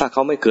ถ้าเข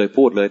าไม่เคย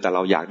พูดเลยแต่เร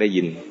าอยากได้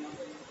ยิน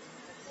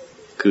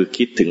คือ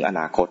คิดถึงอ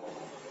นาคต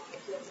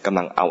กำ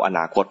ลังเอาอน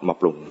าคตมา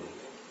ปรุง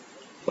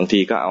บางที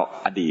ก็เอา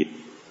อดีต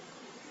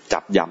จั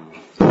บย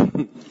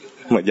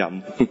ำมา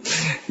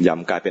ย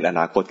ำกลายเป็นอ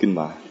นาคตขึ้น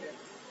มา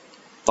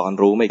ตอน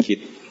รู้ไม่คิด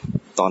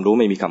ตอนรู้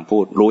ไม่มีคำพู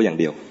ดรู้อย่าง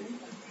เดียว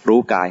รู้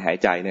กายหาย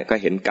ใจเนี่ยก็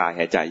เห็นกาย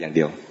หายใจอย่างเ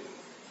ดียว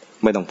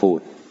ไม่ต้องพูด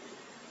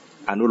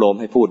อนุโลม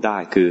ให้พูดได้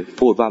คือ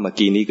พูดว่าเมื่อ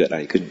กี้นี้เกิดอะ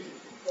ไรขึ้น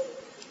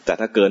แต่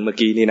ถ้าเกินเมื่อ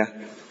กี้นี้นะ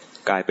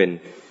กลายเป็น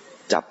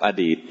จับอ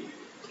ดีต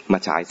มา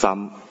ฉายซ้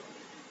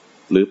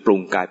ำหรือปรุง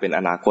กลายเป็น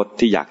อนาคต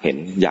ที่อยากเห็น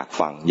อยาก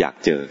ฟังอยาก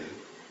เจอ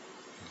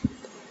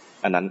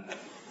อันนั้น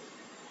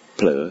เ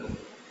ผลอ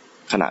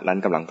ขณะนั้น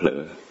กำลังเผล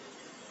อ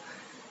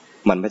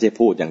มันไม่ใช่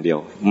พูดอย่างเดียว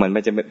มันไ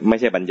ม่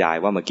ใช่บรรยาย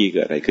ว่าเมื่อกี้เ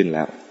กิดอะไรขึ้นแ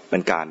ล้วเป็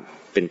นก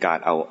าร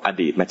เอาอ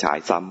ดีตมาฉาย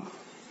ซ้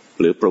ำ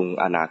หรือปรุง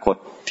อนาคต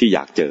ที่อย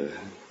ากเจอ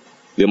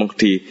หรือบาง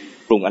ที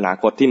ปรุงอนา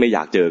คตที่ไม่อย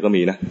ากเจอก็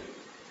มีนะ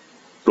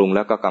ปรุงแ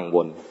ล้วก็กังว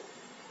ล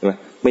ใช่ไหม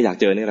ไม่อยาก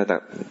เจอนี่แหละแต่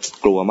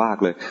กลัวมาก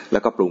เลยแล้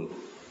วก็ปรุ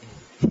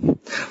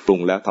ง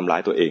แล้วทำร้า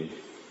ยตัวเอง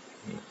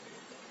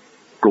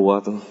กลัว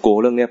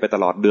เรื่องนี้ไปต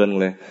ลอดเดือน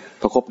เลย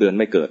พอครบเดือน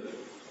ไม่เกิด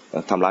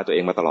ทำร้ายตัวเอ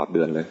งมาตลอดเ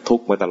ดือนเลยทุก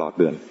ข์มาตลอด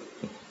เดือน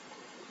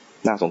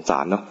น่าสงสา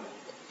รเนาะ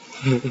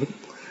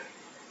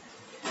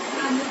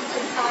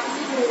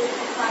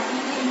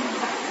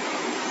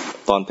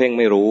ตอนเพ่ง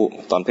ไม่รู้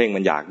ตอนเพ่งมั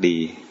นอยากดี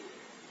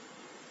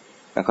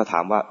แล้วก็ถา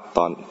มว่าต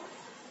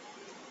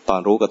อ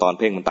นรู้กับตอน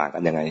เพ่งมันต่างกั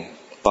นยังไง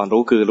ตอน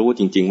รู้คือรู้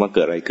จริงๆว่าเ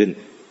กิดอะไรขึ้น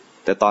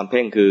แต่ตอนเ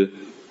พ่งคือ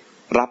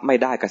รับไม่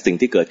ได้กับสิ่ง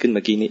ที่เกิดขึ้นเ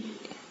มื่อกี้นี้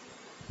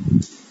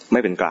ไม่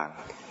เป็นกลาง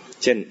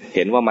เช่นเ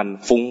ห็นว่ามัน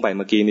ฟุ้งไปเ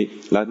มื่อกี้นี้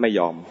แล้วไม่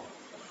ยอม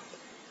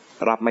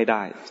รับไม่ไ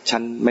ด้ฉั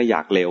นไม่อย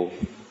ากเร็ว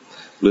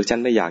หรือฉัน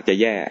ไม่อยากจะ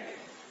แย่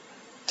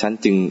ฉัน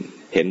จึง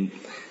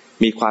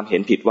มีความเห็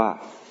นผิดว่า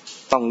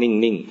ต้อง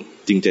นิ่ง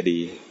ๆจ จึงจะดี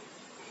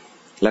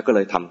แล้วก็เล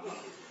ย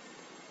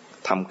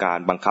ทำการ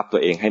บังคับตั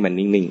วเองให้มัน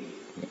นิ่ง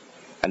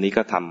ๆอันนี้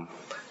ก็ท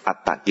ำอัต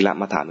ตกิล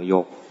มัฏฐานุโย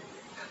ค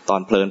ตอ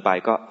นเพลินไป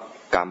ก็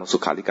กามสุ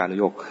ขาริการุ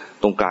โยค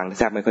ตรงกลาง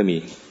แทบไม่ค่อยมี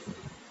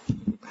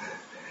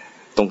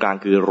ตรงกลาง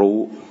คือรู้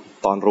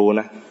ตอนรู้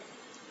นะ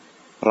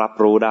รับ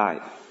รู้ได้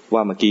ว่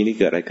าเมื่อกี้นี่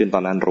เกิดอะไรขึ้นต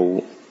อนนั้นรู้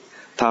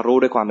ถ้ารู้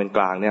ด้วยความเป็นก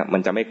ลางเนี่ยมั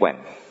นจะไม่แกว่ง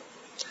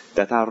แ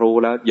ต่ถ้ารู้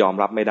แล้วยอม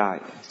รับไม่ได้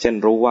เช่น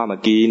รู้ว่าเมื่อ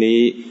กี้นี้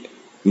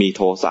มีโ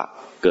ทสะ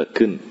เกิด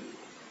ขึ้น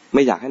ไ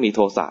ม่อยากให้มีโ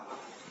ทสะ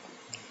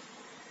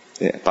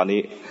เนี่ยตอนนี้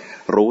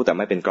รู้แต่ไ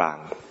ม่เป็นกลาง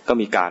ก็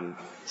มีการ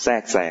แทร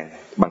กแซง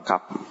บังคั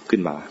บขึ้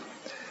นมา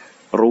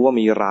รู้ว่า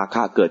มีราค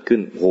ะเกิดขึ้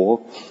นโห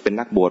เป็น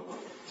นักบวช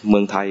เมื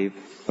องไทย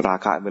รา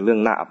คะเป็นเรื่อ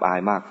งน่าอับอาย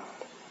มาก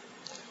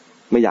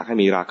ไม่อยากให้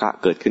มีราคะ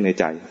เกิดขึ้นใน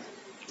ใจ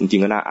จริ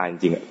งๆก็น่าอายจ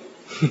ริงๆอ่ะ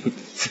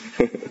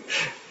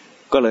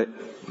ก็เลย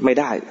ไม่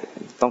ได้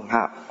ต้อง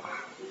ห้าม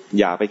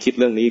อย่าไปคิด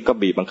เรื่องนี้ก็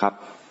บีบบังคับ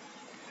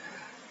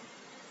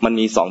มัน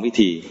มี2วิ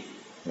ธี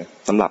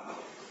สำหรับ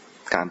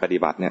การปฏิ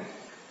บัติเนี่ย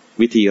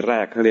วิธีแร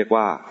กเขาเรียก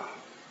ว่า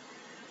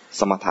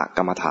สมถก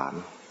รรมฐาน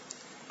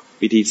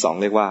วิธี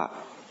2เรียกว่า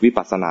วิ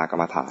ปัสสนากร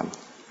รมฐาน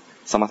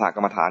สมถกร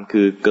รมฐาน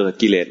คือเกิด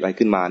กิเลสอะไร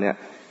ขึ้นมาเนี่ย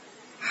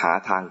หา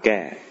ทางแก้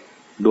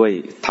ด้วย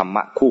ธรรม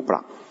ะคู่ป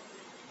รับ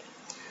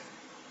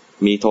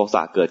มีโทส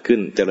ะเกิดขึ้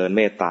นเจริญเ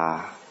มตตา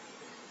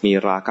มี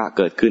ราคะเ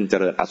กิดขึ้นเจ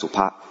ริญอสุภ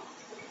ะ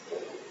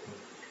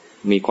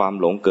มีความ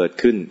หลงเกิด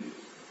ขึ้น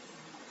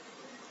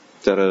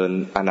เจริญ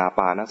อานาป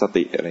านส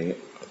ติอะไรเงี้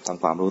ยท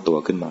ำความรู้ตัว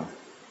ขึ้นมา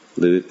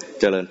หรือ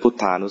เจริญพุท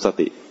ธานุส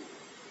ติ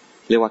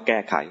เรียกว่าแก้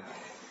ไข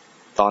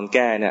ตอนแ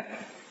ก้เนี่ย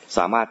ส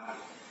ามารถ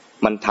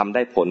มันทำไ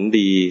ด้ผล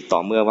ดีต่อ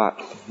เมื่อว่า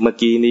เมื่อ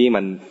กี้นี้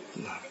มัน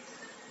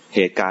เห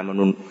ตุการณ์มัน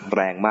แ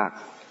รงมาก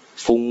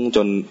ฟุ้งจ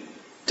น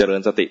เจริ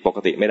ญสติปก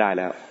ติไม่ได้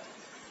แล้ว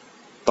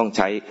ต้องใ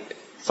ช้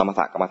สมถ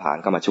กรรมฐาน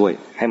เข้ามาช่วย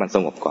ให้มันส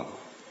งบก่อน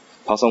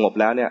พอสงบ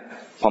แล้วเนี่ย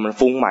พอมัน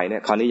ฟุ้งใหม่เนี่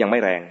ยคราวนี้ยังไม่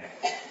แรง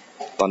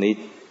ตอนนี้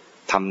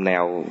ทำแน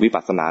ววิ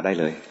ปัสสนาได้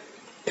เลย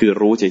คือ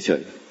รู้เฉ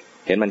ย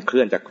ๆเห็นมันเค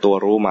ลื่อนจากตัว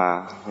รู้มา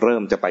เริ่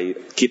มจะไป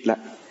คิดแล้ว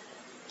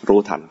รู้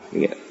ทันอย่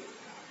างเงี้ย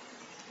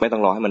ไม่ต้อ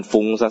งรอให้มัน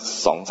ฟุ้งสัก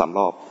 2-3 ร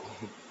อบ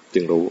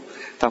จึงรู้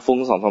ถ้าฟุ้ง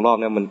 2-3 รอบ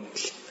เนี่ยมัน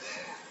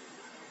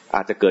อ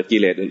าจจะเกิดกิ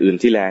เลสอื่น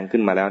ๆที่แรงขึ้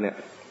นมาแล้วเนี่ย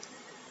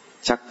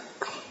ชัก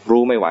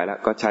รู้ไม่ไหวแล้ว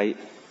ก็ใช้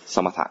ส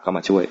มถะเข้าม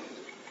าช่วย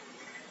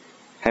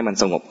ให้มัน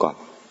สงบก่อน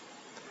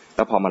แ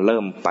ล้วพอมันเริ่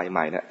มไปให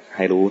ม่เนี่ยใ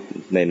ห้รู้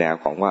ในแนว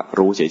ของว่า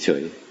รู้เฉ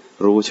ย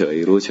ๆรู้เฉย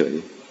รู้เฉย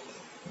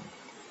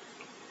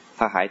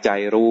ถ้าหายใจ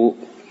รู้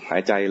หา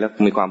ยใจแล้ว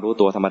มีความรู้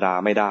ตัวธรรมดา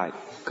ไม่ได้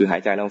คือหา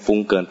ยใจแล้วฟุ้ง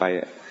เกินไป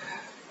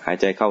หาย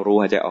ใจเข้ารู้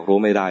หายใจออกรู้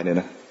ไม่ได้เนี่ย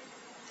นะ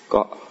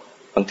ก็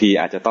บางที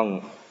อาจจะต้อง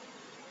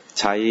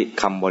ใช้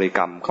คำบริก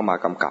รรมเข้ามา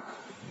กำกับ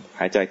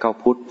หายใจเข้า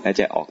พุทหายใ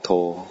จออกโท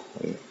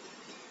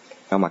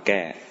เข้ามาแ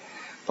ก้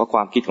เพราะคว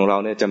ามคิดของเรา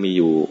เนี่ยจะมีอ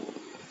ยู่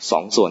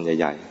2ส่วนใ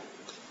หญ่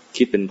ๆ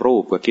คิดเป็นรู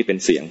ปกับคิดเป็น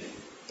เสียง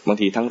บาง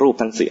ทีทั้งรูป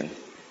ทั้งเสียง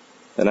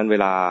ดังนั้นเว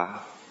ลา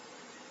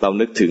เรา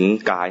นึกถึง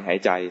กายหาย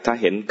ใจถ้า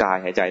เห็นกาย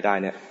หายใจได้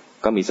เนี่ย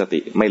ก็มีสติ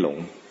ไม่หลง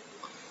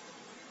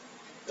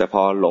แต่พ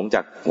อหลงจ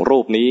ากรู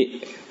ปนี้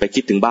ไป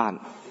คิดถึงบ้าน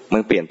มั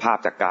นเปลี่ยนภาพ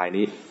จากกาย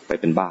นี้ไป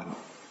เป็นบ้าน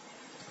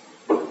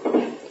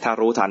ถ้า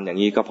รู้ทันอย่าง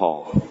นี้ก็พอ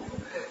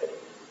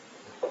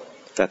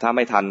แต่ถ้าไ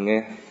ม่ทันไง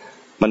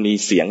มันมี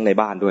เสียงใน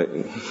บ้านด้วย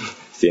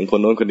เสียงคน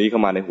โน้นคนนี้เข้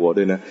ามาในหัว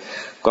ด้วยนะ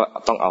ก็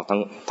ต้องเอา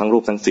ทั้งรู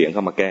ปทั้งเสียงเข้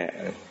ามาแก้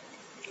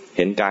เ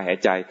ห็นกายหาย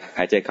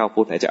ใจเข้า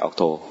พุทหายใจออก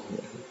โท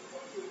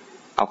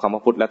เอาคำว่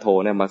าพุทและโท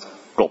เนี่ยมา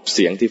กลบเ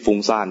สียงที่ฟุ้ง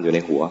ซ่านอยู่ใน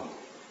หัว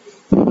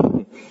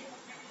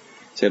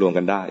ใช้รวม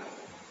กันได้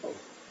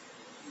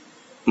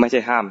ไม่ใช่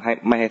ห้ามให้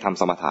ไม่ให้ท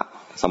ำสม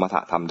ถ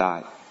ะทำได้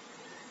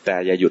แต่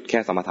อย่าหยุดแค่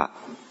สมถะ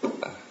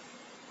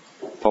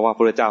เพราะว่าพระ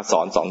พุทธเจ้าส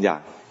อน2อย่า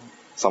ง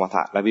สมถ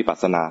ะและวิปัส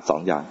สนา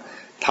2อย่าง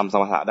ทำส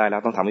มถะได้แล้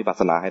วต้องทำวิปัส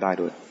สนาให้ได้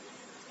ด้วย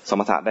ส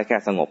มถะได้แค่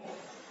สงบ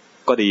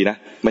ก็ดีนะ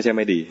ไม่ใช่ไ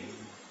ม่ดี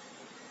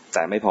แ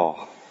ต่ไม่พอ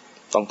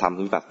ต้องท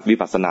ำวิ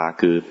ปัสสนา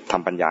คือท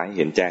ำปัญญาให้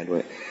เห็นแจ้งด้ว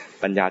ย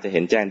ปัญญาจะเห็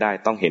นแจ้งได้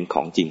ต้องเห็นข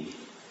องจริง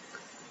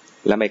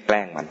และไม่แก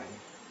ล้งมัน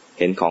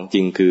เห็นของจ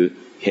ริงคือ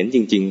เห็นจ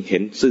ริงๆเห็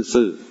น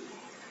ซื่อ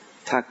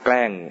ๆถ้าแก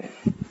ล้ง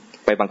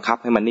ไปบังคับ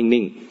ให้มัน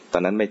นิ่งๆตอ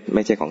นนั้นไ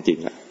ม่ใช่ของจริง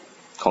ละ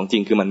ของจริ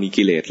งคือมันมี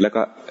กิเลสแล้ว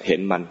ก็เห็น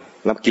มัน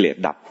แล้วกิเลส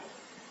ดับ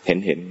เห็น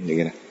อย่างเ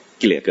งี้ยนะ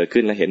กิเลสเกิด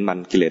ขึ้นแล้วเห็นมัน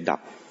กิเลสดับ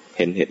เ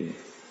ห็น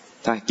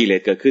ถ้ากิเล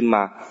สเกิดขึ้นม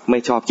าไม่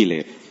ชอบกิเล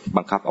ส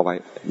บังคับเอาไว้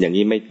อย่าง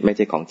นี้ไม่ใ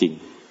ช่ของจริง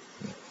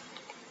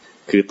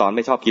คือตอนไ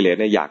ม่ชอบกิเลส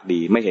เนี่ยอยากดี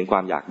ไม่เห็นควา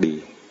มอยากดี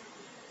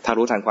ถ้า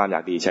รู้ทันความอย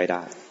ากดีใช้ไ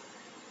ด้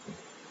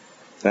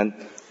ฉะนั้น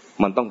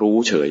มันต้องรู้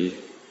เฉย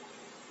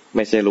ไ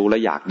ม่ใช่รู้แล้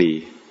วอยากดี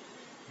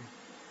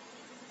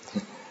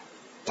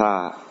ถ้า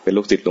เป็น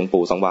ลูกศิษย์หลวง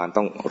ปู่สังวาล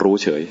ต้องรู้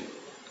เฉย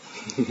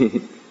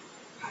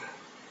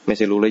ไม่ใ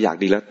ช่รู้แล้วอยาก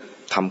ดีแล้ว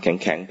ทำแ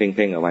ข็งๆเ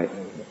พ่งๆเอาไว้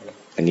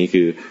อันนี้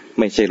คือ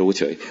ไม่ใช่รู้เ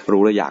ฉย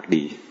รู้แล้วอยาก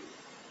ดี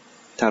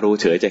ถ้ารู้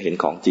เฉยจะเห็น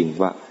ของจริง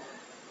ว่า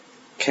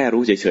แค่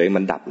รู้เฉยๆ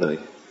มันดับเลย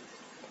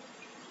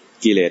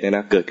กิเลสเนี่ยน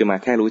ะเกิดขึ้นมา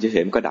แค่รู้เฉ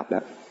ยๆมันก็ดับแล้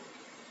ว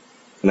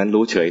นั้น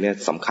รู้เฉยเนี่ย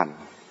สำคัญ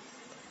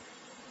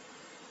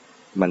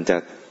มันจะ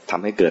ท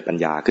ำให้เกิดปัญ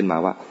ญาขึ้นมา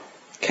ว่า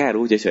แค่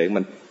รู้เฉยๆ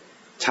มัน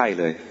ใช่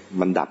เลย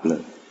มันดับเล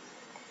ย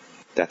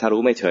แต่ถ้า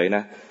รู้ไม่เฉยน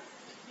ะ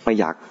ไม่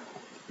อยาก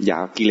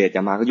กิเลสจ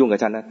ะมาก็ยุ่งกับ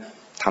ฉันนะ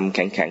ทำแ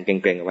ข็งๆเ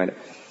กรงๆเอาไว้นะ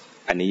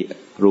อันนี้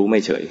รู้ไม่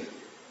เฉย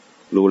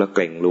รู้แล้วเก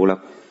รงรู้แล้ว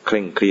เค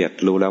ร่งเครียด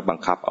รู้แล้วบัง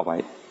คับเอาไว้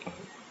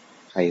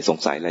ให้สง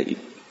สัยอะไรอีก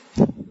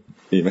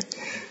มีไหม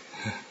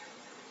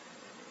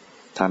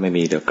ถ้าไม่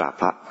มีเดี๋ยวกราบ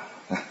พระ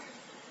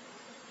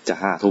จะ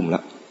5 ทุ่มแล้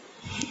ว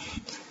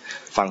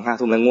ฟัง5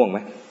 ทุ่มแล้วง่วงไหม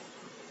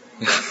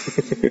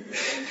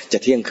จะ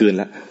เที่ยงคืน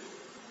แล้ว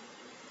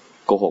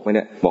โกหกไหมเ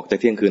นี่ยบอกจะ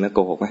เที่ยงคืนแล้วโก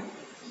หกไหม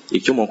อี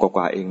กชั่วโมงก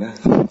ว่าๆเองนะ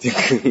เที่ยง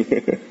คืน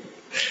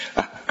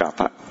กราบ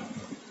พระ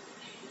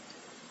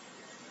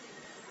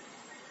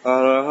อะ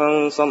ระหัง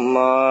สัมม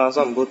า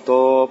สัมพุทโธ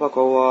ภค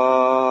วา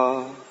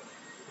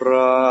พร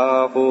ะ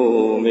ผู้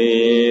มี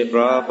พ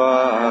ระภา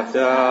คเ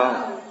จ้า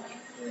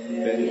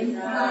เป็น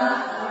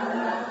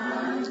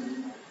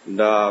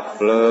ดับเ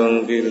พลิง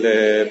กิเล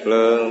สเพ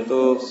ลิง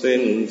ทุกข์สิ้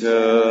นเ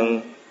ชิง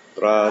ต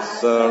รั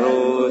ส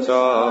รู้ช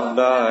อบ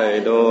ได้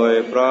โดย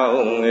พระอ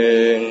งค์เอ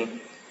ง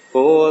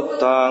พุท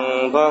ธัง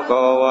ภค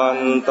วัน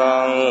ตั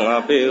งอ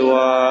ภิว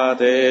า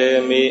เท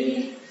มิ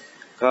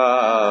ข้า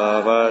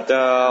พระเ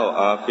จ้า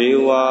อภิ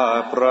วา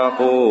ทพระ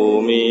ผู้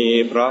มี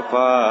พระภ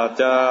าค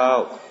เจ้า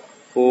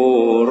ผู้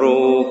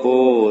รู้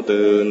ผู้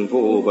ตื่น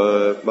ผู้เบิ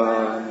กบา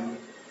น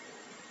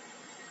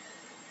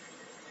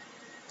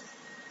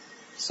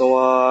สว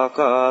าก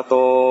าโต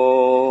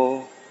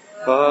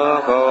ภ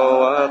ค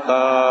วต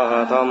า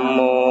ธัมโม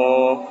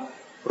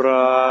พร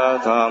ะ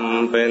ธรรม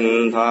เป็น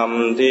ธรรม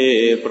ที่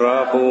พระ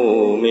ผู้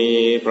มี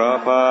พระ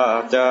ภา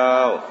คเจ้า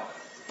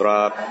ต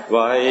รัสไ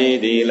ว้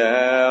ดีแ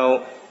ล้ว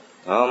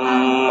ธัม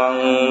มัง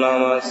นั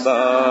มสส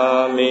า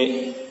มิ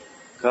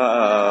ข้า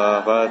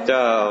พระเ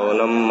จ้า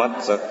นมั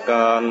สก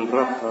ารพร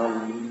ะธรรม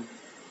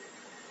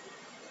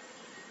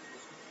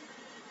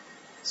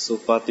สุ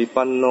ปฏิ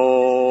ปันโน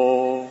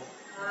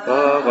ภ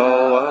ะคะ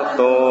วะโ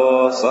ต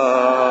สา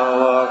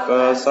วก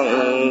สัง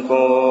โฆ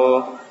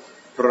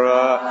พร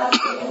ะ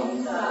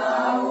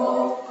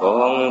ข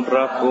องพร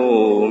ะผู้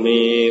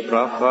มีพร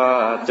ะภา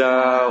คเจ้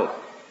า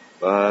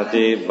ป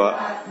ฏิบั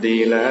ติดี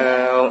แล้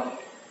ว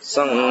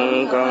สัง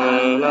ฆัง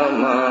นะ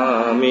มา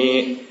มิ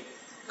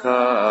ข้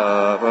า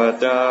พระ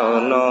เจ้า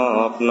นอ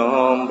บน้อ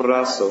มพร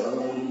ะสงฆ์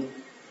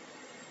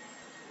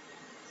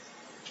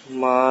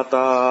มาต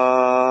า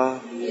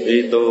ปิ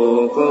ตุ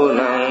คุ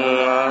ณัง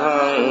อะ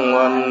หัง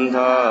วันท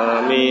า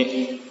มิ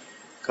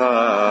ข้า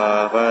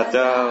พระเ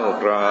จ้า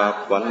กราบ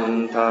วัน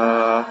ทา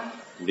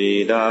บิ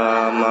ดา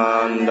มา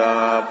รดา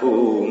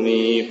ผู้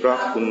มีพระ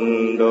คุณ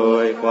โด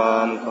ยควา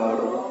มเคา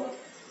รพ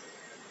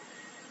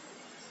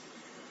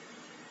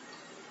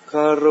ค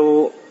ารุ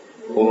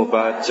อุ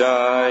ปัชฌา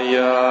ย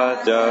า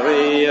จ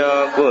ริย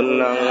คุ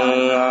ณัง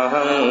อะ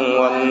หัง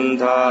วัน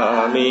ทา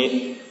มิ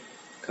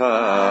ข้า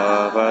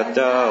พระเ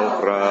จ้า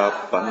กราบ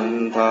ปัน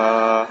ธา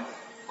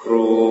ค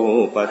รู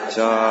ปัชฌ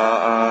าย์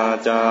อา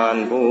จาร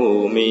ย์ผู้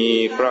มี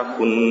พระ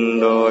คุณ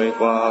โดย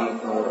ความ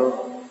เคารพ